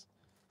questions.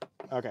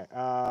 Okay,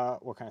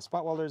 what kind of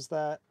spot welder is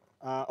that?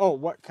 Oh,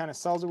 what kind of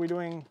cells are we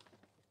doing?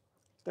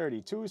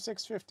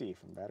 32650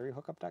 from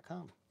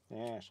batteryhookup.com.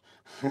 Yes.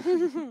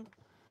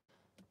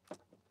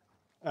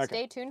 Okay.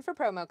 Stay tuned for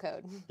promo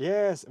code.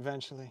 Yes,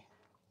 eventually.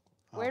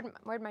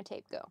 Where'd my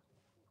tape go?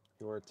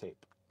 Your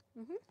tape.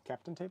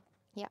 Captain tape?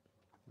 Yeah.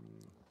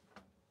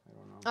 I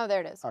don't know. Oh,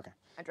 there it is. Okay.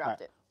 I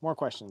dropped it. More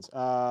questions.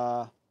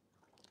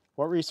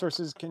 What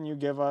resources can you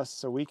give us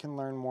so we can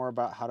learn more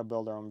about how to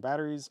build our own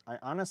batteries? I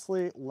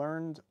honestly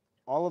learned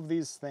all of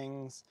these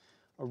things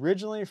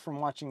originally from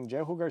watching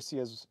Jehu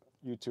Garcia's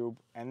YouTube,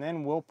 and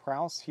then Will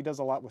Prouse. He does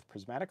a lot with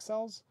prismatic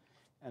cells.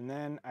 And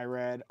then I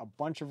read a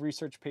bunch of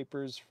research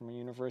papers from a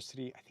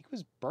university, I think it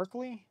was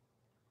Berkeley.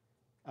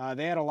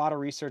 They had a lot of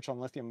research on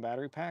lithium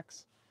battery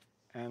packs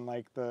and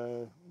like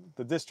the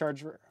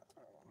discharge,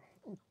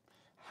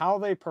 how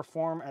they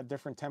perform at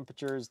different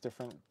temperatures,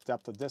 different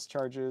depth of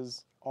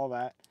discharges, all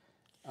that.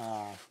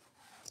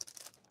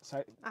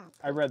 So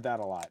I read that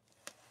a lot.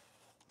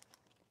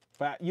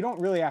 But you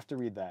don't really have to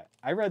read that.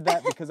 I read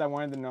that because I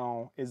wanted to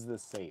know, is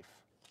this safe?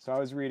 So I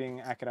was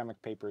reading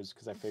academic papers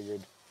because I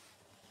figured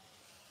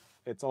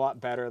it's a lot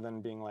better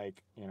than being like,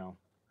 you know,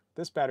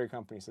 this battery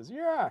company says,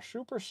 yeah,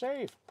 super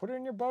safe, put it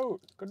in your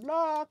boat, good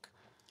luck.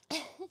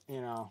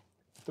 You know,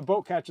 if the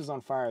boat catches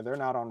on fire, they're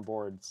not on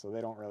board, so they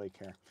don't really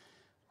care.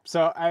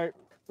 So I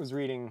was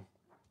reading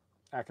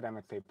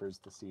academic papers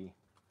to see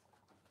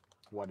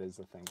what is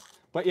the thing.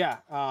 But yeah,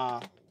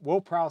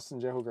 Will Prouse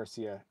and Jehu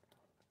Garcia,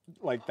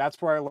 like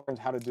that's where I learned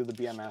how to do the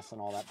BMS and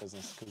all that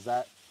business, because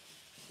that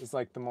is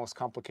like the most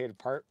complicated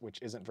part,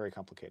 which isn't very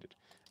complicated.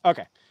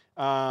 Okay,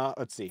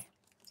 let's see.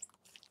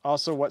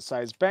 Also, what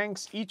size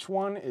banks? Each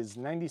one is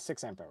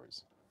 96 amp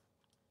hours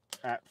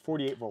at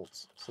 48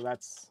 volts. So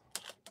that's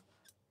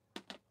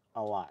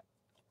a lot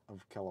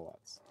of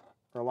kilowatts,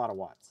 or a lot of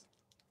watts.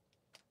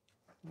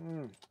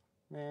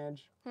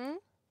 Madge.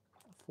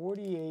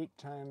 48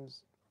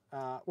 times,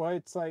 well,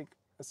 it's like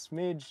a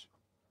smidge.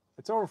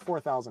 It's over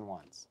 4,000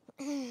 watts.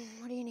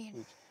 What do you need?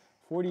 Each.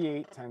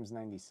 48 times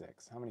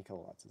 96. How many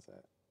kilowatts is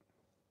that?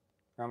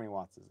 Or how many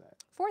watts is that?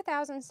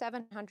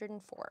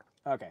 4,704.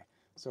 Okay.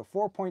 So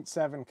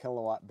 4.7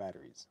 kilowatt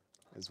batteries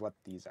is what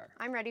these are.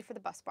 I'm ready for the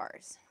bus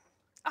bars.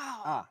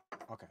 Oh. Ah,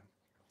 okay.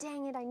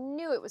 Dang it, I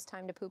knew it was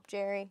time to poop,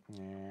 Jerry.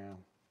 Yeah.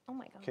 Oh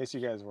my god. In case you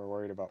guys were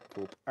worried about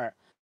poop. All right.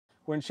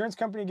 Will insurance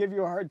company give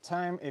you a hard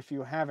time if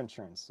you have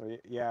insurance? So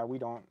yeah, we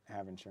don't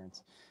have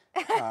insurance.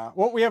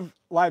 Well, we have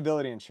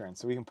liability insurance,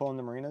 so we can pull in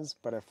the marinas,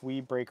 but if we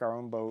break our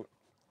own boat,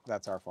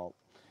 that's our fault.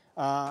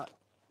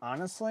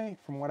 Honestly,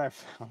 from what I've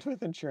found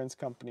with insurance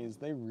companies,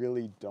 they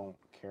really don't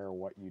care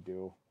what you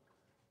do,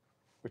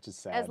 which is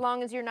sad. As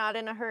long as you're not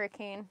in a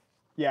hurricane.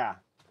 Yeah.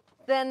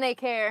 Then they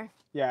care.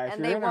 Yeah, if and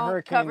you're they in a won't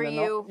hurricane, cover then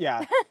you.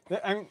 Yeah.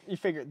 I mean, you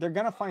figure they're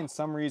going to find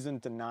some reason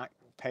to not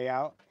pay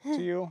out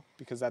to you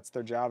because that's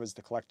their job, is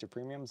to collect your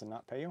premiums and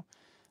not pay you.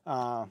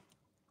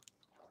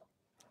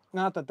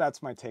 Not that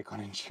that's my take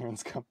on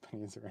insurance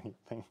companies or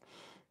anything.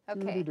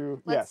 Okay,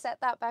 let's Yes. set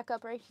that back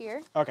up right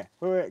here. Okay,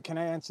 wait, can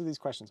I answer these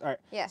questions? All right.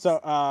 Yes. So,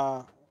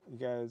 you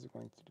guys are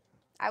going to do...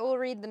 I will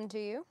read them to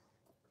you.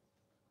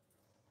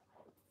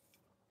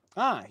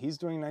 Ah, he's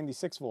doing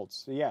 96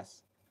 volts, so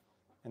yes.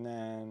 And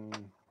then...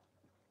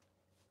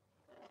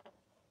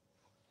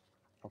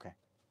 Okay.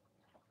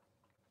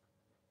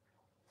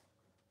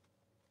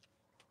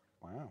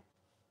 Wow.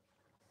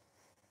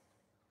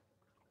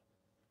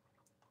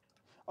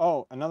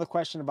 Oh, another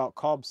question about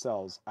Cobb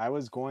cells. I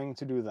was going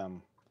to do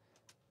them,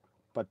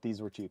 but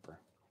these were cheaper.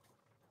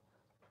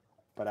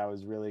 But I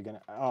was really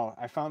gonna... Oh,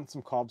 I found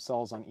some Cobb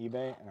cells on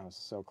eBay, and I was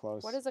so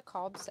close. What is a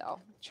Cobb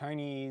cell?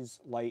 Chinese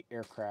light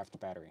aircraft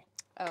battery.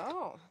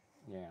 Oh.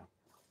 Yeah.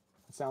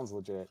 It sounds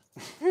legit.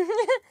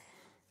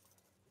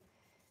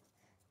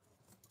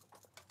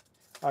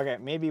 Okay,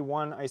 maybe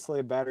one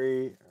isolated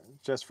battery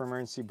just for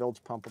emergency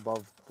bilge pump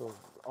above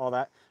all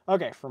that.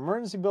 Okay, for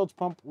emergency bilge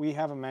pump, we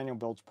have a manual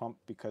bilge pump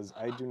because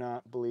I do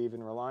not believe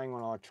in relying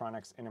on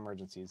electronics in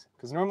emergencies.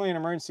 Because normally an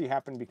emergency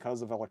happened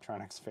because of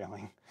electronics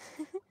failing.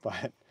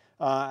 But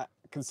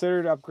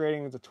considered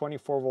upgrading to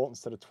 24 volt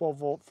instead of 12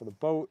 volt for the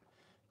boat.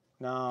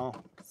 No,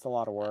 it's a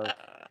lot of work.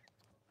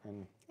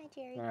 And Hi,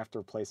 Jerry. I have to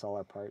replace all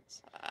our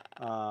parts.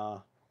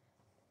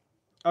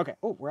 Okay,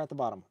 oh, we're at the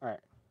bottom. All right.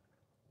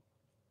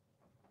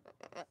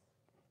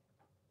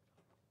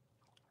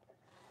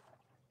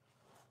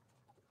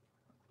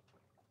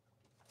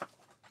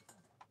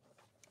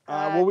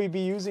 Will we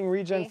be using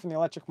regen from the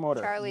electric motor?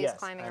 Charlie yes, is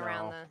climbing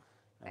around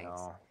the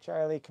Thanks. No.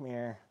 Charlie, come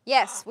here.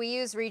 Yes, we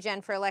use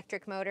regen for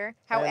electric motor.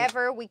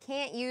 However, we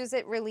can't use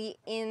it really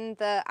in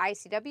the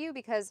ICW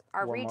because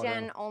our What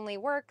regen motor? only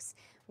works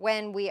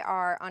when we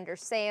are under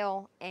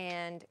sail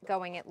and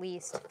going at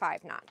least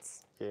 5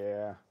 knots.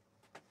 Yeah.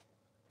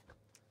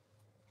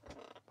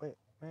 Wait,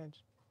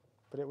 Madge.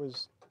 But it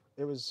was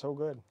so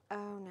good.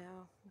 Oh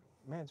no.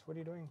 Madge, what are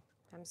you doing?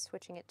 I'm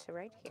switching it to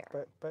right here.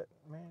 But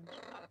Madge.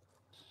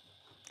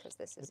 Because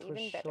this is It even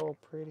was better. so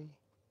pretty.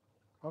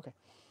 Okay.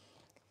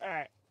 All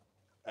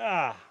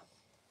right.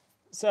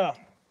 So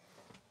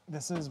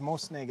this is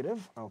most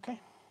negative. Okay.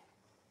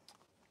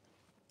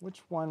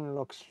 Which one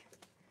looks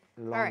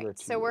longer All right,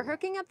 to so you? we're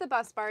hooking up the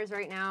bus bars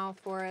right now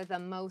for the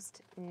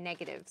most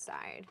negative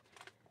side.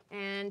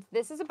 And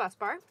this is a bus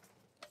bar.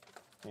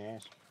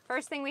 Yes.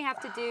 First thing we have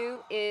to do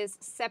is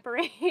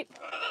separate.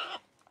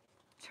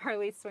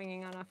 Charlie's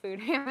swinging on a food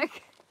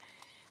hammock.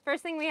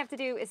 First thing we have to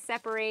do is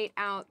separate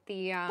out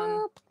the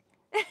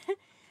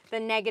the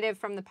negative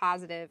from the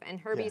positive, and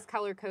Herbie's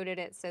color coded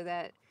it so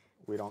that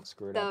We don't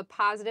screw it the up.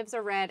 positives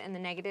are red and the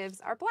negatives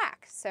are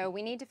black. So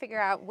we need to figure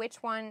out which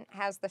one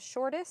has the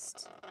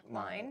shortest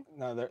line.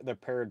 No, they're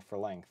paired for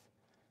length.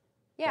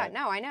 Yeah, But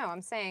no, I know.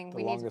 I'm saying The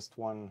we longest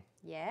one,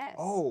 need. Yes.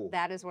 Oh.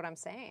 That is what I'm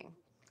saying.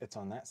 it's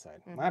on that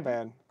side. My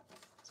bad.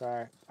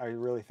 Sorry. I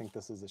really think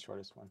this is the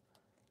shortest one.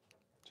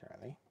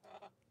 Charlie.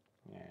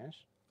 Yes.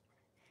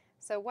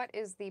 So what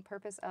is the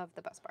purpose of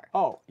the bus bar?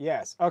 Oh,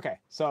 yes. Okay.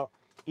 So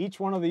each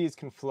one of these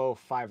can flow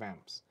 5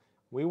 amps.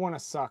 We want to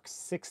suck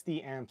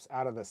 60 amps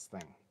out of this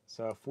thing.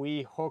 So if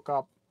we hook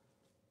up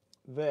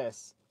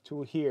this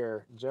to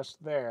here,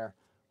 just there,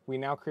 we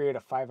now create a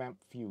 5 amp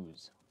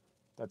fuse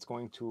that's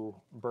going to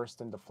burst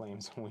into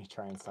flames when we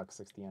try and suck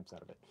 60 amps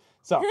out of it.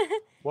 So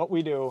what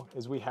we do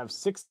is we have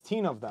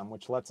 16 of them,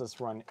 which lets us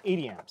run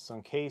 80 amps. So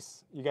in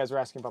case you guys are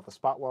asking about the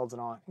spot welds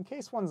and all, in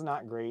case one's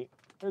not great,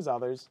 there's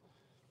others.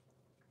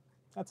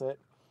 That's it.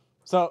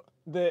 So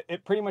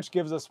it pretty much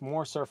gives us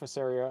more surface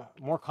area,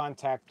 more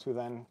contact to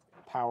then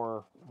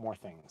power more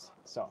things.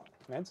 So,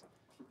 Mids,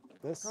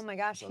 this Oh my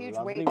gosh, is a huge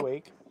lovely weight.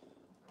 wake.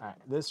 All right,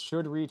 this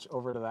should reach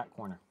over to that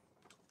corner.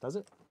 Does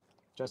it?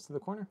 Just to the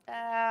corner?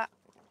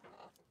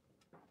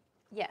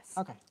 Yes.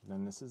 Okay,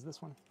 then this is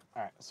this one.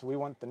 All right, so we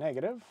want the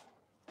negative.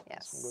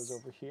 Yes. This one goes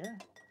over here.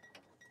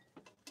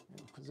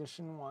 In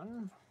position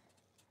 1.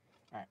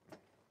 All right.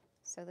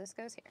 So this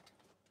goes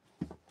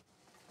here.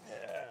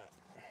 Yeah.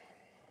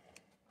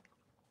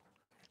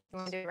 You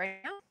want to do it right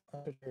now?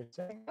 Okay.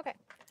 Okay.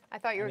 I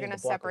thought you were need going to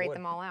the block of separate wood.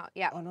 them all out.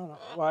 Yeah. Oh, no.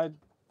 Well, I'd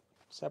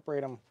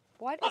separate them.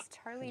 What is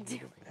Charlie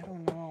doing? I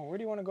don't know. Where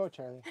do you want to go,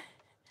 Charlie?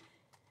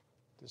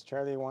 Does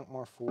Charlie want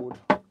more food?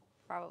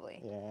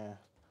 Probably. Yeah.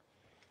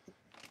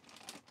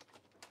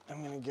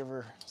 I'm going to give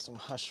her some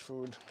hush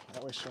food.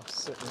 That way she'll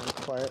sit and eat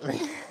quietly.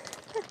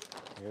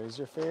 Here's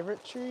your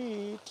favorite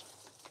treat.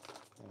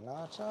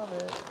 Lots of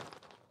it.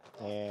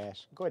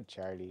 Yes. Good,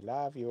 Charlie.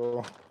 Love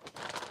you.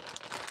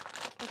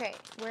 Okay,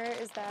 where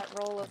is that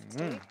roll of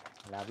tape?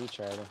 Love you,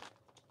 Charlie.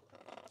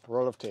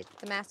 Roll of tape.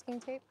 The masking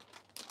tape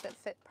that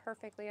fit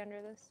perfectly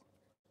under this?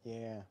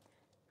 Yeah.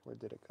 Where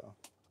did it go?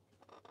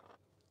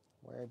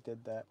 Where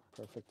did that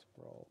perfect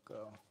roll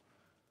go?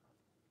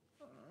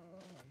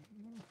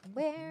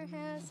 Where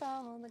has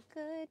all the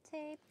good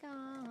tape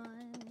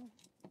gone?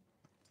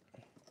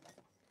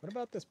 What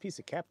about this piece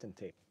of Captain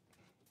tape?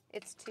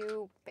 It's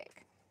too big.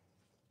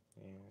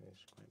 Yeah, it is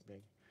quite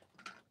big.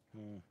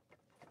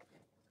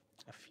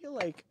 I feel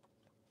like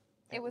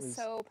It was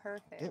so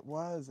perfect. It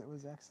was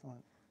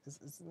excellent. Is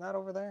it not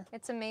over there?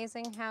 It's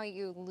amazing how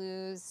you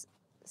lose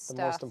The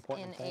most stuff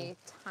important in thing.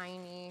 a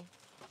tiny...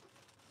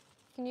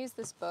 You can use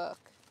this book.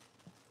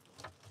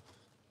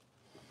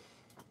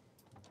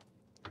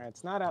 All right,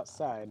 it's not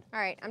outside. All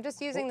right, I'm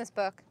just using this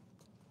book.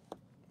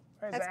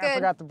 Where's That's that? good. I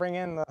forgot to bring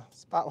in the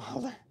spot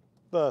welder.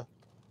 The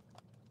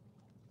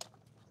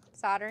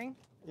Soldering.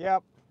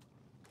 Yep.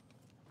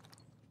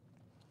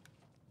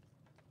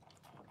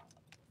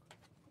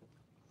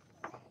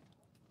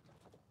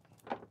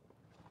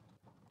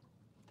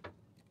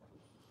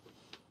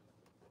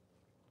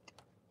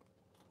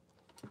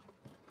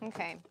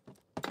 Okay.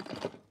 So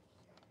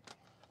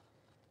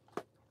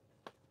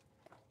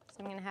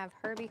I'm going to have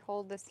Herbie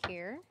hold this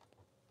here.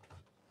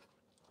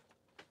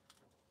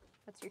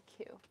 That's your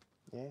cue.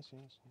 Yes.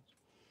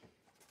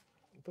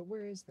 But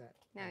where is that?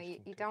 No, you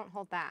don't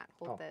hold that.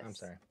 Hold this. I'm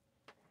sorry.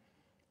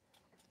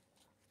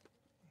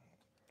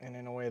 And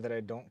in a way that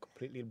I don't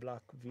completely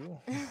block view.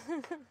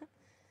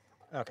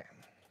 Okay.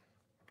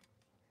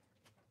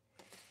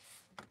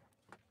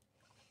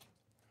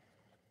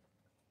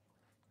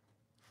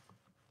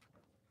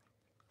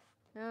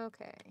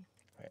 Okay.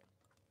 Wait,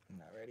 I'm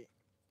not ready.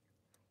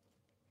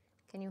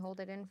 Can you hold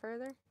it in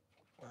further?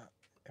 Well,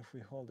 if we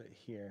hold it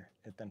here,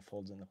 it then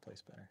folds into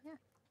place better. Yeah,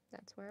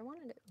 that's where I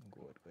wanted it.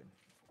 Good.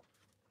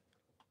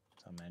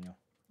 It's on manual.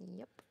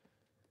 Yep.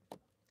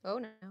 Oh,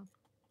 no.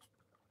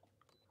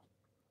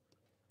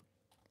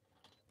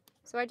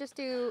 So I just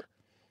do,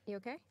 you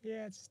okay?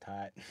 Yeah, it's just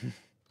hot.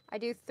 I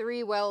do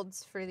 3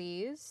 welds for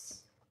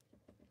these.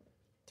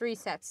 3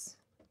 sets.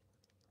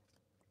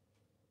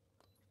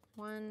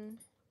 1,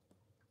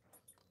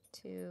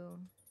 2,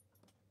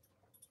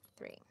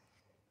 3.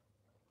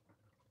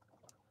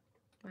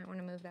 Might want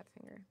to move that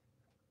finger.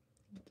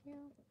 Thank you.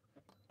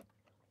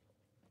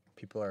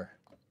 People are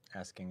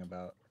asking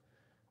about,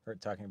 or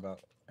talking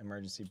about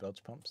emergency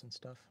bilge pumps and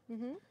stuff.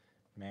 Mm-hmm.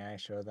 May I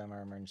show them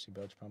our emergency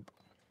bilge pump?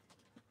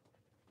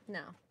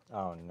 No.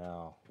 Oh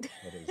no,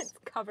 it is. It's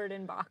covered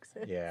in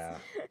boxes. Yeah.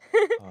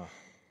 Oh,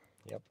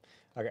 yep.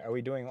 Okay, are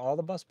we doing all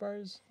the bus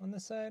bars on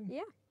this side?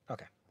 Yeah.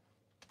 Okay.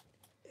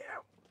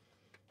 Yeah.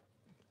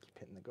 Keep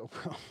hitting the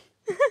GoPro.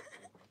 Okay.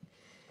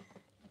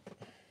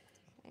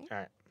 All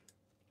right.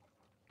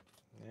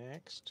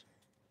 Next.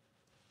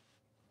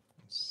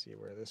 Let's see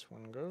where this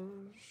one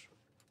goes.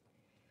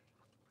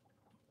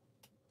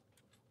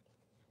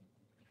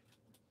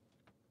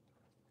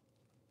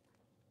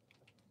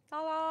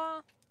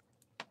 Ta-da!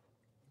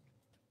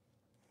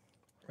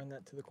 Run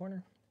that to the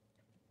corner.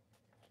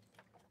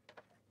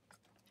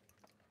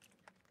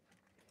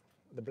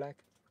 The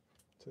black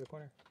to the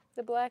corner.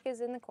 The black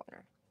is in the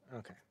corner.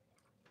 Okay.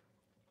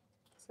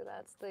 So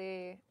that's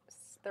the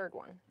third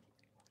one.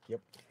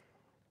 Yep.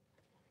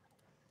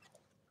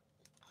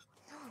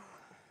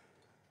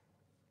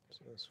 So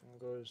this one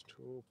goes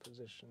to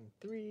position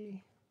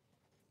 3.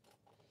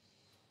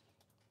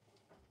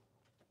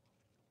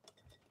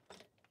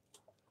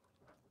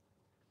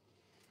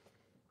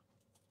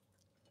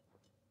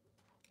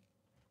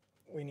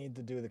 We need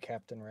to do the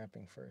captain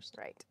wrapping first.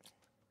 Right.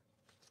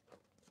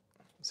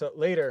 So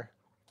later,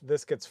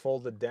 this gets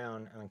folded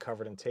down and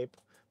covered in tape,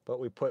 but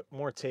we put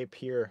more tape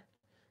here.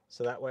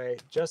 So that way,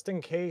 just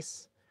in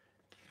case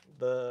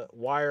the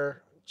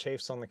wire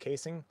chafes on the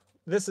casing,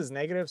 this is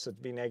negative, so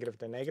it'd be negative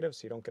to negative,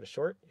 so you don't get a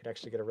short. You'd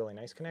actually get a really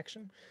nice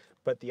connection.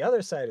 But the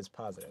other side is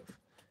positive.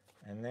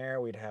 And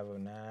there we'd have a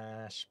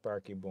nice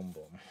sparky boom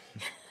boom.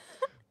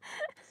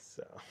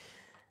 So,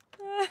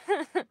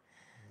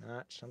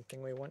 not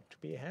something we want to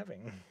be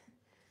having.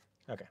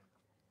 Okay,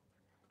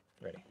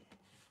 ready.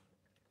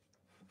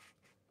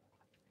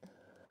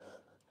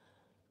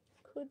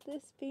 Could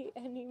this be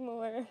any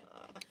more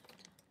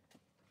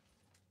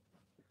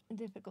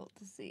difficult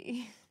to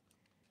see?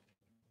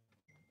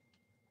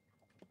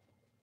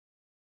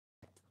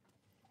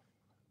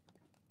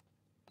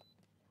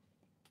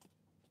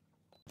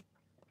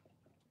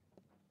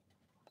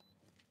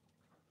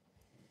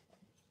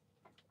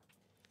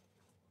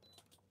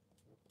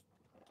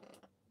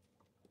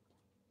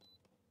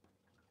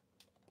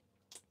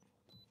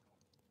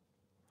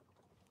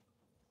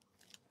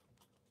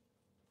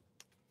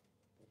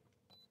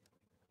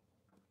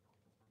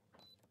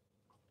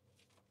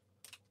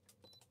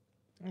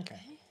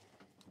 Okay.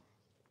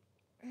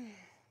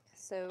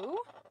 So,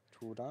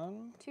 2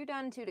 done. 2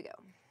 done, 2 to go.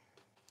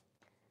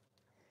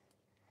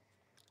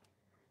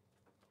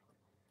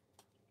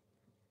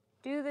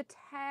 Do the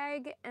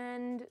tag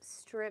end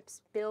strips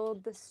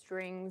build the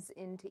strings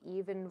into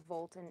even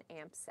volt and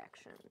amp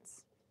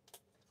sections?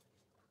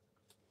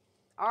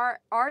 Are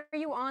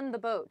you on the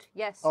boat?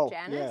 Yes, Oh,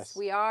 Janice, yes.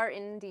 we are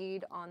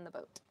indeed on the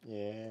boat.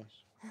 Yes.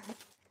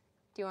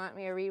 Do you want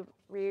me to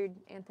read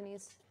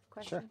Anthony's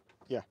question? Sure.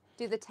 Yeah.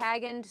 Do the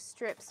tag end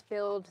strips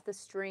build the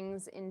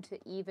strings into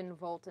even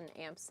volt and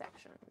amp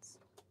sections?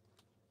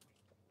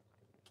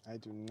 I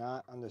do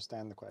not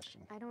understand the question.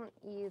 I don't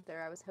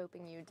either. I was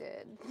hoping you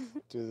did.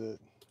 Do the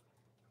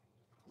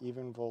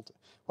even volt?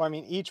 Well, I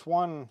mean, each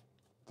one,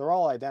 they're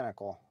all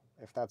identical,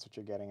 if that's what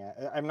you're getting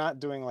at. I'm not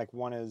doing like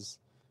one is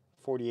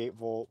 48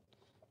 volt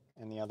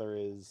and the other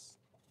is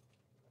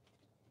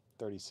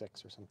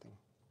 36 or something.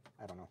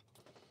 I don't know.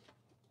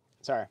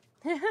 Sorry.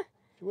 If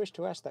you wish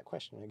to ask that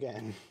question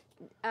again.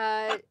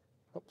 Oh,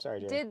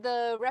 sorry, Jerry. Did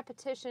the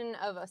repetition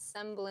of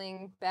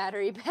assembling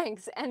battery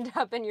banks end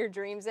up in your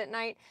dreams at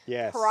night?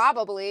 Yes.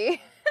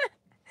 Probably.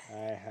 I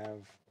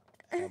have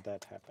had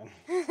that happen.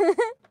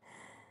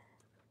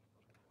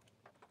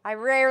 I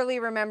rarely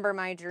remember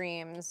my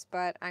dreams,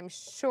 but I'm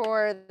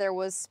sure there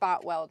was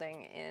spot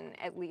welding in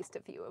at least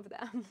a few of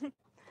them.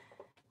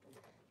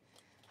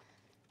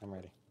 I'm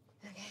ready.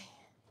 Okay.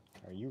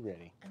 Are you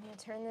ready? I'm gonna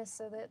turn this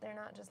so that they're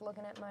not just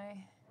looking at my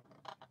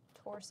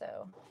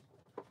torso.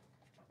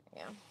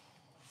 Yeah.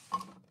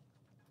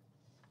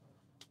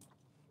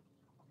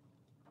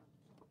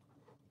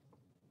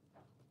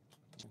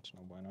 That's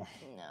no bueno.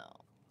 No.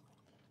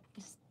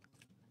 Just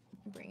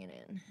bring it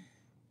in.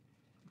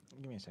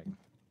 Give me a second.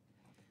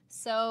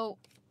 So,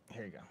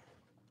 Here you go.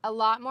 a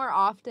lot more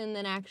often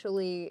than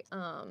actually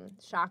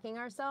shocking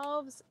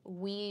ourselves,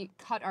 we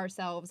cut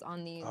ourselves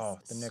on these Oh,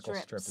 the nickel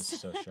strip strips. is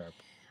so sharp.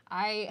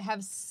 I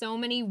have so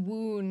many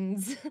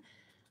wounds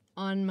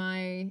on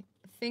my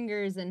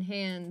fingers and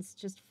hands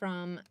just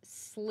from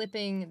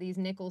slipping these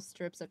nickel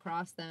strips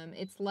across them.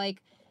 It's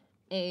like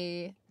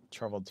a...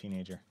 Troubled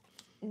teenager.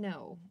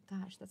 No,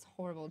 gosh, that's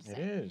horrible to say. It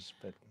is,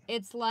 but...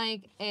 It's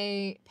like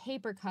a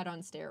paper cut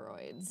on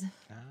steroids.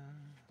 Ah,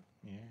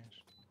 yes.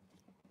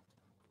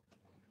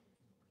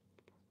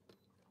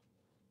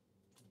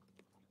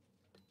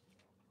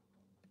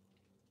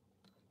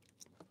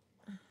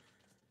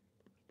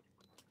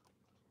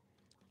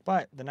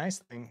 But the nice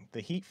thing,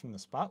 the heat from the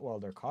spot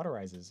welder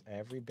cauterizes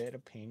every bit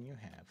of pain you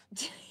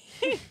have.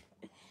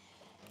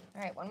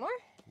 All right, one more?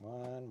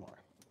 One more.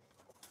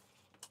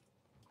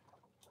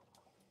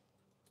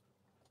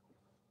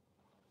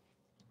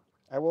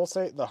 I will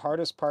say the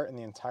hardest part in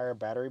the entire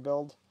battery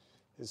build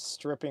is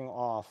stripping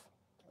off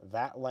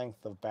that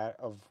length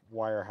of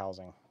wire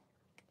housing.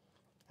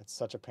 It's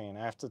such a pain.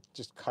 I have to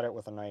just cut it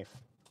with a knife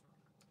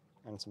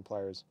and some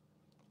pliers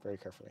very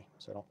carefully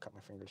so I don't cut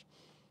my fingers.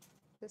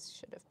 This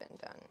should have been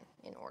done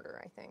in order,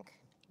 I think.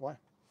 Why?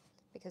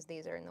 Because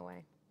these are in the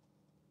way.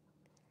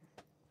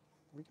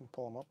 We can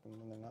pull them up and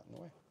then they're not in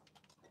the way.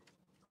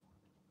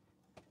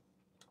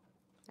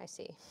 I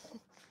see.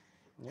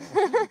 Yeah.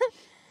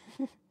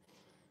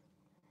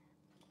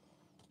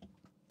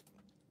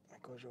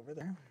 That goes over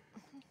there.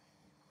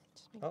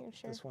 Just making Oh,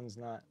 sure. this one's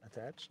not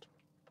attached.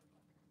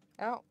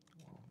 Oh.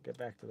 We'll get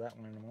back to that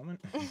one in a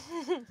moment.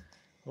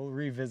 We'll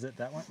revisit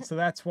that one. So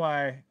that's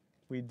why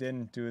we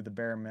didn't do the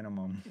bare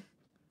minimum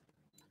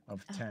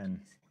of 10.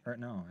 Or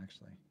no,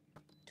 actually.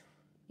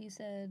 You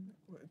said...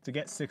 To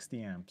get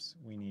 60 amps,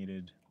 we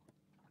needed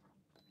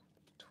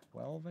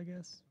 12, I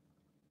guess.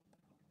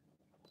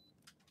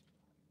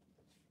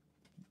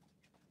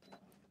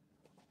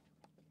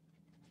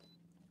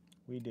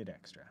 We did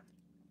extra.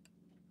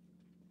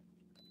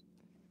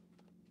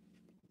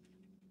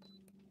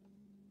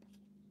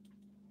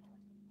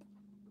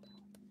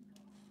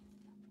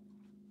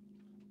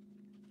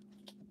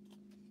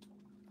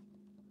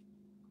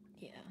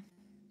 Yeah.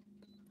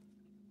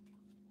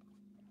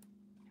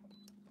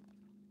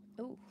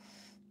 Oh.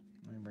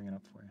 Let me bring it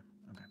up for you.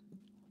 Okay.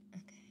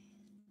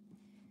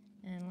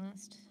 Okay. And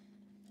last.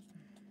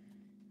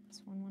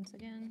 This one once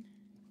again.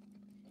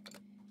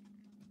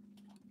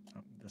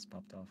 Oh, this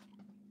popped off.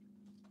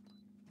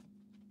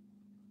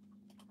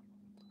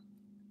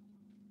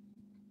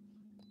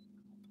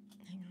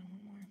 Hang on,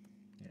 one more.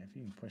 Yeah, if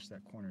you can push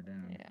that corner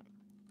down. Yeah.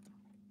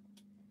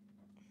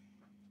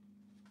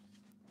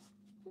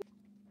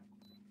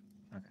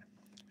 Okay.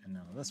 And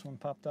now this one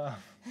popped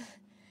off.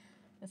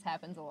 This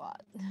happens a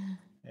lot.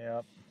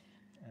 Yep.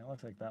 And it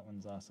looks like that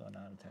one's also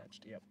not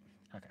attached. Yep.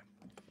 Okay.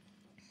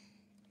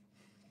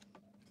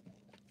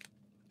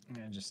 I'm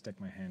going to just stick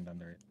my hand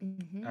under it.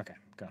 Mm-hmm. Okay,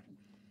 go.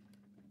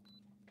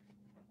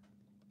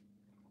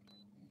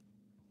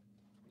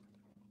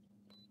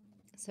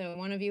 So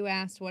one of you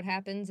asked what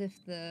happens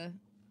if the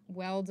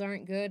welds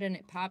aren't good and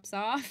it pops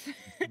off.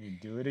 You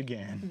do it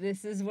again.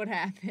 This is what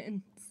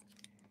happens.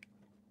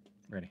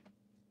 Ready.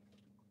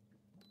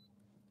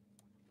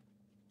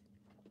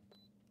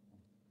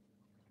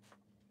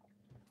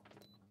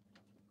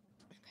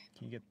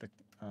 Can you get the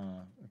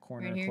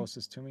corner Right here?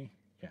 closest to me?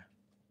 Yeah.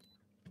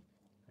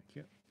 Thank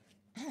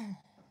you.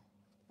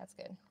 That's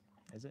good.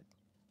 Is it?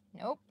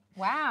 Nope.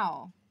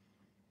 Wow.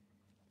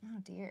 Oh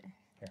dear.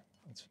 Here,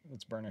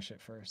 let's burnish it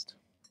first.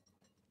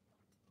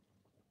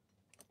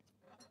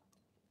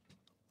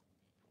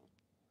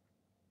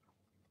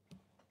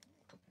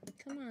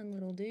 Come on,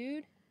 little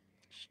dude.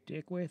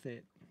 Stick with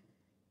it.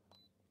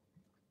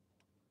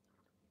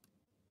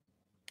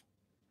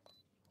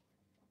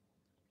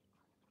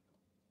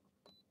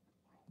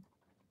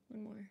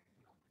 One more.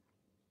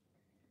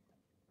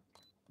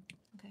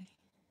 Okay.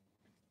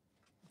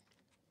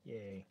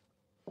 Yay.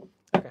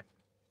 Okay.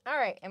 All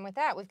right, and with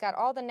that, we've got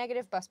all the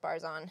negative bus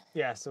bars on.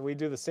 Yeah, so we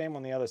do the same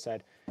on the other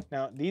side.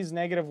 Now, these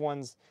negative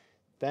ones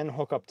then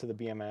hook up to the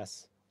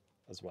BMS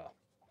as well.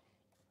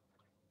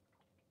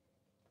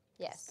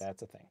 Yes.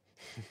 That's a thing.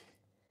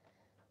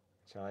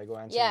 Shall I go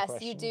answer Yes,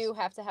 questions? you do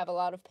have to have a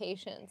lot of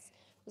patience.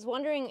 I was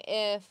wondering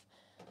if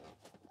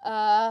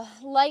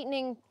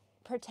lightning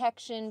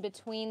protection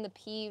between the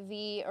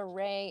PV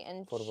array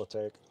and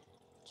Photovoltaic.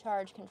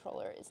 charge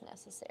controller is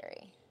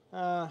necessary.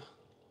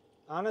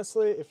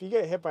 Honestly, if you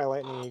get hit by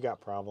lightning, you got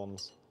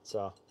problems.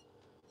 So,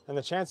 and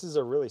the chances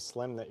are really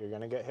slim that you're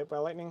going to get hit by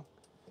lightning.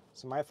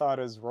 So my thought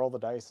is roll the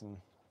dice and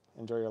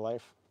enjoy your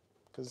life.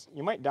 Because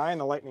you might die in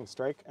a lightning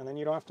strike, and then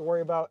you don't have to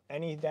worry about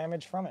any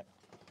damage from it.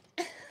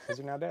 Because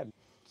you're now dead.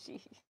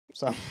 Jeez.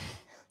 So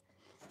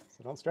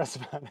don't stress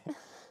about it.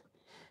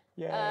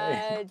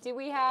 Yay. Do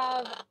we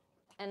have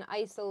an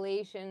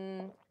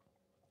isolation?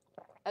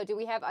 Oh, do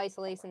we have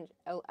isolation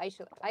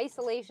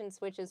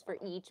switches for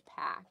each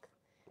pack?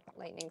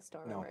 Lightning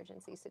storm No.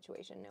 emergency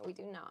situation. No, we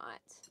do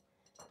not.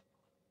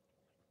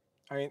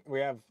 I mean, we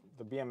have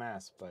the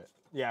BMS, but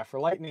yeah, for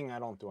lightning, I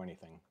don't do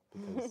anything.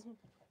 Because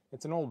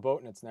it's an old boat,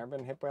 and it's never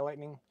been hit by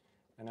lightning.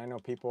 And I know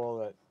people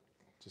that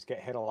just get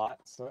hit a lot.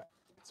 So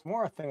it's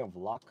more a thing of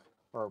luck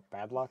or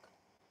bad luck.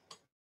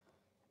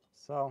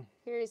 So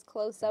Here's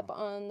close up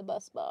on the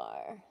bus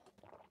bar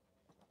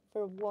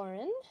for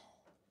Warren.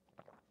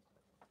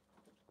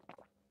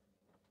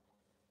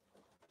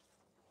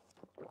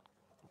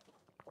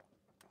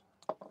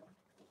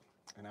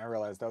 and I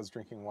realized I was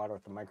drinking water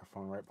with the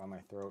microphone right by my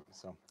throat,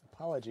 so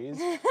apologies.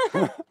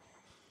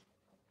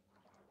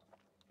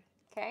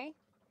 Okay,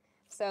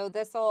 so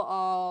this will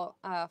all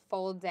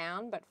fold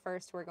down, but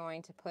first we're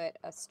going to put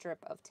a strip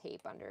of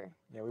tape under.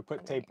 Yeah, we put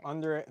Under tape here.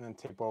 under it and then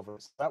tape over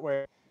it. So that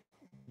way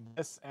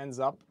this ends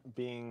up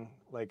being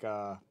like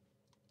a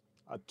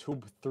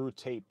tube through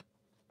tape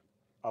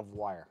of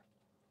wire,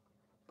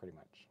 pretty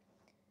much.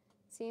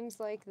 Seems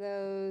like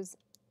those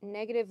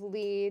negative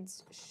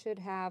leads should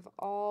have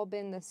all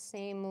been the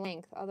same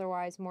length,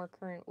 otherwise more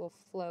current will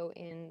flow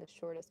in the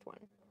shortest one.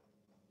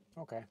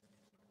 Okay.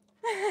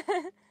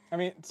 I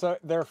mean, so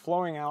they're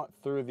flowing out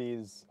through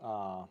these,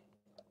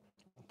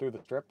 through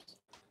the strips,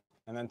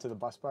 and then to the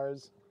bus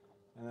bars,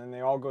 and then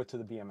they all go to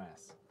the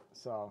BMS.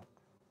 So,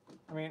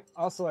 I mean,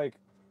 also like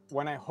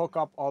when I hook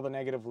up all the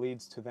negative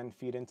leads to then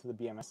feed into the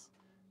BMS,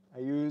 I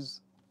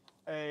use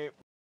the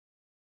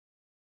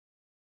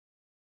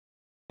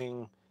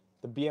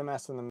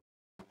BMS and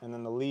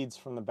then the leads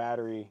from the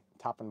battery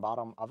top and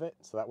bottom of it,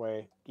 so that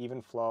way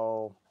even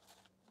flow,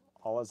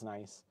 all is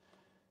nice.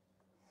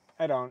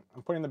 I'm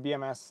putting the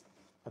BMS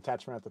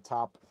attachment at the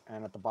top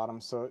and at the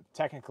bottom, so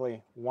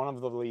technically one of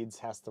the leads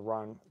has to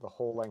run the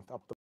whole length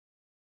up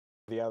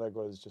the other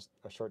goes just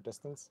a short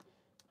distance.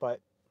 But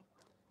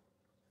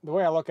the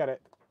way I look at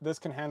it, this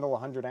can handle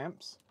 100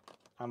 amps.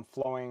 I'm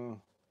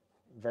flowing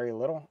very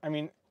little. I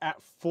mean,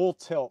 at full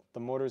tilt, the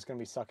motor is going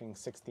to be sucking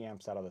 60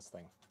 amps out of this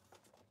thing.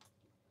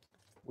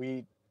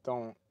 We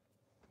don't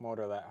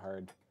motor that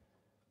hard.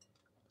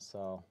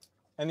 So,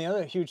 and the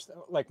other huge,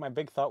 like my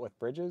big thought with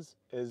bridges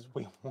is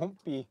we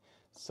won't be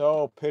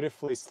so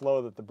pitifully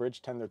slow that the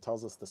bridge tender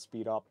tells us to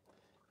speed up,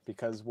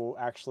 because we'll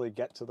actually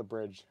get to the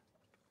bridge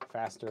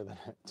faster than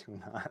at 2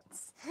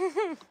 knots.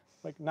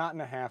 Like knot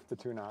and a half to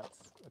 2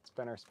 knots. It's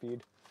been our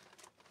speed.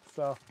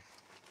 So,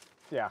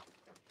 yeah.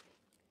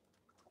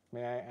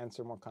 May I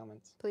answer more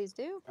comments? Please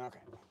do. Okay.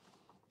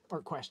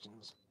 Or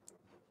questions.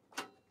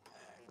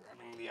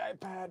 Grabbing the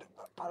iPad.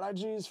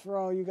 Apologies for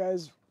all you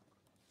guys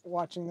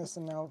watching this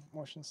and now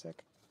motion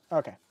sick.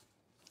 Okay.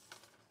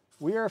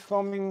 We are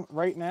filming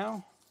right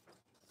now.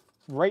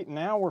 Right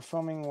now we're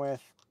filming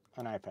with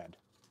an iPad.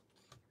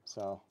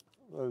 So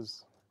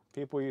those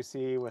people you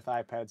see with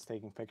iPads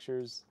taking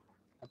pictures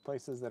at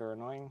places that are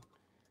annoying,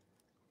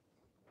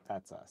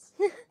 that's us.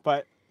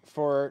 But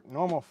for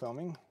normal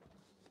filming,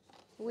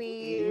 we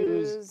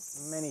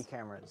use many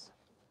cameras.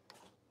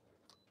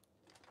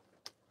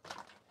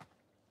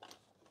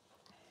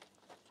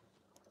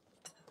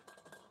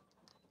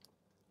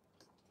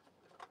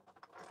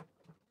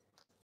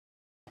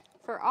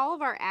 For all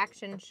of our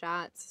action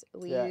shots,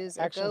 we use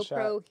a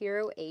GoPro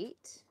Hero 8.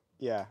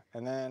 Yeah,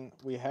 and then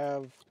we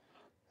have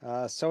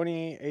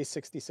Sony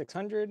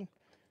a6600,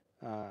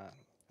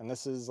 and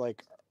this is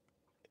like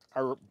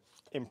our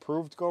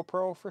improved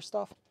GoPro for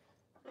stuff,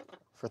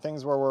 for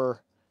things where we're,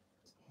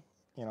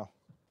 you know,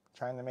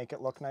 trying to make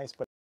it look nice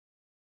but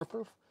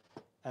waterproof.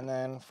 And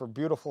then for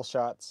beautiful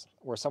shots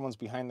where someone's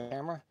behind the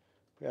camera,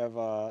 we have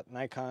a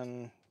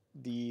Nikon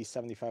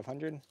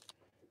D7500,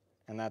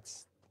 and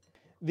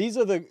these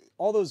are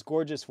all those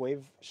gorgeous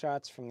wave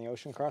shots from the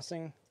ocean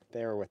crossing.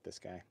 They were with this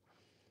guy.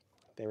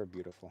 They were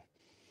beautiful.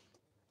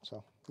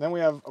 So then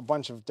we have a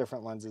bunch of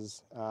different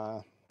lenses.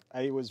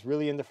 I was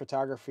really into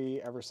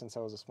photography ever since I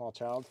was a small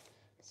child.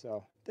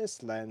 So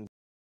this lens,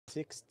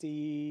 it's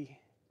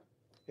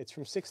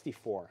from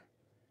 64.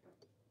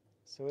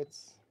 So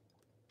it's,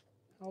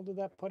 how old did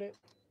that put it?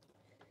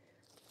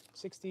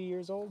 60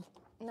 years old?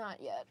 Not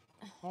yet.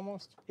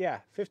 Almost? Yeah,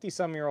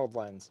 50-some-year-old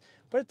lens.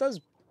 But it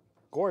does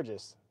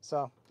gorgeous.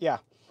 So yeah,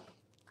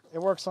 it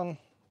works on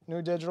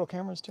new digital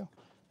cameras too.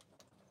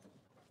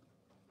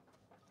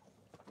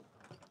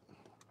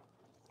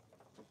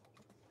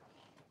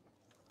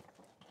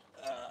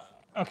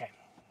 Okay.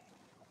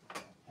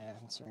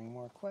 Answering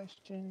more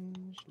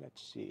questions.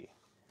 Let's see.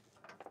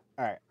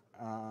 All right.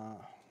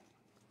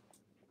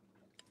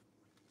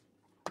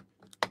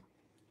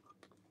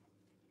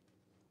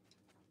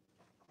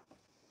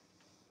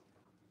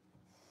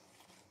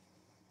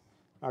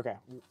 Okay.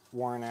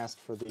 Warren asked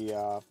for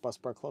the bus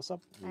bar close-up.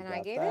 And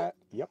I gave it?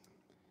 Yep.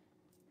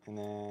 And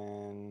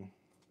then...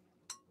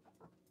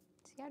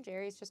 See how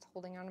Jerry's just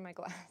holding onto my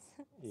glasses?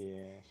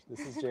 Yeah. This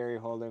is Jerry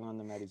holding on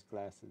to Maddie's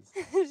glasses.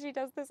 She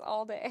does this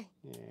all day.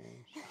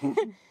 Yeah.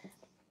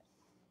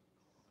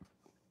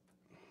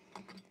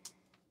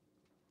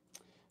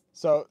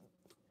 So,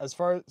 as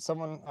far as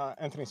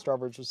Anthony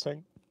Strawbridge was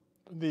saying,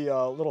 the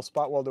little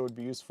spot welder would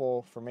be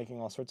useful for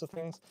making all sorts of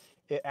things.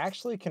 It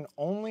actually can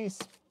only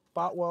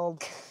spot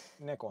weld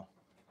nickel.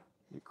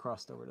 You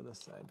crossed over to this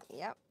side.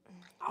 Yep.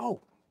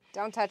 Oh!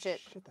 Don't touch it.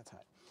 Shit, that's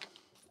hot.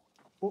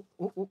 Oh,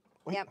 oh, oh,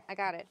 wait. Yep, I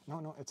got it.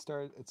 No, it's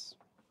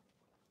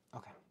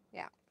okay.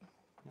 Yeah.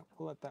 Yep,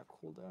 we'll let that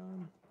cool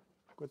down.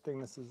 Good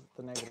thing this is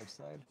the negative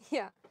side.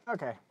 Yeah.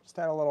 Okay, just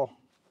had a little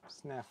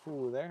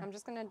snafu there. I'm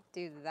just gonna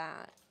do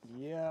that.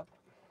 Yep.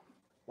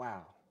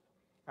 Wow.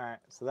 All right,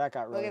 so that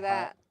got really hot. Look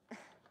at that.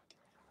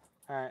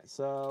 All right,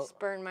 so... Just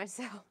burned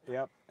myself.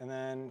 Yep, and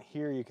then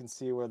here you can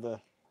see where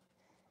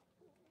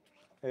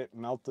it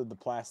melted the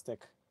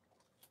plastic.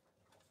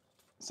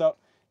 So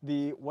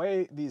the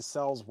way these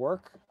cells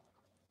work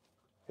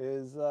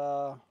is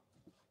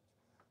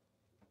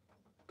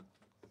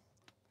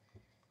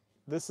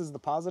this is the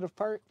positive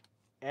part.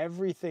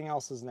 Everything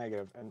else is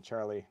negative, and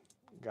Charlie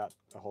got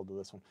a hold of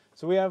this one.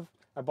 So we have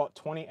I bought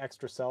 20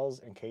 extra cells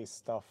in case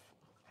stuff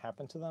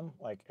happened to them,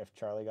 like if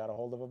Charlie got a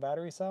hold of a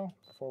battery cell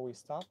before we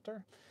stopped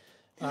her.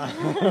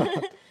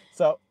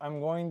 So I'm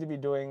going to be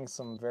doing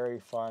some very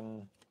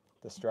fun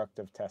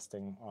destructive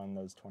testing on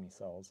those 20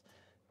 cells.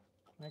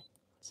 Like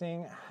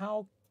seeing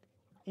how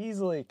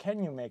easily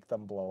can you make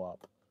them blow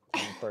up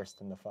and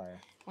burst into fire.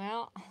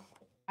 Well,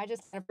 I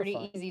just had a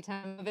pretty easy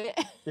time of it.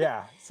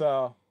 Yeah,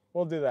 so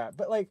we'll do that.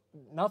 But like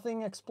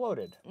nothing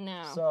exploded.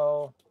 No.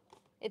 So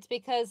it's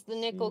because the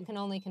nickel can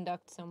only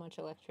conduct so much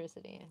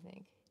electricity, I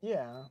think.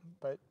 Yeah,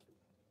 but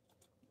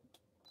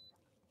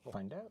we'll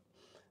find out.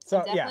 So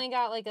I definitely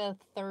got like a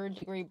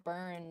 3rd-degree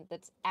burn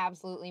that's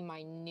absolutely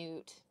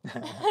minute.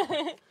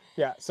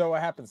 Yeah, so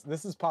what happens,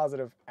 this is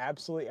positive,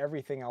 absolutely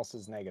everything else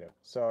is negative.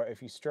 So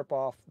if you strip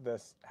off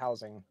this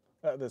housing,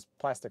 this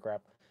plastic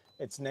wrap,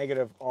 it's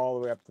negative all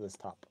the way up to this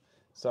top.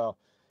 So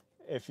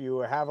if you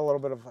have a little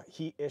bit of a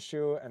heat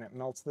issue and it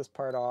melts this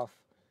part off,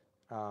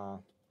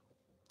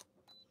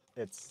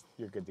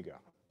 you're good to go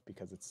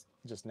because it's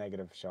just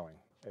negative showing.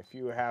 If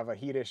you have a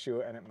heat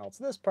issue and it melts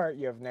this part,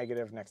 you have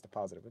negative next to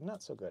positive, but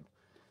not so good.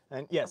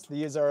 And yes,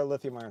 these are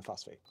lithium iron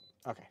phosphate.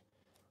 Okay,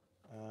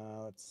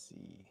 let's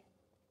see.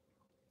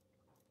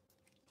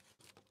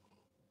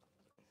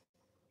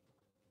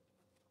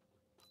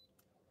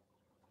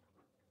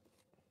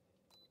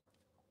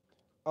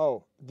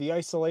 Oh, the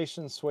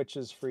isolation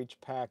switches for each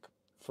pack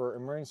for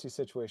emergency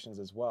situations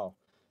as well.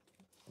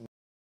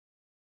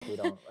 We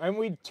don't. And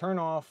we turn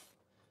off.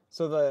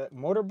 So the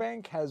motor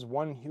bank has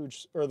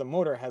the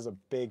motor has a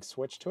big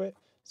switch to it.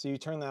 So you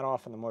turn that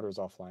off and the motor is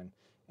offline.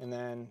 And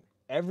then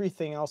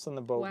everything else on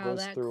the boat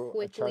goes through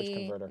a charge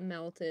converter.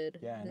 Melted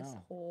this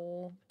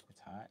whole it's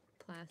hot.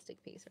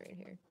 plastic piece right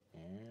here.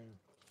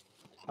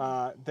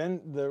 Yeah.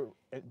 Then the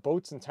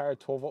boat's entire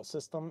 12-volt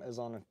system is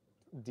on a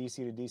DC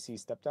to DC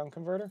step-down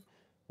converter,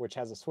 which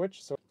has a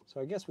switch. So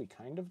I guess we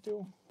kind of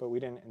do, but we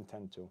didn't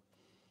intend to.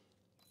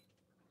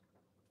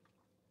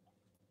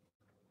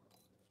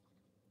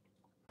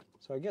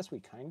 So I guess we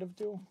kind of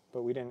do,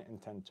 but we didn't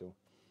intend to.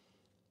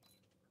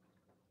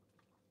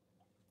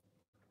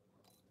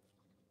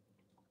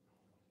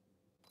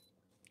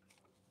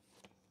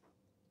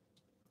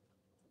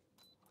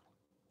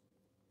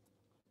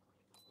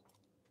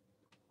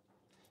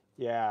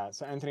 Yeah,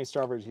 so Anthony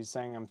Strawbridge, he's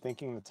saying, I'm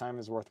thinking the time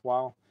is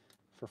worthwhile.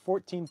 For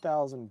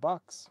 14,000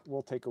 bucks,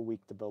 we'll take a week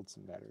to build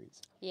some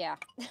batteries. Yeah.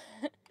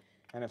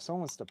 And if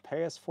someone wants to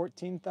pay us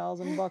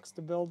 14,000 bucks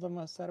to build them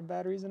a set of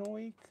batteries in a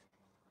week,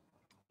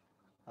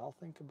 I'll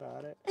think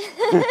about it.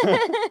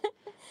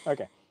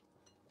 Okay.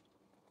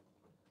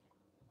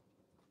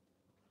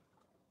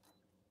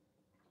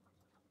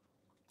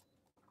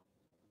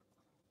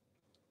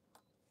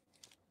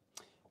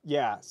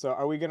 Yeah, so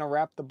are we going to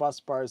wrap the bus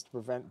bars to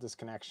prevent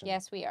disconnection?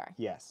 Yes, we are.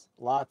 Yes,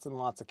 lots and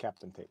lots of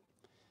Kapton tape.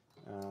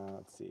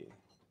 Let's see.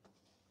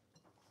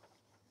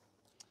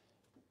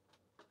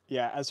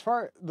 Yeah, as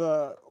far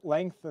the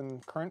length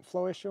and current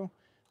flow issue,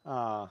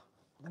 oh,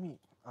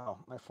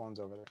 my phone's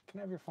over there.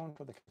 Can I have your phone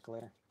for the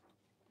calculator?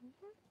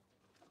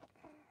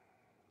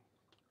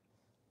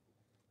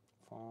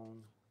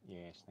 Phone,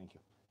 yes, thank you.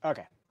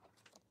 Okay,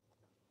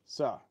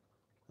 so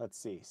let's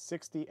see,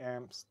 60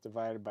 amps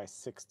divided by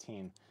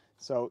 16.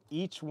 So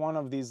each one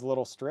of these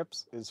little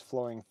strips is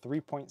flowing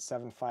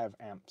 3.75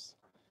 amps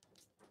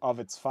of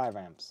its 5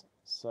 amps.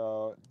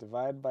 So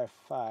divide by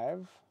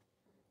 5,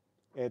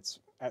 it's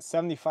at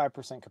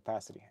 75%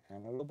 capacity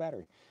and a little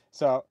battery.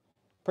 So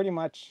pretty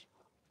much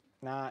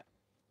not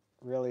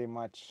really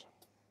much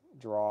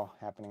draw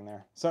happening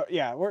there. So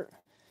yeah, we're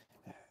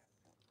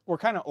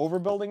kind of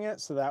overbuilding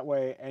it so that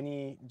way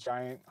any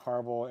giant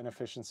horrible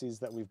inefficiencies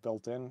that we've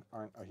built in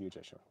aren't a huge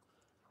issue.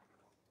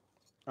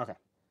 Okay.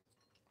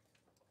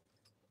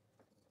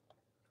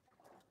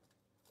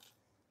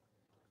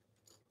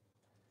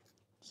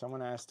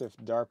 Someone asked if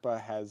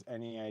DARPA has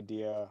any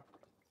idea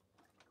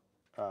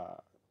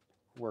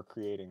we're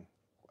creating.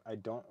 I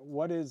don't.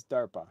 What is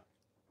DARPA?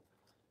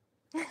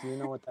 Do you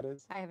know what that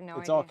is? I have no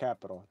idea. It's all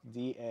capital.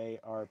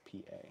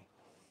 DARPA.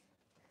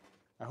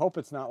 I hope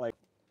it's not like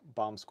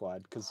Bomb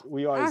Squad, because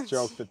we always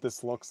joke that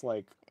this looks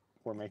like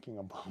we're making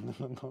a bomb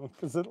in the boat,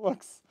 because it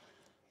looks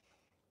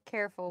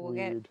careful, we'll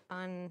weird. Get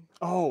on.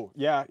 Oh,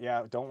 yeah,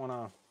 don't want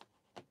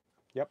to.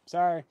 Yep,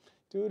 sorry.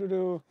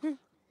 All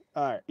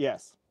right,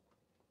 yes.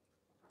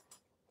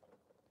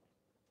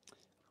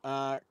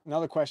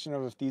 Another question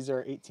of if these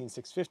are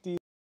 18650s,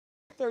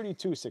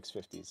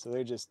 32650s, so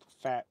they're just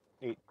fat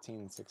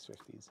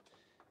 18650s.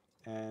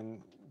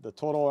 And the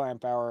total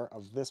amp hour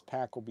of this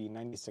pack will be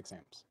 96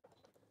 amps.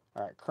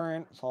 All right,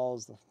 current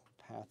follows the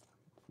path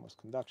of most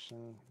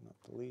conduction, not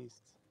the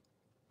least.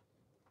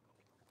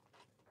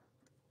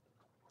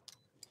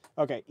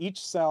 Okay,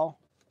 each cell,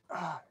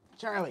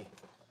 Charlie.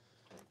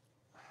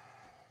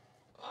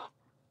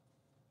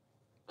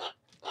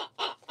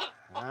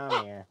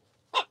 Come here.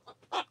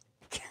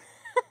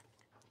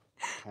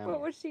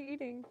 What was she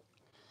eating?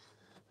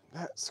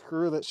 That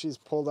screw that she's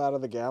pulled out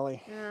of the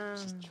galley.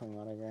 She's chewing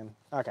on it again.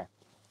 Okay,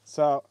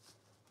 so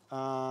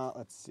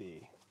let's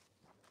see.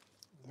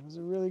 There was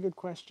a really good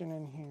question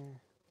in here.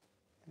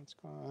 It's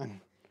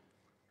gone.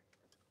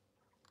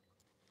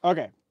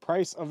 Okay,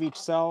 price of each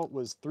cell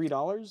was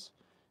 $3,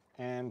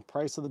 and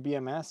price of the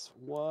BMS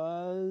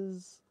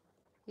was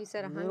You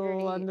said a 100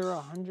 little each. under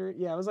 100.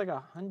 Yeah, it was like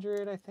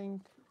 100, I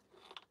think.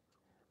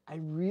 I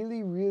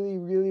really, really,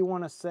 really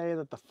want to say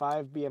that the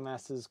 5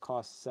 BMSs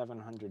cost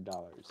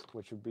 $700,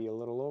 which would be a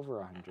little over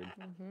 100.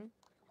 Mm-hmm.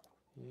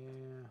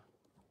 Yeah,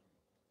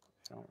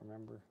 I don't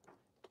remember.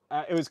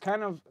 It was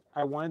kind of,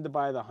 I wanted to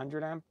buy the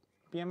 100 amp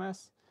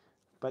BMS,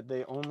 but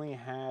they only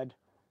had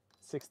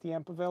 60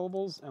 amp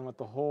availables, and with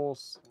the whole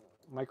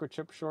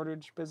microchip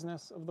shortage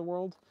business of the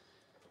world,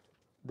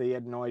 they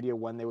had no idea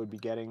when they would be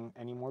getting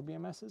any more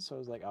BMSs. So I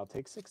was like, I'll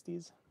take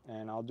 60s,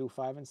 and I'll do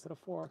 5 instead of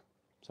 4.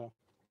 So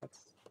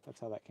that's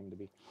how that came to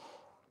be.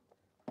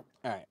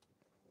 All right.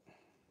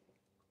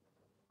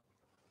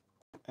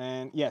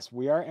 And yes,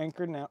 we are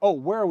anchored now. Oh,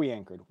 where are we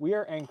anchored? We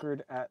are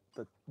anchored at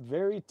the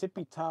very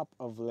tippy top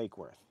of Lake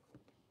Worth.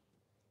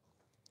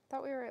 I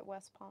thought we were at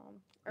West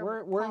Palm.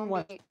 Or We're Palm in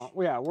West. Beach.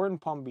 Yeah, we're in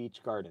Palm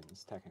Beach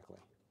Gardens, technically.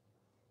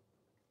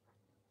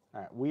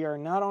 All right, we are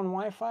not on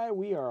Wi-Fi.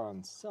 We are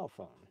on cell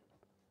phone.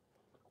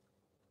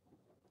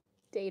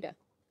 Data.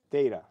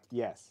 Data,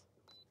 yes.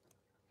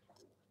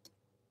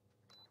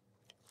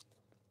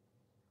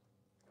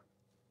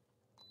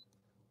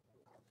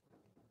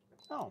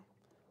 Oh,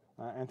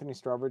 Anthony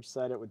Strawbridge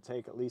said it would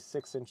take at least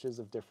 6 inches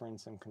of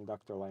difference in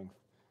conductor length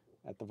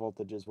at the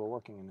voltages we're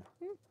working in.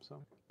 So,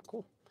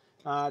 cool.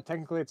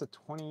 Technically, it's a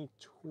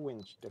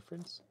 22-inch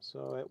difference,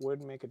 so it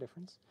would make a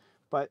difference.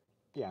 But,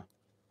 yeah.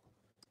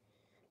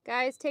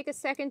 Guys, take a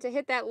second to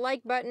hit that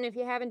like button if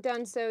you haven't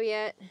done so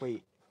yet.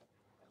 Wait,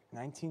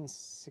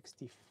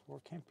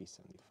 1964 can't be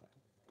 75.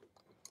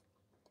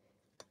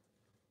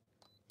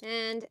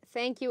 And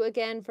thank you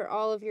again for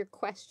all of your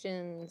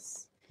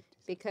questions.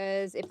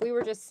 Because if we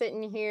were just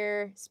sitting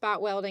here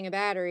spot welding a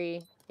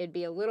battery, it'd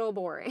be a little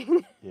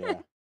boring.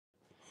 Yeah.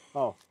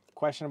 Oh,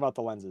 question about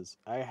the lenses.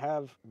 I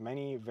have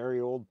many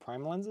very old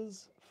prime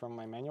lenses from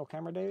my manual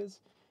camera days.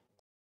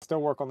 Still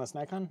work on this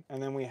Nikon.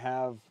 And then we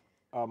have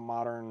a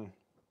modern,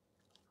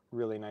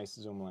 really nice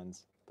zoom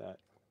lens that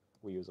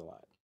we use a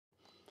lot.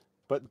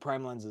 But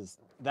prime lenses,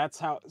 that's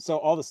how, so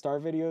all the star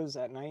videos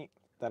at night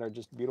that are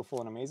just beautiful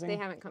and amazing. They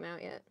haven't come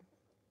out yet.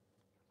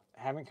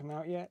 Haven't come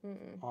out yet?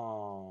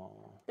 Oh.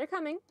 They're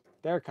coming.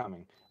 They're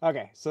coming.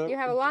 Okay, so. You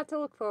have a lot to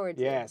look forward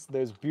to. Yes,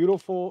 there's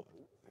beautiful,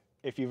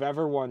 if you've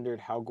ever wondered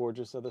how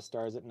gorgeous are the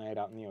stars at night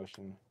out in the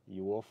ocean,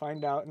 you will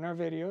find out in our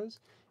videos.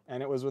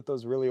 And it was with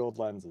those really old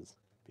lenses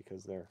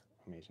because they're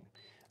amazing.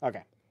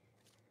 Okay.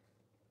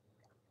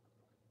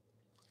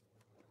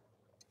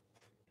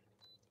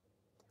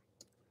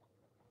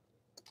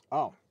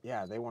 Oh,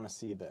 yeah, they want to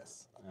see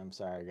this. I'm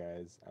sorry,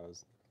 guys. I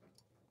was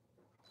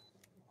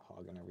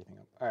hogging everything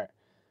up. All right.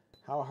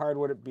 How hard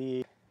would it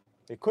be?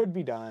 It could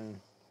be done,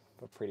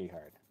 but pretty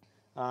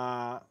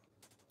hard.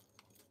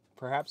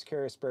 Perhaps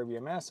carry a spare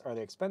BMS. Are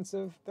they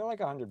expensive? They're like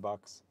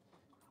 $100,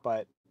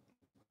 but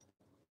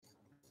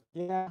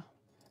yeah.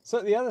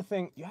 So the other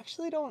thing, you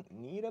actually don't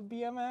need a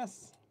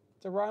BMS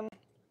to run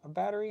a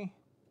battery.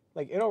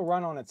 Like, it'll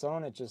run on its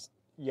own. It just,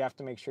 you have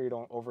to make sure you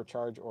don't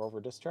overcharge or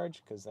over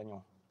discharge, because then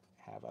you'll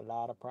have a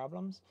lot of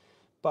problems.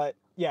 But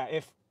yeah,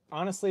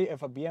 honestly,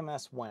 if a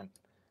BMS went,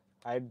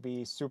 I'd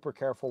be super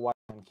careful why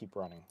and keep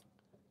running.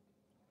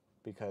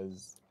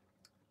 Because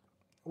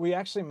we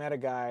actually met a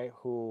guy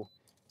who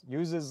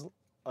uses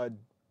a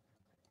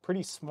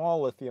pretty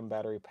small lithium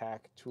battery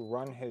pack to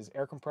run his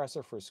air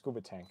compressor for his scuba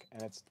tank.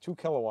 And it's 2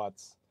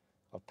 kilowatts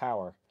of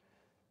power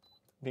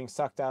being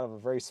sucked out of a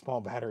very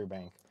small battery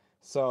bank.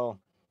 So,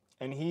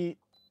 and he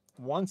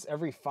once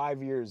every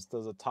 5 years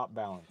does a top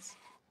balance.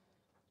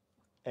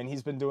 And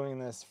he's been doing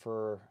this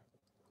for,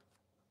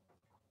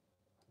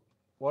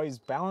 well, he's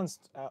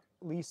balanced at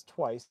least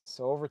twice,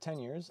 so over 10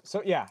 years.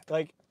 So yeah,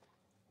 like,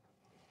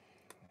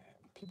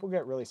 people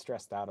get really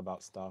stressed out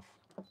about stuff.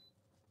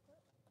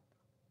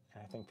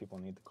 And I think people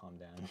need to calm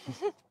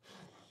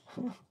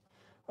down.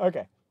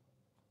 Okay.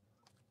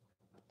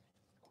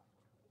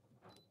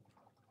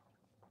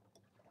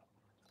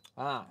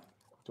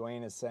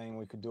 Dwayne is saying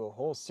we could do a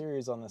whole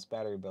series on this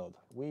battery build.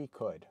 We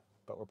could,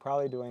 but we're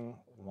probably doing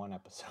 1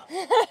 episode.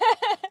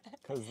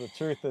 Because the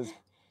truth is,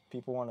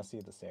 people want to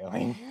see the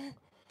sailing.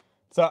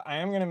 So I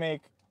am going to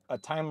make a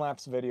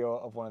time-lapse video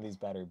of one of these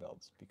battery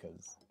builds,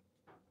 because,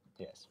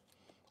 yes.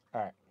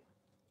 All right.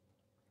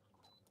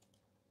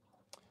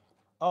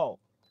 Oh,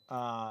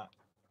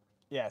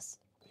 yes.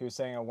 He was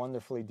saying a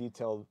wonderfully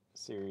detailed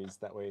series.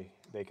 That way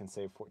they can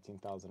save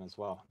 $14,000 as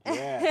well.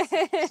 Yes.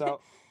 So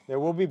there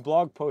will be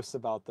blog posts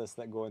about this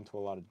that go into a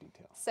lot of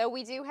detail. So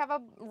we do have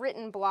a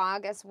written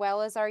blog as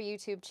well as our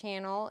YouTube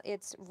channel.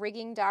 It's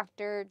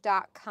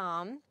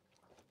riggingdoctor.com.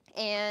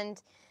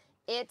 And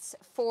it's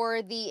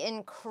for the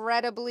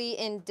incredibly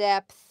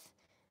in-depth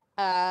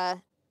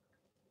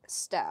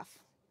stuff.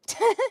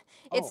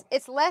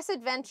 It's less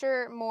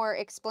adventure, more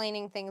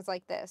explaining things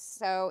like this.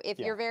 So if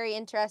you're very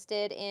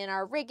interested in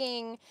our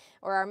rigging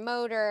or our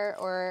motor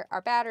or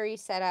our battery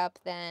setup,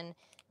 then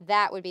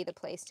that would be the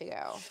place to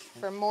go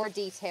for more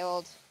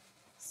detailed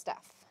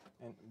stuff.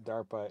 And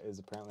DARPA is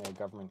apparently a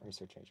government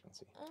research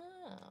agency.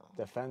 Oh.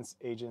 Defense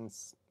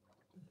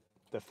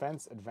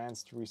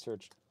Advanced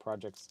Research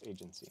Projects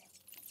Agency.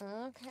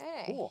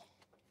 Okay. Cool.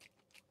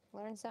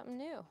 Learn something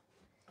new.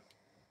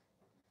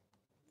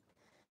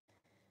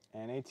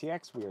 And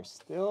ATX, we are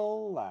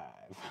still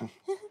live.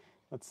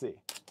 Let's see.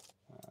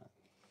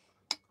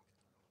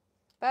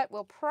 But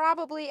we'll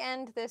probably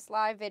end this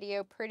live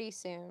video pretty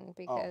soon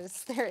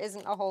because there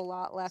isn't a whole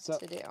lot left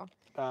to do.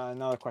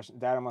 Another question.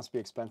 Data must be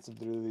expensive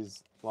to do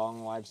these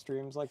long live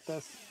streams like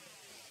this.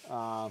 We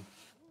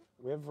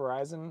have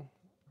Verizon,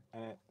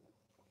 and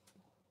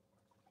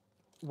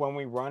when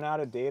we run out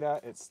of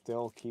data, it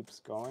still keeps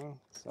going.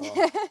 So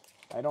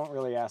I don't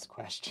really ask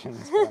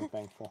questions, but I'm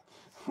thankful.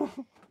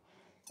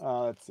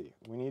 Let's see.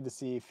 We need to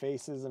see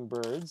faces and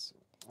birds.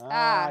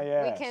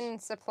 Yes. We can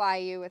supply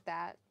you with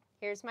that.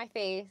 Here's my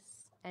face,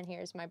 and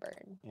here's my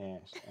bird.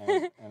 Yes.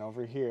 And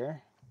over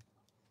here,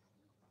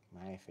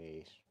 my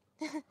face.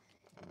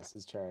 And this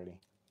is Charity.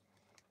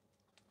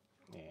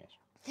 Yes.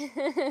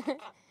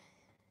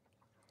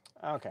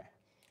 Okay.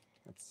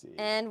 Let's see.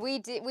 And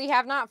we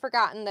have not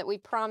forgotten that we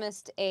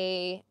promised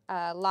a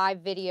live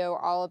video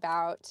all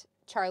about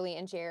Charlie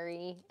and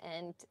Jerry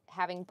and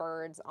having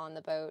birds on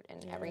the boat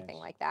and everything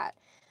like that.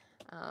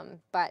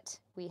 But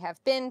we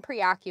have been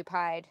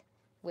preoccupied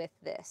with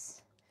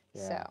this.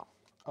 So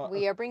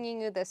we are bringing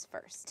you this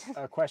first.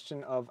 A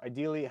question of,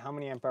 ideally, how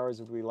many amp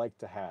hours would we like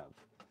to have?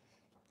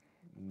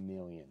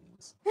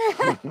 Millions.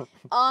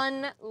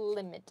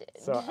 Unlimited.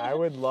 So I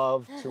would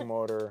love to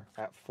motor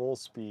at full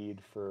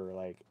speed for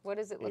like what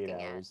is it 8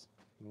 looking hours.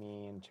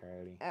 Me and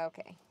Charity.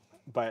 Okay.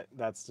 But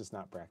that's just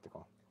not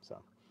practical. So,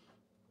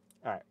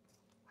 all right.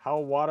 How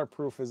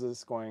waterproof is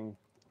this going?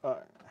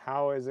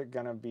 How is it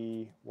going to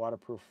be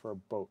waterproof for a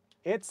boat?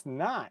 It's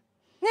not.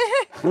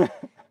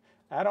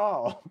 At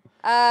all.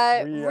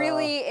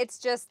 Really, it's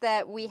just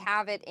that we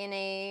have it in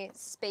a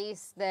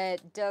space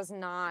that does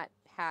not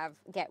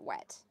get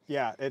wet.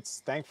 Yeah,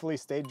 it's thankfully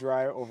stayed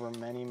dry over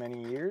many,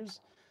 many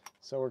years.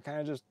 So we're kind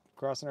of just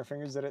crossing our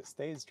fingers that it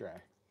stays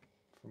dry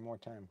for more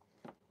time.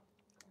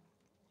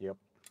 Yep.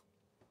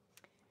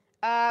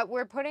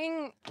 We're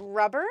putting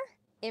rubber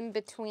in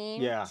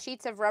between,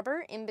 sheets of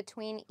rubber in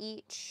between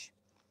each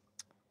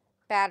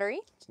battery.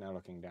 It's now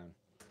looking down.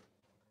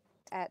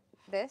 At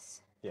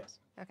this? Yes.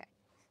 Okay.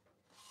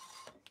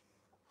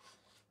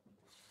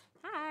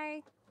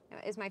 Hi.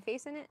 Is my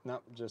face in it?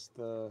 Nope, just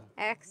the...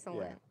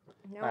 Excellent.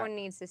 No one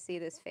needs to see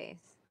this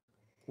face.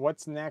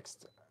 What's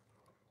next?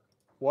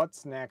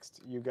 What's next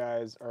you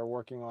guys are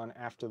working on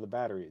after the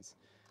batteries?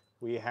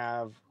 We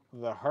have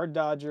the hard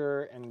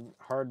dodger and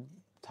hard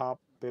top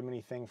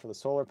bimini thing for the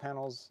solar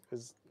panels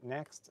is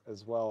next,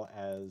 as well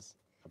as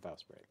a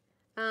bowsprit.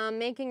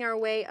 Making our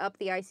way up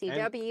the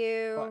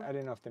ICW. Well, I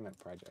didn't know if they meant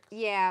projects.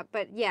 Yeah,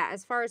 but yeah,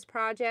 as far as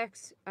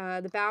projects,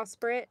 the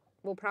bowsprit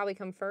will probably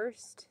come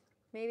first,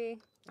 maybe.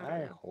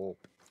 I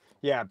hope.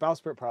 Yeah,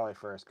 bowsprit probably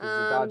first,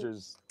 because the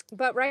Dodgers...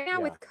 But right now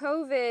with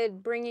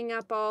COVID bringing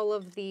up all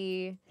of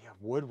the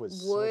wood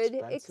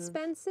so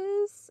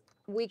expenses,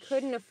 we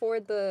couldn't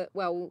afford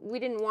we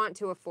didn't want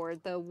to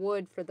afford the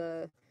wood for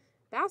the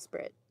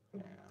bowsprit.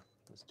 Yeah,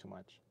 it was too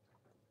much.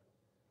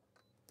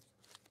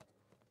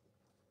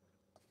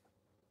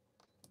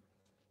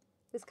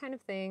 This kind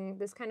of thing,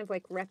 this kind of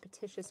like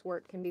repetitious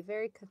work can be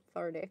very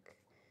cathartic,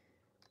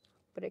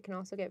 but it can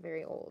also get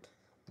very old.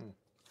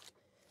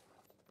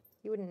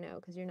 You wouldn't know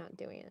because you're not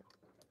doing it.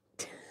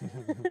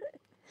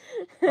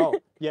 Oh,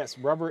 yes,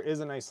 rubber is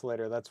an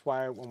isolator. That's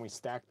why when we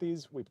stack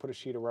these, we put a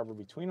sheet of rubber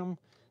between them.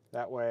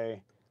 That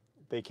way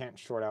they can't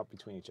short out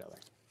between each other.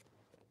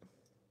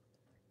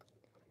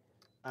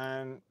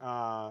 And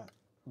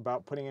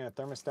about putting in a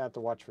thermostat to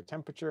watch for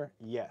temperature,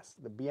 yes,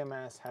 the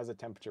BMS has a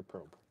temperature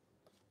probe.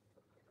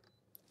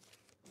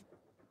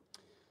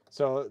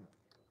 So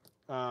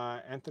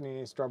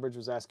Anthony Strawbridge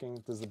was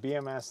asking, does the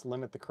BMS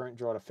limit the current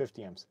draw to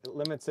 50 amps? It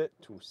limits it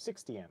to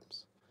 60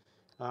 amps.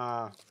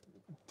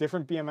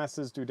 Different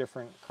BMSs do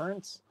different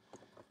currents.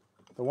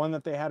 The one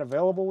that they had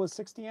available was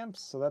 60 amps,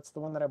 so that's the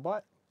one that I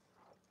bought.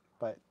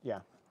 But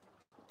yeah.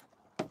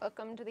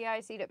 Welcome to the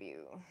ICW.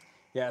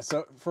 Yeah,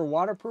 so for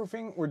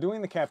waterproofing, we're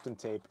doing the Captain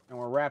tape, and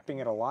we're wrapping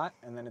it a lot,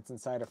 and then it's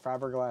inside a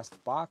fiberglass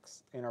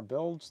box in our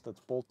bilge that's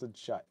bolted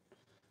shut.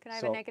 Can I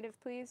have a negative,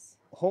 please?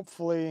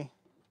 Hopefully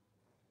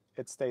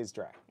it stays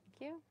dry.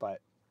 Thank you. But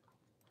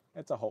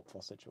it's a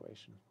hopeful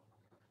situation.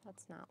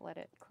 Let's not let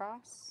it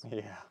cross.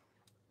 Yeah.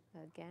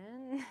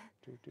 Again.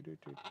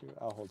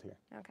 I'll hold here.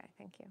 Okay,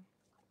 thank you.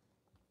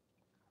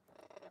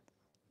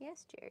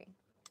 Yes, Jerry.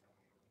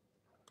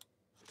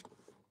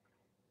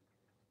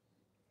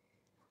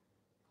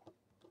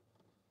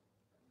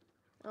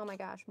 Oh my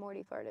gosh,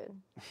 Morty farted.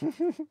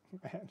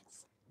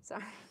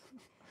 Sorry.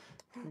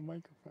 The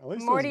microphone. At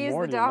least Morty is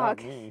the dog.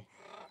 Not me.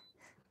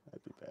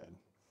 That'd be bad.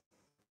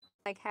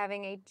 Like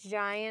having a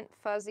giant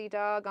fuzzy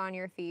dog on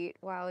your feet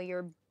while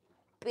you're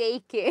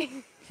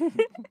baking.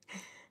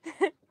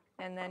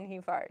 And then he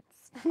farts.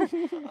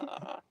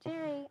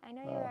 Jerry, I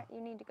know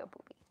you need to go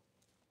poopy.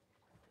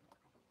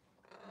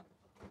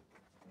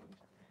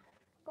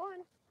 Go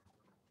on.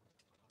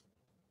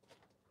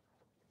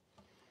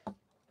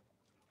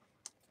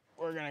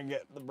 we're gonna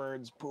get the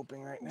birds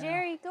pooping right now.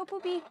 Jerry, go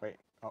poopy. Wait.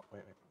 Oh,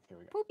 wait. Here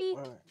we go. Poopy.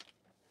 Wait.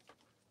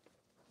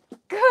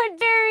 Good,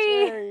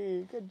 Jerry.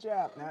 Jerry, good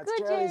job. Now it's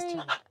Good, Charlie's Jerry.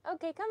 turn.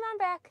 Okay, come on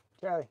back.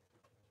 Charlie,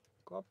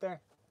 go up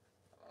there.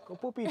 Go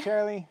poopy,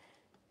 Charlie.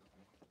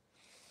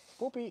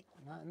 Poopy.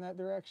 Not in that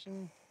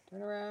direction.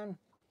 Turn around.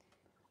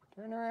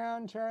 Turn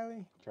around,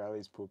 Charlie.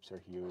 Charlie's poops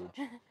are huge.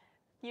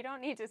 You don't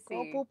need to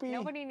Go see. poopy.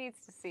 Nobody needs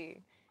to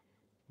see.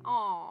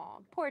 Aw,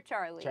 poor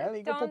Charlie.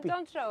 Charlie, go poopy.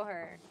 Don't show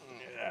her.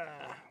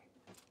 Yeah.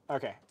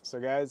 Okay, so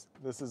guys,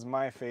 this is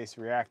my face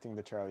reacting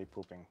to Charlie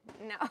pooping.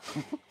 No.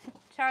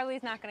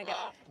 Charlie's not gonna go.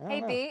 Hey,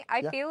 know. B,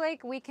 I feel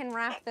like we can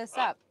wrap this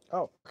up.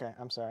 Oh, okay,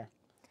 I'm sorry.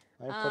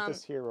 Let me put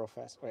this here real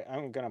fast. Wait,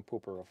 I'm gonna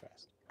poop her real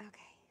fast.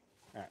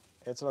 Okay. All right,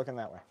 it's looking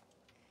that way.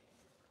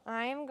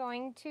 I'm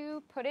going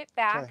to put it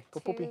back Charlie, go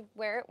to poopy.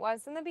 where it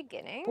was in the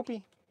beginning.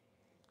 Poopy.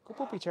 Go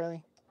poopy,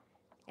 Charlie.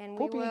 And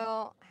Poopy. we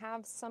will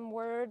have some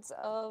words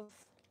of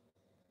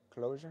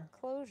Closure.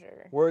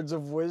 closure. Words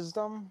of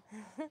wisdom.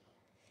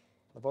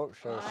 The boat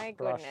shows My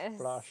splash, goodness.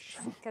 splash.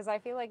 Because I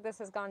feel like this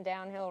has gone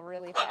downhill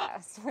really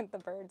fast with the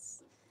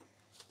birds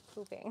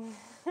pooping.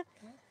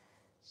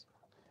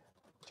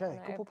 Charlie,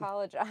 And go I poopy.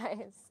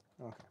 apologize.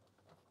 Okay.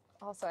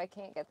 Also, I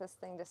can't get this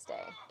thing to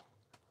stay.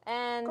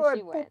 And Good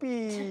she went.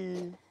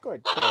 poopy.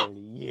 Good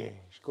Charlie. Yes,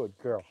 good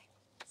girl.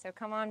 So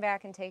come on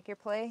back and take your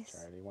place.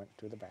 Charlie went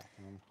to the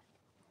bathroom.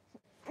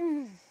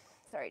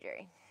 Sorry,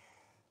 Jerry.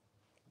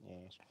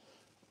 Yes.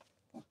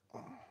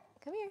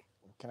 Come here.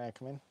 Can I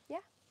come in? Yeah.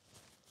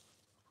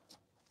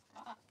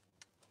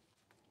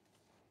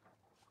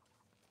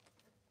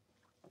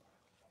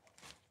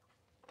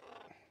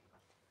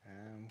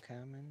 I'm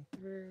coming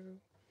through.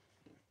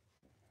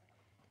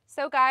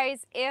 So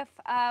guys, if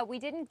we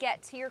didn't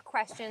get to your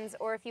questions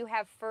or if you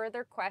have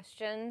further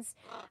questions,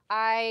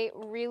 I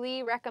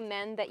really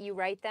recommend that you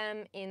write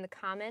them in the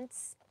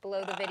comments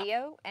below the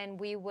video and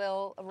we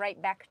will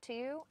write back to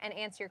you and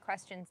answer your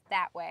questions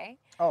that way.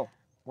 Oh,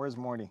 where's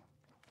Morty?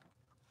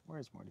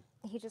 Where's Morty?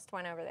 He just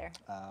went over there.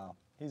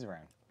 He's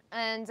around.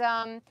 And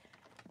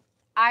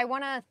I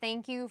want to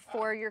thank you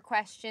for your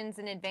questions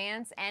in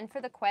advance and for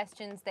the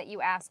questions that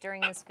you asked during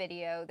this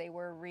video. They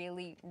were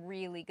really,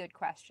 really good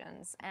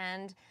questions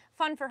and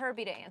fun for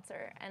Herbie to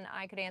answer. And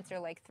I could answer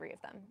like 3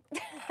 of them.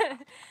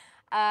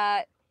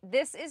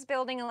 This is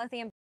building a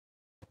lithium.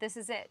 This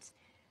is it.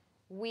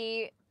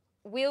 We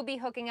will be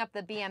hooking up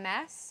the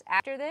BMS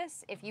after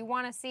this. If you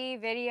want to see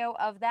video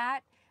of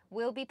that,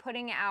 we'll be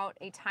putting out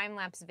a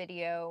time-lapse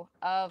video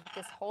of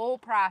this whole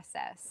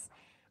process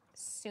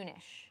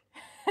soonish.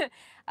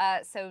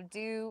 So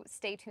do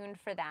stay tuned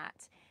for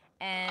that.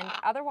 And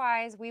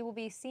otherwise, we will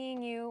be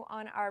seeing you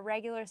on our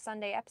regular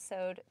Sunday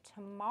episode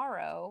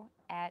tomorrow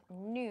at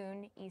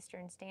noon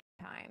Eastern Standard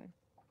Time.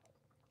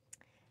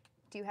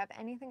 Do you have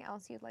anything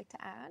else you'd like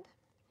to add?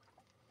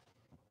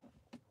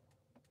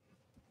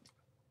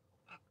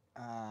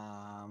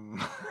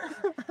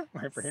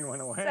 My brain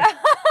went away.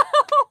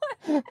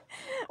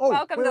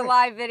 Welcome to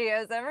live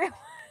videos, everyone.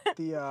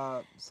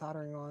 The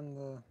soldering on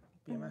the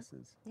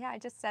BMSs. Yeah, I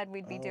just said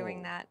we'd be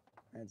doing that.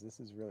 This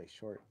is really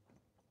short.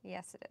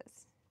 Yes, it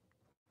is.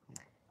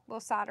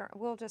 We'll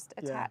just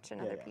attach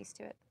another piece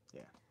to it.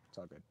 Yeah, it's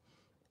all good.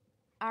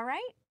 All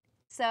right.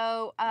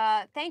 So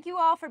thank you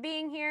all for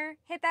being here.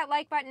 Hit that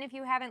like button if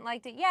you haven't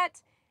liked it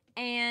yet.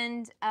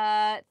 And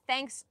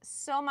thanks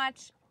so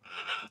much.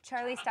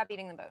 Charlie, stop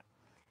eating the boat.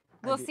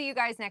 We'll see you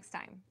guys next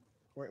time.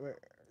 Wait,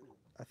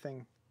 a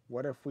thing.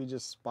 What if we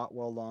just spot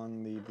weld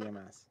on the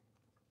BMS?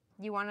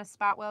 You want to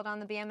spot weld on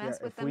the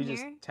BMS with them here? If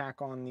we just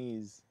tack on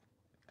these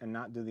and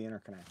not do the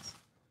interconnects.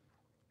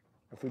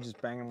 If we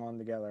just bang them on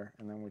together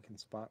and then we can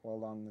spot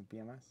weld on the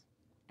BMS?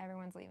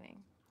 Everyone's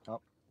leaving.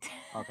 Oh,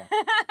 okay.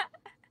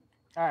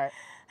 All right.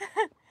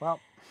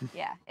 Well.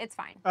 Yeah, it's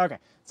fine. Okay.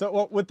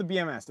 So with the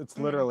BMS, it's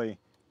literally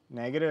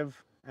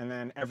negative and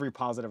then every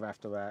positive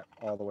after that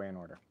all the way in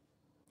order.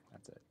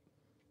 That's it.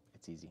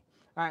 It's easy.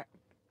 All right.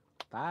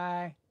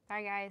 Bye.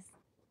 Bye, guys.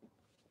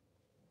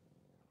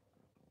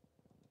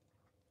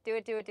 Do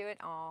it, do it, do it.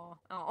 Oh,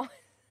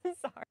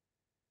 sorry.